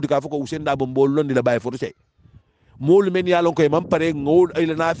kala tabuti ka foko usenda bombol non dila bay foto sey mol men yalon ko man pare ngol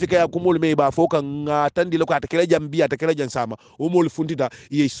ila na afrika ya kumol me ba foka ngatan dila ko atakela jambiya atakela jansama o mol fundita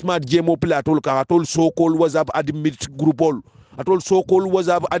ye smart jemo platol ka atol sokol whatsapp admit groupol atol sokol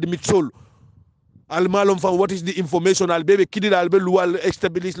whatsapp admit sol almalom fan what is the information al bebe kidira al be lual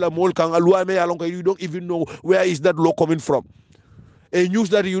establish la mol kan alwa me alon you don't even know where is that law coming from a news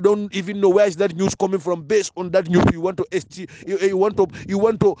that you don't even know where is that news coming from. Based on that news you want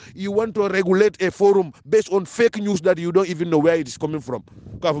to regulate a forum based on fake news that you don't even know where it is coming from.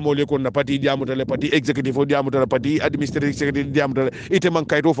 Kafu mole kon na parti diamuta le parti executive o diamuta le parti administrative secretary diamuta le ite man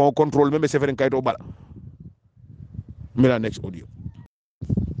kayto fa control même seferen kayto bala mila next audio.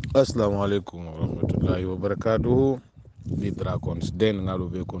 Assalamu alaikum warahmatullahi wabarakatuh. Di Dragons den ngalu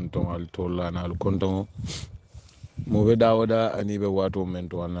be konton al tola na al konton mo be dawada ani be wato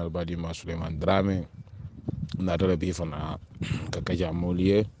mento anal badi ma Sulayman Drammeh na tara bi fana kakaja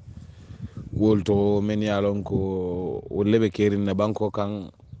moliye wolto men yalon ko wolle be kerin na banko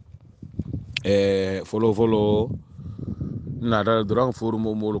kan follow na tara durang forum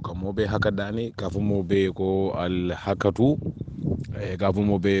mo kam mo be hakadani ka fu mo be ko al hakatu gafu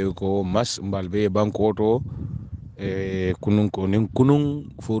mo be ko mas mbalbe banko to kunun ko nin kunun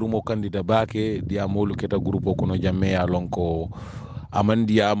forumo kandida bake dia molu keta grupo kono jamme ya lonko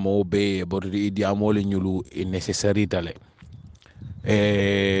amandia mo be bordi dia molu nyulu necessary tale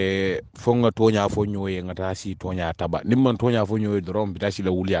fonga tonya fo nyoye ngata si tonya taba nimman tonya fo nyoye drom bitasi la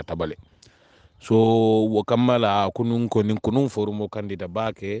wuli tabale so wo kamala kunun ko nin kunun forumo kandida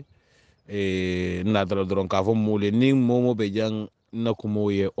bake na dara dron ka fo mole nin momo be jang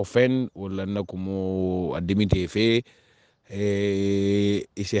nakumo ye ofen wala nakumo adimite fe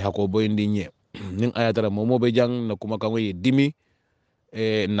ise hako boyndi nye nin ayatara momo be jang na kuma kango ye dimi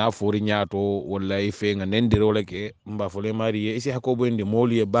na fori nyato wallahi fe nga nendirole ke mba fole mari ye ise hako boyndi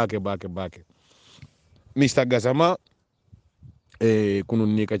moli ye bake Mr. Gasama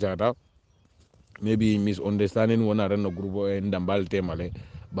kunun ni kachata maybe misunderstanding wona ran no groupe ndambal temale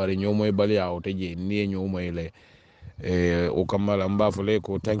bari nyomoy bali ya oteje ni nyomoy le o kamala mbafole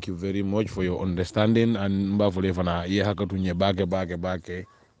ko thank you very much for your understanding and mbafole fana ye hakatu nye bake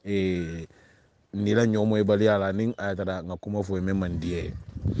ni la nyomoy bali ala ning ayatara ngakuma fo memandie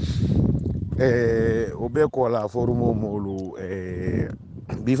o be ko la forumo molu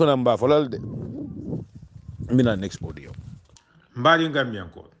bi fana mbafolal de mina next podium mbari Gambian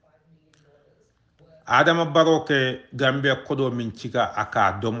ko adama baro ke Gambia kodo min cika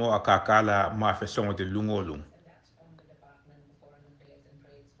aka domo aka kala ma fe songote lungolung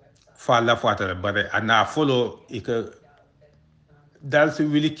fala fata bare ana follow ika dalsi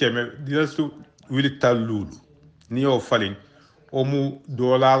wili keme dalsi wili talulu ni o falin o mu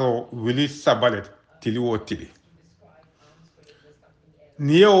dolaro wili sabalet tili wo tili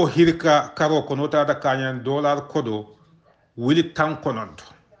ni o hirka karo kono tata kanyan dollar kodo wili tan kononto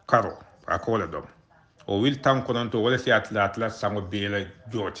karo akola dom o wil tan kononto wala si atla sango bela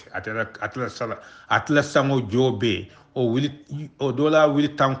joti atla sango jobe o wili o dollar wili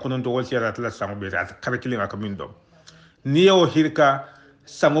tan kononto wala si atla sango bela at karakili akamin dom ni o hirka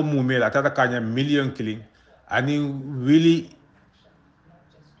sango mumela tata kanya million killing ani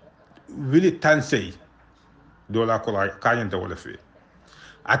wili tansei dollar ko kanya ta wala fi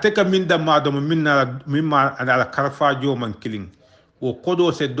ateka min da madom minma ana karfa jo man killing o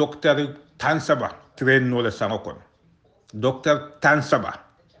kodo se docteur tansaba train no le sango kon docteur tansaba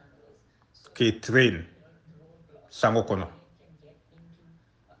ke train sango kono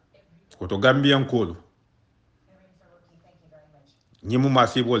ko to Gambian kolu nyimu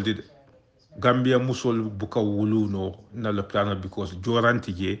masibol did Gambia musol buka wulu no na le plan because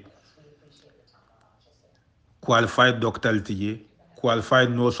joranti je qualified doctor tije qualified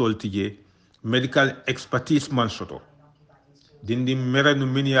nurse tije medical expertise man soto dindi merenu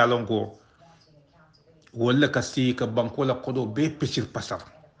min ya lonko wala kasi ka banko la kodo be pechir pasar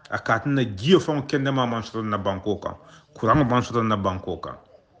akatna jiyo fon kende ma man soto na banko kan kurang man soto na banko kan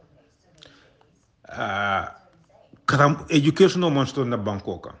karam education man soto na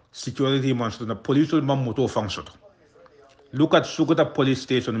banko kan security man soto na police man moto fon soto look at Sugota police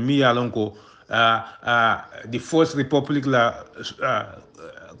station mi ya lonko the First Republic la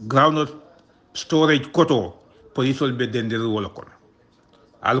ground storage koto police will be dendere wala kon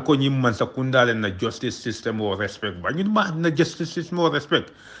alko nyim man sakundale na justice system or respect ba nyim ma na justice system or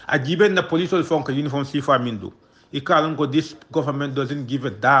respect ajibe na police will fonka uniform sifa mindu ikalon ko this government doesn't give a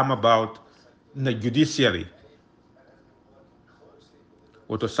damn about na judiciary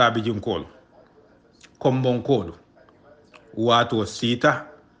oto sabi jinkol kombon kodo wato sita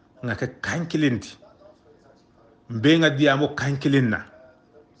ngaka kankilinti mbenga diamo kankilinna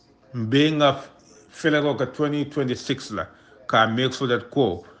mbenga felero ka 2026 la ka make sure that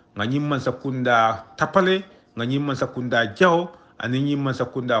ko ngani man sakunda tapale ngani man sakunda jaw ani nyi man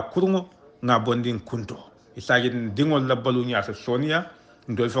sakunda kurungo nga bondin kunto isagin dingol la balunya sa sonia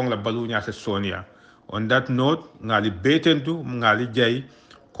ndol fong la balunya sa sonia on that note ngali betendu ngali jay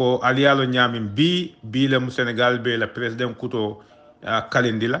ko alialo nyamin bi la mu Senegal be la president kuto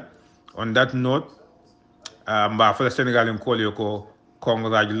kalindila on that note mba fa Senegal en kolio ko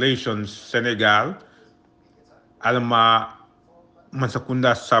congratulations Senegal alma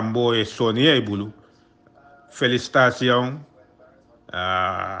Masakunda Sambo et Sonia Eboulou. Félicitations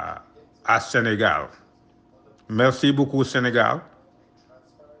à Sénégal. Merci beaucoup Sénégal.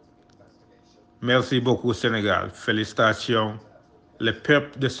 Merci beaucoup Sénégal. Félicitations le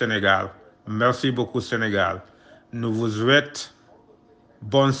peuple de Sénégal. Merci beaucoup Sénégal. Nous vous souhaitons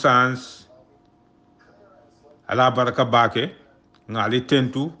bon sens à la baraka bake ngali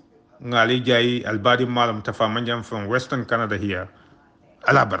tentu ngali jai albadi malam Tafa Manjang from Western Canada here.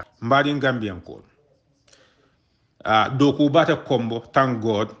 Alabara mbadi Gambian ko doku bata kombo thank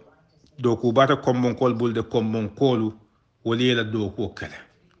God doku bata kombo kol bulde kombo kolu woli la doku kala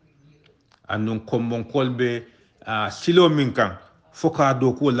anun kombo kol be silo minkan foka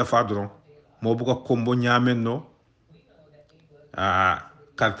doku la fadron mo buka kombo nyamen no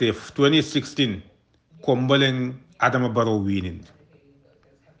karte 2016 kombolen Adama Barrow winning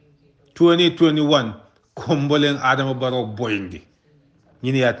 2021 kombolen Adama Barrow boyndi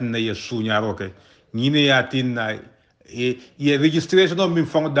ñine yatin na ye suñaro ke ñine yatin na ye registration of min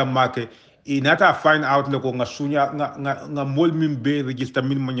fong da make inata find out le ko nga suña nga mol min be register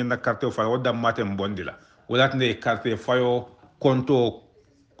min mo ñanda carte fa o da mate mbondi la wala ne carte fayo konto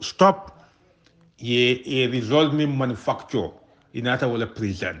stop ye resolve mi manufacture inata wala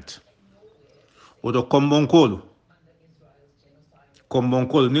present odo kombonkolu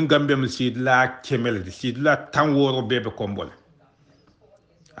nin gambe mi sid la kemel sid la tan woro bebe kombol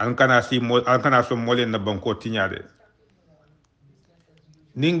an kana so mole na banko tinyade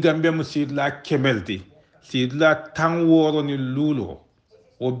nin gambe mi sid la kemelti sid la tan woro ni lulo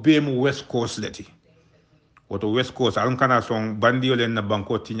o be mu west coast leti woto west coast an kana so bandiyo len na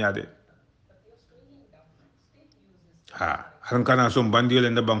banko tinyade an kana so bandiyo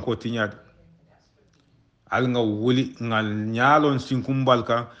len na banko tinyade al nga wuli ngal nyalon sinkumbal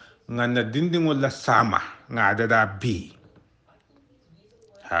kan nga na dindingol la sama nga dada bi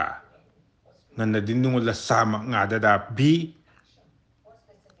nga na dindingol la sama nga dada bi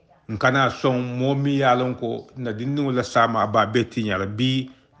nkana son momi yalon ko na dindingol la sama ba beti nyala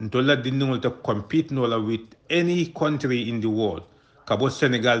bi ntola dindingol to compete no la with any country in the world kabo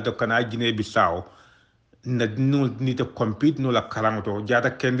Senegal to kana Guinea Bissau na dindingol ni to compete no la karanto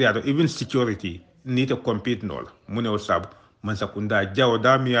jata kende ato even security ni to compete no la mune o sabu man sakunda jawo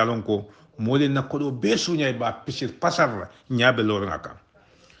dami yalon ko mole na kodo besu nyay ba pisir pasar nyabe lor ngaka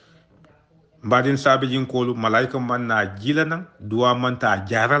mbadin sabe jin kolu malaika man na jilana duwa man ta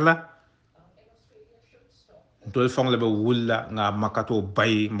jarala dol fong le be wulla nga makato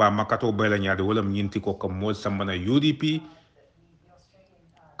bay mba makato bay la nyaade wala nyinti ko kam mol sambana UDP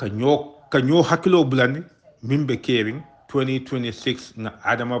kanyo hakilo bulani mimbe kering 2026 na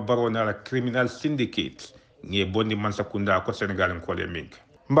Adama Barrow na la criminal syndicate nge bondi man sakunda ko Senegal ko le mink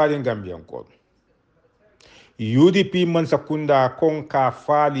mbadin Gambian ko UDP man sakunda kon ka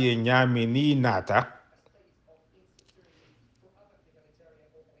fali nyami ni nata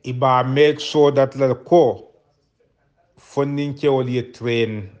iba make sure that la ko funding kewol ye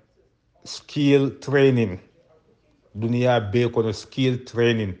train skill training dunia be kono skill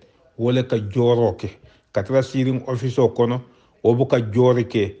training wala ka joroke katra siring office kono obu ka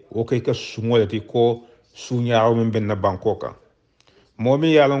jorike o kay ka sumolati ko sunyaaw men ben na bankoka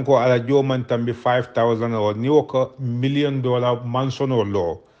momi yalon ko ala joman tambi 5,000 o ni o ka $1 million manson o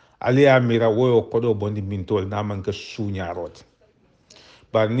lo ali amira wo ko do bondi mintol na man ka sunyaarot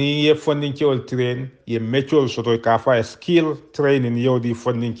ba ni ye funding kewol train ye metol soto ka fa skill training yodi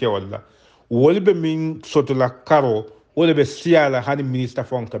funding kewol la wolbe min soto la karo wolbe siala hani minister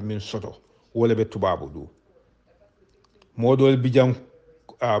fonka min soto wolbe tubabu du modol bijam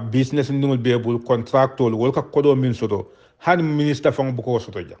business ndingol bebul contractol wolka kodo min soto hani minister fon buko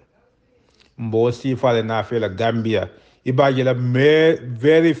soto jam mbo si fale na fe la Gambia ibaje la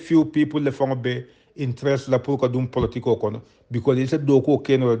very few people le fon be interest la pour ka dum politiko kono because it's a doko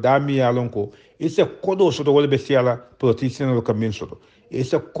keno dami yalon ko it's a kodo soto wolbe siala politician lo kamin soto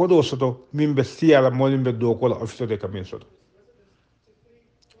it's a kodo soto mimbe siala molimbe doko la officer de kamin soto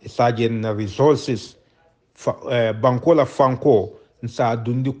isajen na resources bankola fanko nsa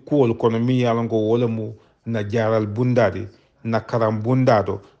dundi kuol kono mi yalon ko wala mu na jaral bundadi na karam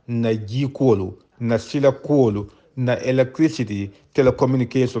bundado na jikolu na sila kuolu na electricity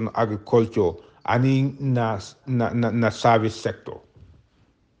telecommunication agriculture ani na service sector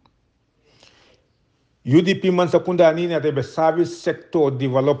UDP man sakunda ni na the service sector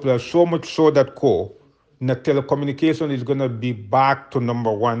developer so much so that na telecommunication is going to be back to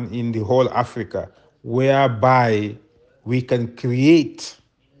 #1 in the whole Africa, whereby we can create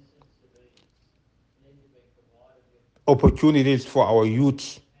opportunities for our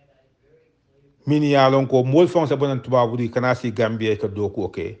youth. Mini yalon ko mol fon sa bonan tubabu di kanasi Gambia ka doko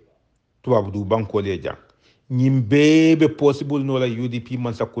okay. Tubabu du banko leja. Nyimbe possible no la UDP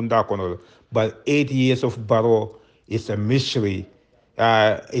man sakunda kono, but 8 years of Barrow is a mystery.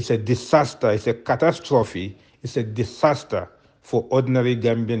 It's a disaster, it's a catastrophe, it's a disaster for ordinary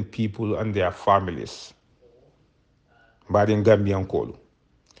Gambian people and their families. Badin Gambian Kolu.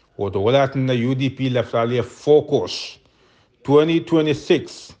 What na UDP left a focus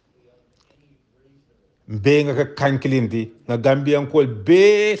 2026 being a kankilindi na Gambian Kol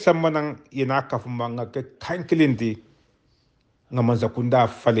be samanang inakafuma nga kankilindi nga manzakunda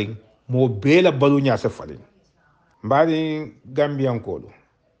faling mo bela balunya sa faling. Badin Gambian Kolu.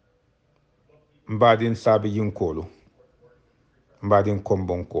 Mbadin sabi yinkolu mbadin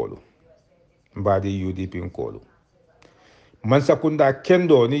kombonkolu mbadi UDP nkolu mansakunda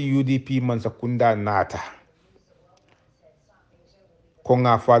kendo ni UDP mansakunda nata ko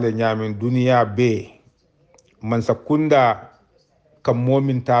nga fale nyamin duniya be mansakunda kam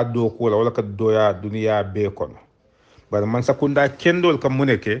momin ta do ko wala ka doya duniya be kono bar mansakunda kendol kam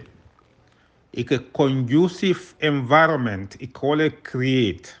muneke conducive environment ikole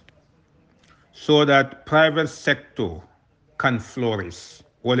create so that private sector can flourish.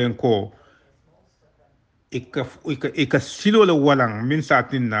 Walenko ika silo le walang min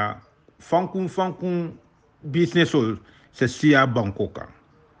satin na fankun businessol se siya banko kan.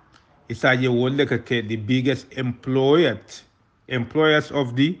 Isa ye wole ke the biggest employers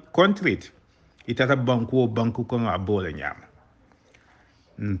of the country. Itata banko kan abole nyam.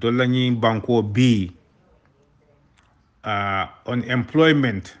 Ntola ni banko B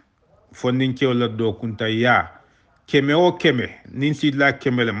unemployment funding ke wala do kunta ya keme o keme nin sidla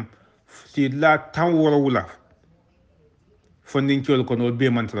kemelem sidla tan wala funding ke wala kono be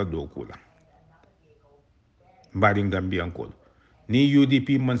man tra do kula mbadi Gambian ko ni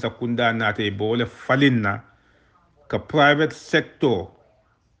UDP man sakunda nate bole falinna ka private sector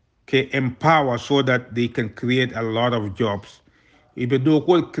ke empower so that they can create a lot of jobs. Ibe do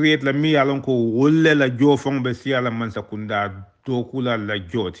ko create la mi alon ko wolle la jo fong be si ala man sakunda do kula la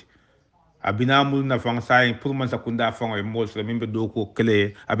joti. Abina mul na fang sai pour man sakunda fong e mol so mimbe do ko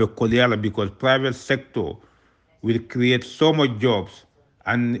clé abe koliala because private sector will create so much jobs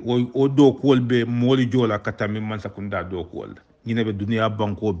and o do ko be moli jola katami man sakunda do ko ñine be dunia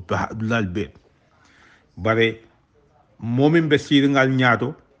banko lalbe bare momin be siringal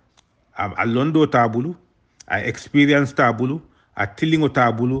ñaato a londo tabulu a experience tabulu a tilingo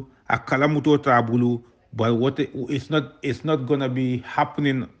tabulu a kalamuto tabulu but it's not gonna be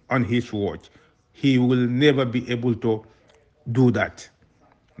happening on his watch. He will never be able to do that.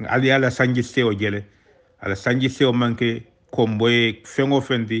 Ali ala sanji seo jele ala sanji seo manke komboe fengo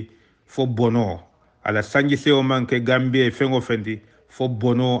fendi fo bono ala sanji seo manke Gambie fengo fendi fo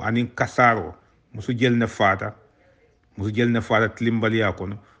bono anin kasaro musu jel ne fata tilimbali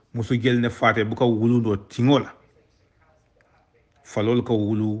yakono musu jel ne fata buka wulu do tingola falol ka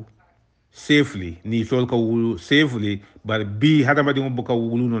wulu safely ni sol ka wulu safely bar bi hadama di buka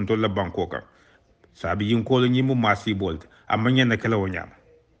wulu non to la banko ka sabi yin ko ni mu masi bolt amanya na kala wonya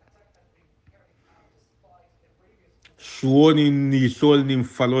suoni ni sol ni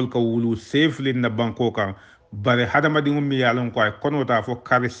falol ka wulu safely na banko ka bare hadama di mi yalon ko kono ta fo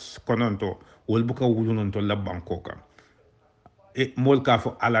karis kononto wol buka wulu non to la banko ka e mol ka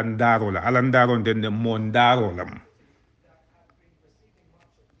fo alandaro den mondaro lam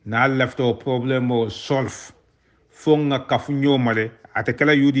na lefto problem o solve fonga kafu nyomale ate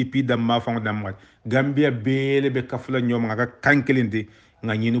kala UDP damma fonga damma Gambia bele be kafula nyoma ka kankelindi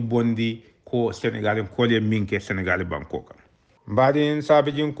nga nyinu bondi ko Senegal ko le minke Senegal banko ka mbadin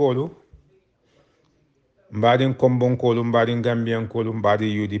sabijin kolu mbadin kombon kolu mbadin Gambian kolu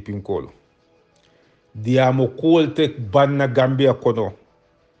mbadin UDP kolu diamo kolte banna Gambia kono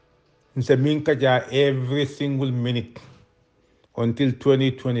nse minka ja every single minute until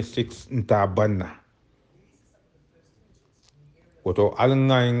 2026 nta banna woto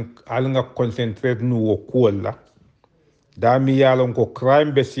alnga concentrate nu wo kuola dami yalon ko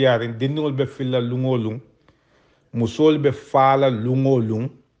crime be siarin dinnol be filla lungolung musol be fala lungolung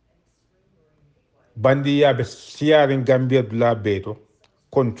bandi ya be siarin Gambia dula beto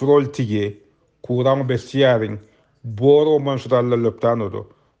control tige courant be siarin boro mansura la loptano do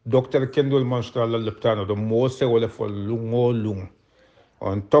docteur kendol mansura la loptano do mo se wala fo lungolung.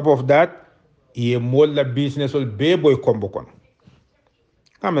 On top of that, ye molla business ol be boy kombo kon.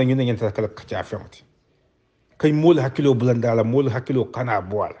 Kama ngine ngenta kala kacha famti. Kay mol hakilo bulandala mol hakilo kana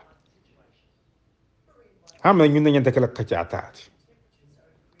boala. Kama ngine ngenta kala kacha taati.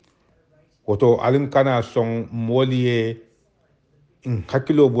 Woto alin kana song moliye in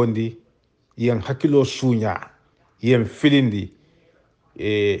hakilo bondi yen hakilo sunya yen filindi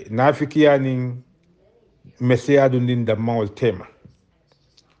nafikiya nin meseyadu ndin da mawol tema.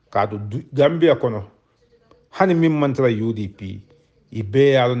 Kadu Gambia kono hani min mantra UDP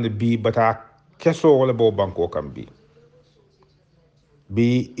ibe alon bi bata keso wala bo banko kam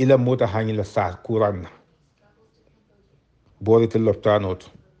bi ila mota hani la sa kuran borite loptanot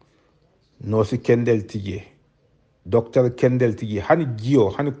no si kendel tije docteur kendel tije hani gio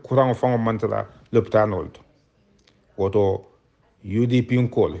hani kuran fango mantra loptanot woto UDP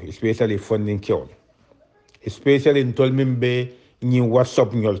kol especially funding kol especially in tolmin be ni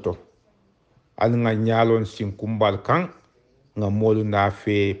WhatsApp nyolto al nga nyalon sin kumbal kan nga molu na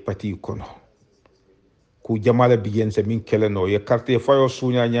fe pati kono ku jamala biyen se min keleno ye carte fayo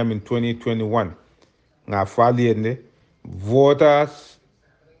sunya nyam in 2021 nga faliende voters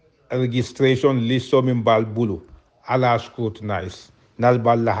registration list so min bal bulu ala scrutinize nal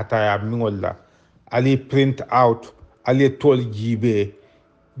balla hataya mingolla ali print out ali tol jibe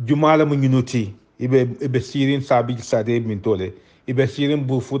jumala mu ñunuti ibe sirin sabi sate min tole ibe sirin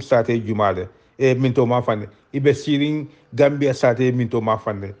bu fut sate jumale minto mafande ibe siring Gambia sate minto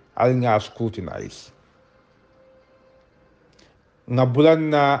mafande al nga scrutinize nga bulan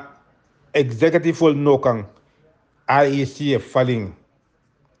na executive ol nokan IEC falling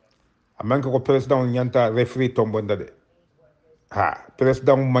amanka ko president nyanta referee tombonda de ha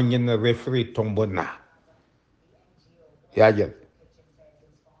president manyen referee tombonna yajel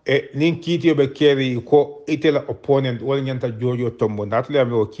nin kitiyo be keri ko itela opponent wala nyanta jojo tombonda atle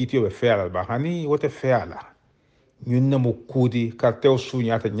ambe o kitiyo be feala ba hani wote feala ñun na mu kudi kartew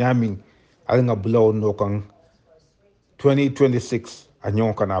suñata ñamin al nga bulaw nokan 2026 a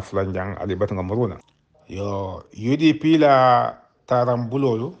ñon kana flanjang ali bat nga muruna yo UDP la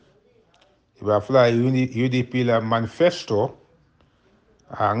tarambulolu iba fla UDP la manifesto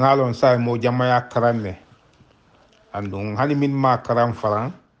a ngalon sa mo jamaya karanne andun hani min ma karan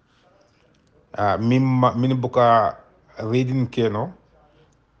faran min buka reading keno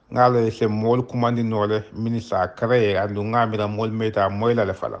ngalo se mol kumandi nole minisa kare andun ngamira mol meta moyla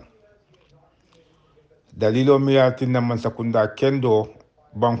le falan dalilo mi yatinna man sakunda kendo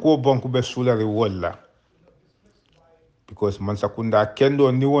banko be sulari walla because man sakunda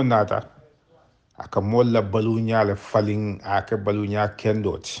kendo ni wonata aka molla baluñale falin aka baluña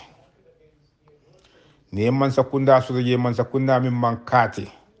kendoti ni man sakunda suraje man sakunda min man kati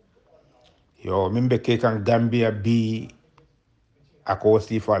yo min be ke kan Gambia bi ako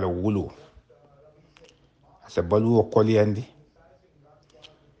sifala wulu asa balu ko liyandi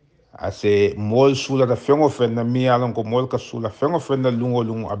ase mol sula da fengo fenna mi alon ko mol ka sula fengo fenna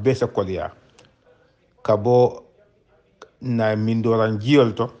lungo abesa koliya kabo na mindoran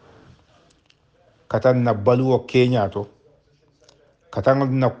jiyol to katan na baluwo Kenya to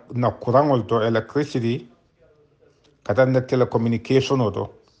katan na kurangol to electricity katan na telecommunication to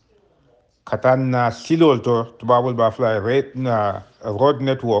katan na silol to tubabul ba fly rate na road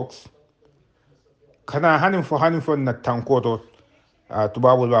networks kana hanin fo na tanko to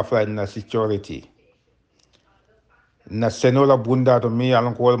tubabul ba fly na security na senola bunda to mi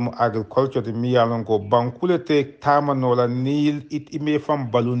yalon ko agriculture to mi yalon ko bankule te tama no la nil it ime fam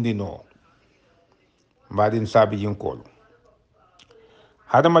balundi no mbadin sabi yinkolo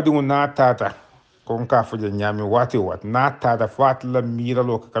hadamadiŋo na tata kon ka fo je ñaami wati wat na tata fat la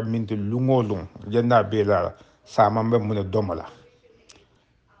miralo ka minti luŋo luŋ jenna bela samambe mune domola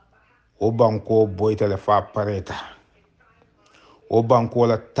o banko boytale fa pareta o banko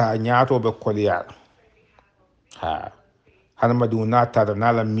la ta ñaato be koliyal ha hadamadiŋo na tata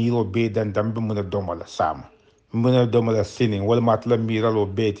na la miro be dan dambe mune domola sama mune domola sinin wala mat la miralo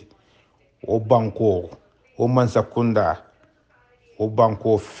beti o banko o mansa kunda o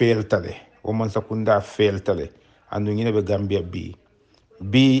banko feltale o man sakunda feltale andu ñine be Gambia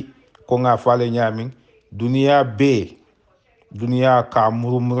bi ko nga fale ñamin duniya ka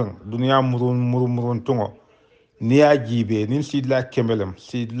murumurun tungo ni ya jibe nin sidla kemelem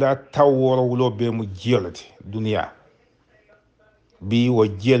sidla taworo wulo be mu jiyolati duniya bi wo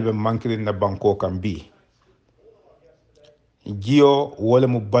jiyel be mankirin na banko kan bi jiyo wala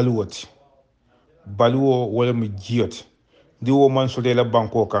mu baluwo wala mu jiyoti di wo man so de la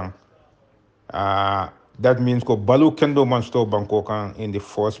banko kan that means ko balu kendo man sto banko kan in the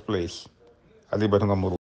first place ali batanga